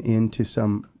going into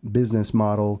some business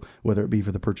model, whether it be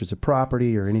for the purchase of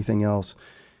property or anything else,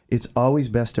 it's always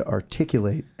best to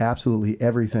articulate absolutely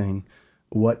everything,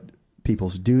 what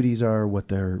people's duties are, what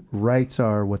their rights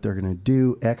are, what they're going to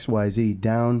do, X, Y, Z,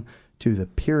 down to the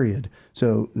period,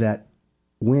 so that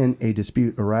when a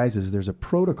dispute arises, there's a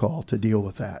protocol to deal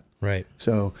with that. Right.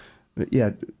 So,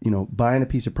 buying a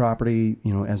piece of property,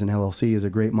 as an LLC is a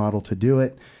great model to do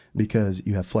it, because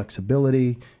you have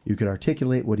flexibility. You could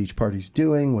articulate what each party's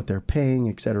doing, what they're paying,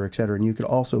 et cetera, and you could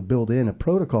also build in a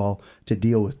protocol to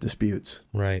deal with disputes.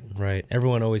 Right.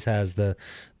 Everyone always has the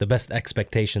best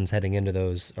expectations heading into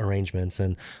those arrangements,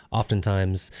 and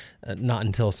oftentimes not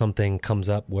until something comes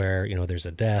up where there's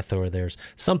a death or there's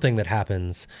something that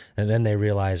happens, and then they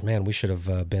realize, man, we should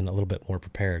have been a little bit more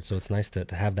prepared. So it's nice to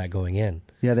have that going in.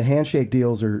 Yeah, the handshake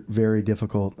deals are very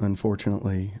difficult,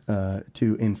 unfortunately,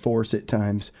 to enforce at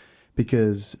times,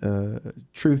 because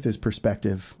truth is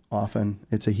perspective often.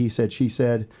 It's a he said, she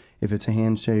said. If it's a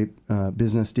handshake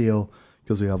business deal,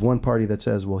 because you have one party that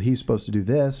says, well, he's supposed to do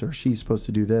this or she's supposed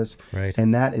to do this. Right.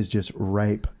 And that is just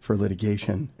ripe for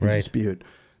litigation and dispute.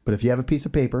 But if you have a piece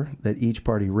of paper that each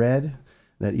party read,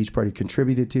 that each party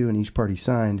contributed to, and each party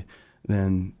signed,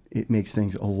 then it makes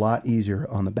things a lot easier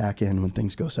on the back end when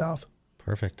things go south.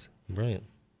 Perfect. Brilliant.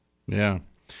 Yeah.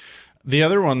 The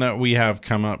other one that we have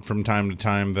come up from time to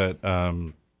time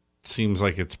that seems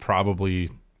like it's probably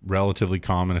relatively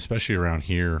common, especially around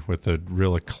here with the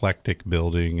real eclectic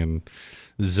building and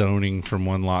zoning from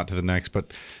one lot to the next.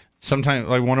 But sometimes,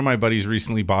 like one of my buddies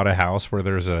recently bought a house where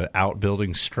there's a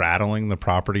outbuilding straddling the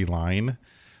property line.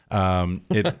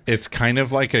 It's kind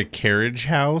of like a carriage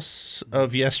house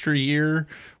of yesteryear,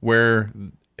 where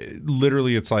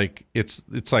literally it's like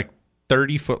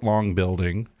 30-foot long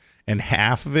building, and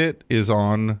half of it is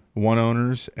on one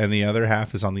owner's and the other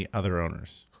half is on the other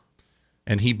owner's.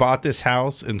 And he bought this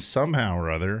house, and somehow or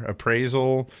other,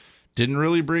 appraisal didn't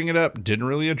really bring it up, didn't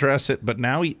really address it, but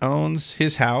now he owns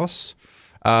his house.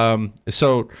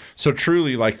 So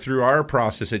truly, like through our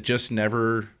process, it just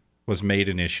never was made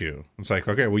an issue. It's like,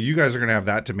 okay, well, you guys are going to have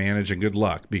that to manage, and good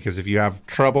luck, because if you have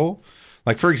trouble,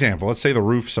 like for example, let's say the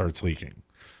roof starts leaking.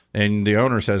 and the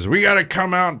owner says, we got to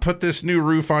come out and put this new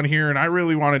roof on here, and I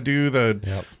really want to do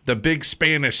the big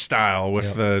Spanish style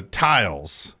with the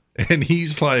tiles. And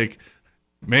he's like,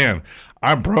 man,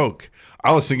 I'm broke.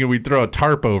 I was thinking we'd throw a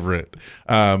tarp over it.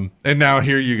 And now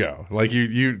here you go. Like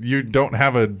you don't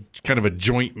have a kind of a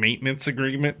joint maintenance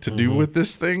agreement to do with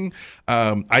this thing.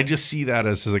 I just see that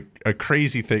as a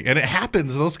crazy thing. And it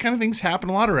happens. Those kind of things happen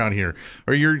a lot around here.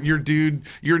 Or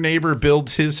your neighbor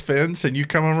builds his fence and you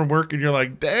come home from work and you're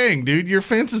like, dang, dude, your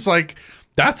fence is like,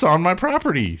 that's on my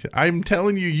property. I'm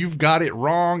telling you, you've got it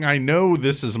wrong. I know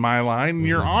this is my line and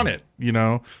you're on it. You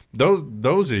know,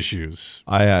 those issues.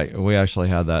 We actually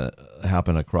had that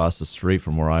happen across the street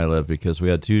from where I live because we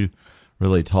had two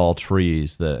really tall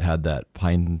trees that had that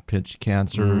pine pitch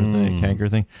canker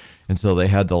thing. And so they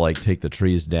had to like take the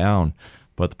trees down.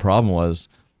 But the problem was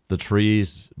the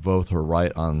trees both were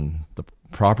right on the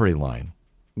property line.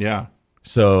 Yeah.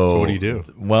 So what do you do?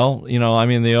 Well, you know, I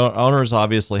mean, the owners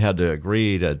obviously had to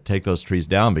agree to take those trees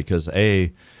down because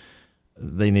A,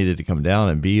 they needed to come down,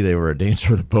 and B, they were a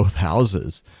danger to both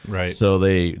houses. Right. So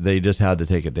they just had to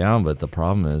take it down. But the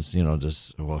problem is, you know,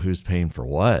 who's paying for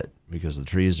what? Because the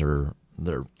trees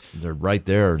they're right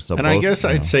there. So and I guess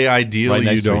I'd say ideally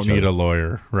you don't need a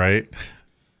lawyer, right?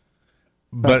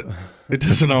 But it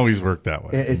doesn't always work that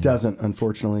way. It doesn't,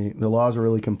 unfortunately. The laws are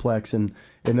really complex, and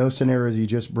in those scenarios you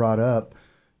just brought up,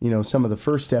 you know, some of the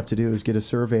first step to do is get a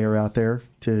surveyor out there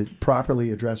to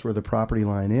properly address where the property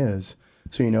line is,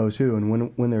 so he knows who.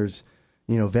 And when there's,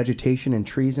 you know, vegetation and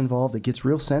trees involved, it gets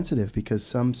real sensitive because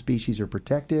some species are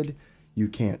protected. You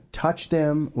can't touch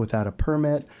them without a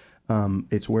permit.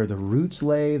 It's where the roots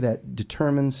lay that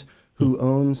determines who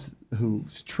owns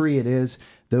whose tree it is.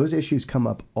 Those issues come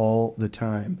up all the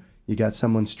time. You got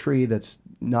someone's tree that's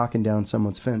knocking down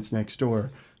someone's fence next door.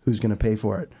 Who's going to pay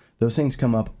for it? Those things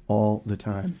come up all the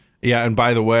time. Yeah, and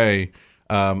by the way,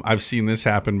 I've seen this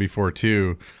happen before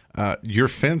too. Your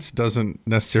fence doesn't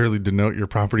necessarily denote your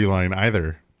property line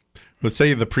either. Let's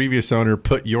say the previous owner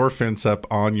put your fence up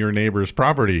on your neighbor's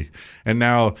property, and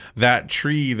now that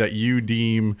tree that you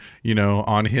deem, you know,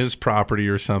 on his property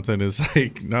or something is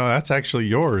like, no, that's actually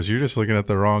yours. You're just looking at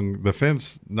the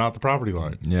fence, not the property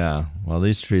line. Yeah. Well,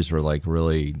 these trees were like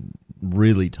really,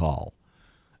 really tall.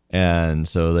 And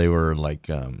so they were like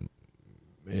in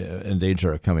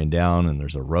danger of coming down, and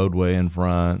there's a roadway in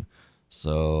front.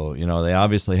 So, you know, they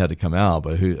obviously had to come out,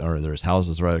 but there's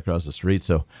houses right across the street.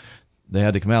 So they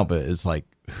had to come out, but it's like,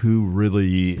 who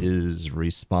really is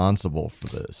responsible for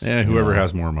this? Yeah, whoever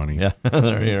has more money. Yeah,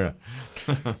 they're here.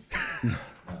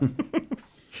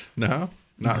 No,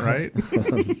 not right.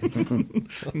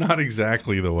 Not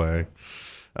exactly the way.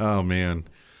 Oh, man.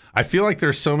 I feel like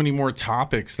there's so many more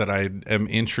topics that I am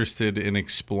interested in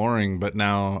exploring, but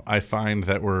now I find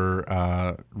that we're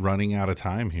running out of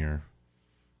time here.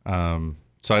 So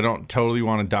I don't totally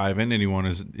want to dive into anyone.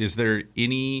 Is there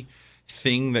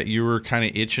anything that you were kind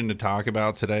of itching to talk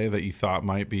about today that you thought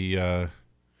might be?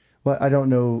 Well, I don't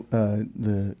know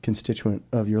the constituent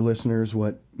of your listeners,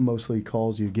 what mostly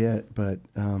calls you get, but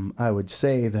I would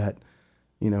say that,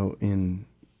 you know, in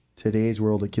today's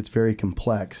world, it gets very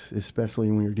complex, especially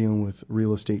when you're dealing with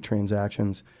real estate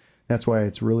transactions. That's why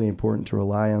it's really important to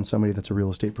rely on somebody that's a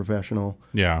real estate professional.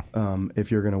 Yeah.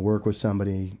 If you're going to work with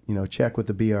somebody, you know, check with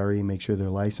the BRE, make sure their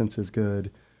license is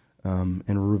good,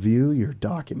 and review your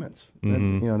documents.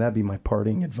 Mm-hmm. You know, that'd be my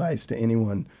parting advice to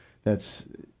anyone that's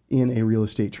in a real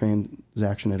estate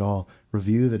transaction at all.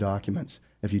 Review the documents.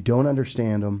 If you don't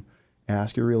understand them,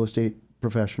 ask your real estate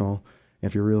professional.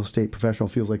 If your real estate professional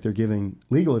feels like they're giving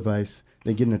legal advice,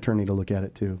 then get an attorney to look at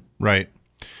it too. Right.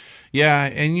 Yeah,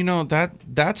 and you know,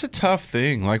 that's a tough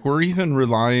thing. Like, we're even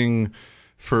relying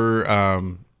for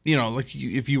you know, like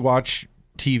if you watch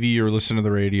TV or listen to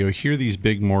the radio, hear these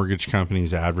big mortgage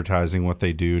companies advertising what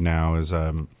they do now is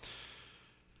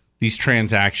these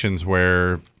transactions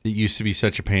where it used to be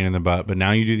such a pain in the butt, but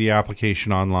now you do the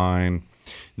application online.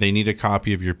 They need a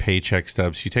copy of your paycheck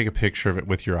stubs. You take a picture of it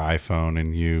with your iPhone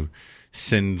and you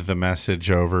send the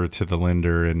message over to the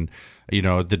lender, and you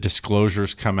know, the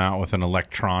disclosures come out with an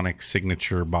electronic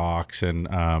signature box.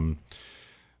 And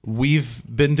we've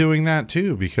been doing that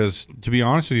too, because to be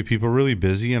honest with you, people are really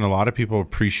busy and a lot of people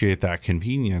appreciate that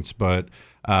convenience. But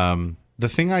the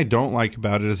thing I don't like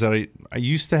about it is that I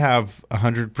used to have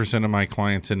 100% of my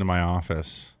clients into my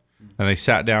office, and they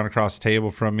sat down across the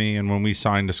table from me. And when we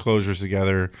signed disclosures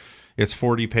together, it's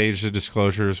 40 pages of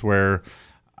disclosures where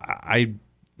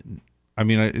I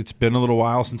mean, it's been a little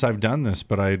while since I've done this,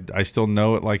 but I still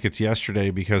know it like it's yesterday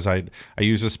because I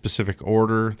use a specific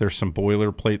order. There's some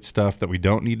boilerplate stuff that we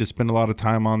don't need to spend a lot of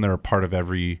time on. They're a part of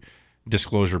every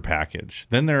disclosure package.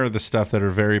 Then there are the stuff that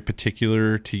are very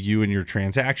particular to you and your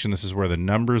transaction. This is where the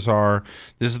numbers are.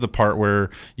 This is the part where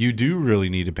you do really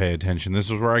need to pay attention. This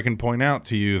is where I can point out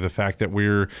to you the fact that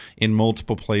we're in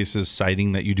multiple places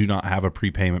citing that you do not have a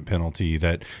prepayment penalty,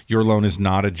 that your loan is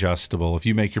not adjustable. If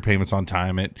you make your payments on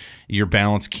time, your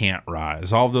balance can't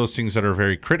rise. All of those things that are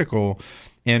very critical.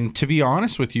 And to be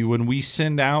honest with you, when we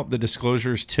send out the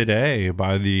disclosures today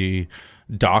by the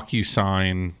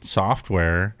DocuSign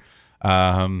software, you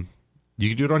can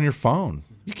do it on your phone.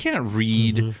 You can't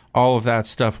read all of that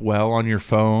stuff well on your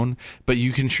phone, but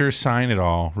you can sure sign it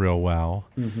all real well.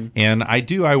 And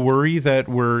I worry that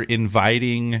we're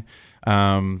inviting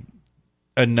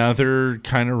another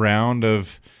kind of round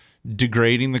of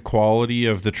degrading the quality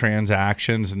of the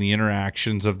transactions and the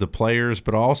interactions of the players,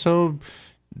 but also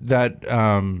that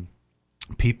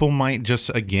people might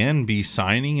just, again, be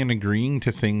signing and agreeing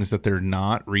to things that they're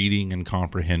not reading and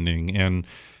comprehending. And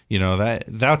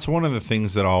that's one of the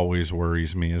things that always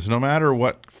worries me is no matter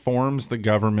what forms the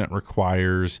government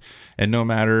requires and no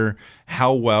matter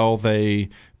how well they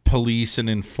police and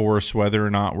enforce whether or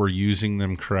not we're using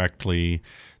them correctly,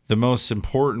 the most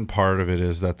important part of it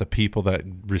is that the people that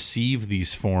receive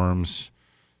these forms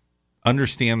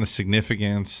understand the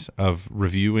significance of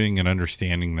reviewing and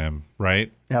understanding them, right?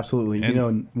 Absolutely.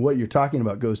 And what you're talking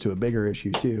about goes to a bigger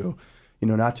issue too.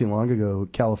 Not too long ago,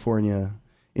 California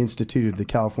instituted the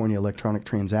California Electronic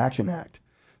Transaction Act.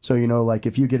 So, like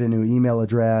if you get a new email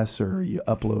address or you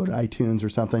upload iTunes or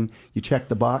something, you check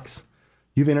the box,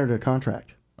 you've entered a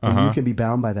contract. And you can be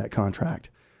bound by that contract.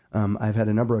 I've had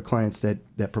a number of clients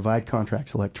that provide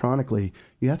contracts electronically.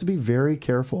 You have to be very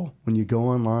careful when you go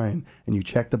online and you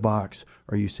check the box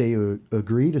or you say you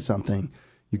agree to something.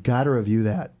 You got to review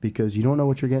that because you don't know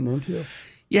what you're getting into.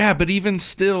 Yeah, but even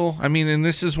still, and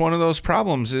this is one of those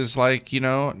problems is like,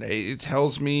 it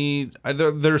tells me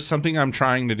there's something I'm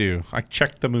trying to do. I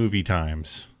check the movie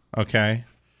times, okay?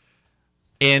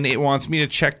 And it wants me to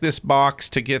check this box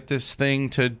to get this thing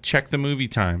to check the movie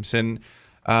times. And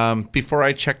before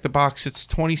I check the box, it's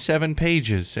 27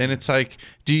 pages. And it's like,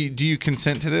 do you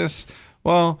consent to this?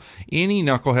 Well, any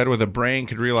knucklehead with a brain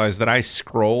could realize that I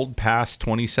scrolled past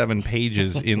 27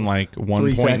 pages in like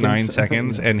 1.9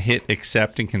 seconds and hit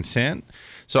accept and consent.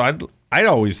 So I'd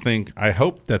always think, I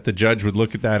hope that the judge would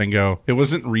look at that and go, it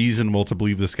wasn't reasonable to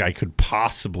believe this guy could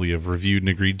possibly have reviewed and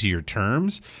agreed to your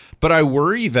terms. But I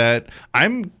worry that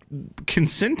I'm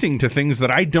consenting to things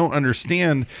that I don't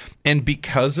understand. And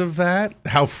because of that,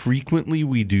 how frequently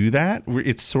we do that,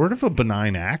 it's sort of a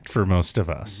benign act for most of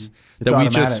us. It's that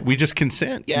automatic. we just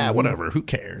consent. Yeah, whatever. Who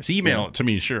cares? Email it to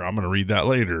me. Sure, I'm going to read that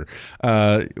later.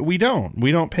 We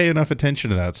don't pay enough attention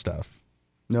to that stuff.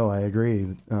 No, I agree.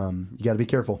 You got to be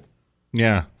careful.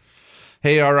 Yeah.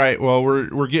 Hey, all right. Well,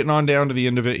 we're getting on down to the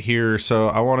end of it here, so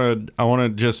I want to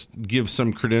just give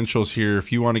some credentials here.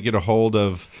 If you want to get a hold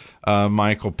of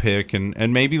Michael Pick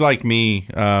and maybe like me,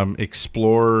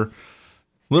 explore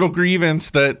little grievance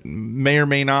that may or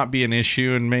may not be an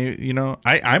issue, and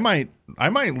I might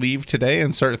leave today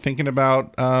and start thinking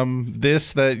about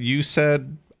this that you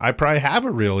said I probably have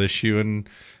a real issue, and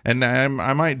I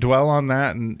might dwell on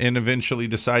that and eventually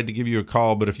decide to give you a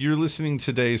call. But if you're listening to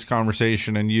today's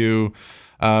conversation and you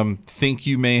think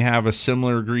you may have a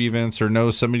similar grievance or know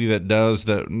somebody that does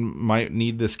that might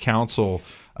need this counsel,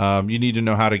 you need to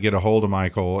know how to get a hold of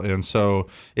Michael. And so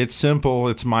it's simple.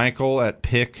 It's Michael at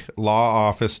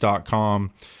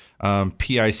picklawoffice.com.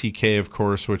 P-I-C-K, of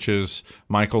course, which is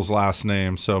Michael's last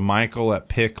name. So Michael at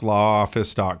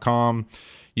picklawoffice.com.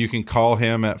 You can call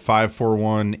him at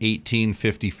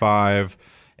 541-1855,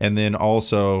 and then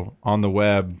also on the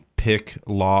web,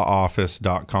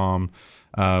 picklawoffice.com.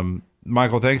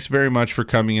 Michael, thanks very much for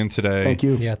coming in today. Thank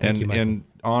you. Yeah, thank you, Michael. And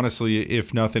honestly,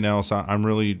 if nothing else,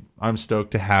 I'm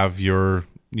stoked to have your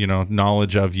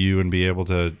knowledge of you and be able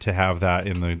to have that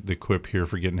in the quip here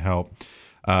for getting help.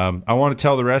 I want to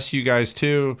tell the rest of you guys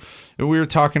too. We were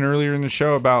talking earlier in the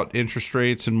show about interest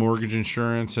rates and mortgage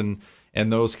insurance and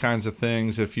those kinds of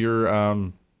things. If you're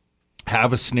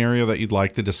have a scenario that you'd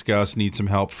like to discuss, need some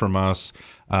help from us,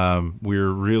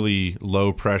 we're really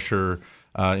low pressure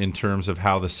in terms of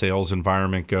how the sales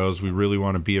environment goes. We really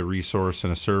want to be a resource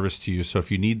and a service to you. So if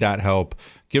you need that help,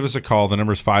 give us a call. The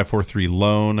number is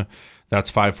 543-LOAN. That's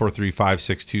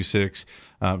 543-5626.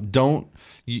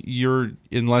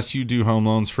 Unless you do home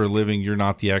loans for a living, you're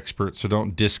not the expert. So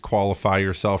don't disqualify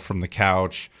yourself from the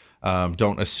couch.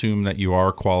 Don't assume that you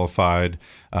are qualified.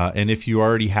 And if you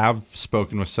already have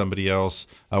spoken with somebody else,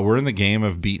 we're in the game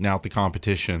of beating out the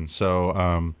competition.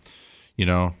 So,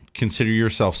 consider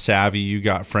yourself savvy, you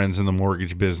got friends in the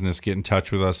mortgage business, get in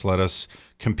touch with us. Let us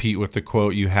compete with the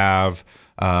quote you have,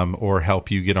 or help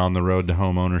you get on the road to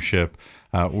home ownership.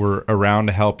 We're around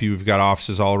to help you. We've got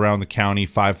offices all around the county.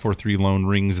 543 Loan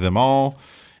rings them all.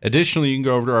 Additionally, you can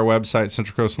go over to our website,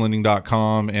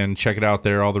 centralcoastlending.com, and check it out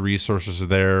there. All the resources are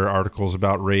there, articles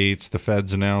about rates, the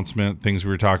Fed's announcement, things we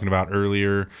were talking about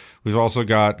earlier. We've also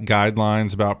got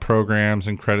guidelines about programs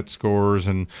and credit scores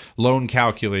and loan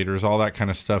calculators, all that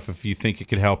kind of stuff. If you think it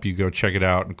could help you, go check it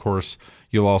out. And, of course,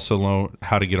 you'll also learn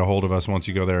how to get a hold of us once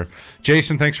you go there.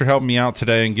 Jason, thanks for helping me out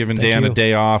today and giving Dan a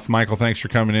day off. Michael, thanks for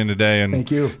coming in today and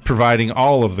providing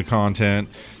all of the content.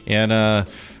 And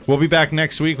we'll be back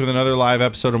next week with another live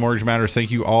episode of Mortgage Matters.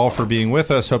 Thank you all for being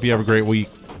with us. Hope you have a great week.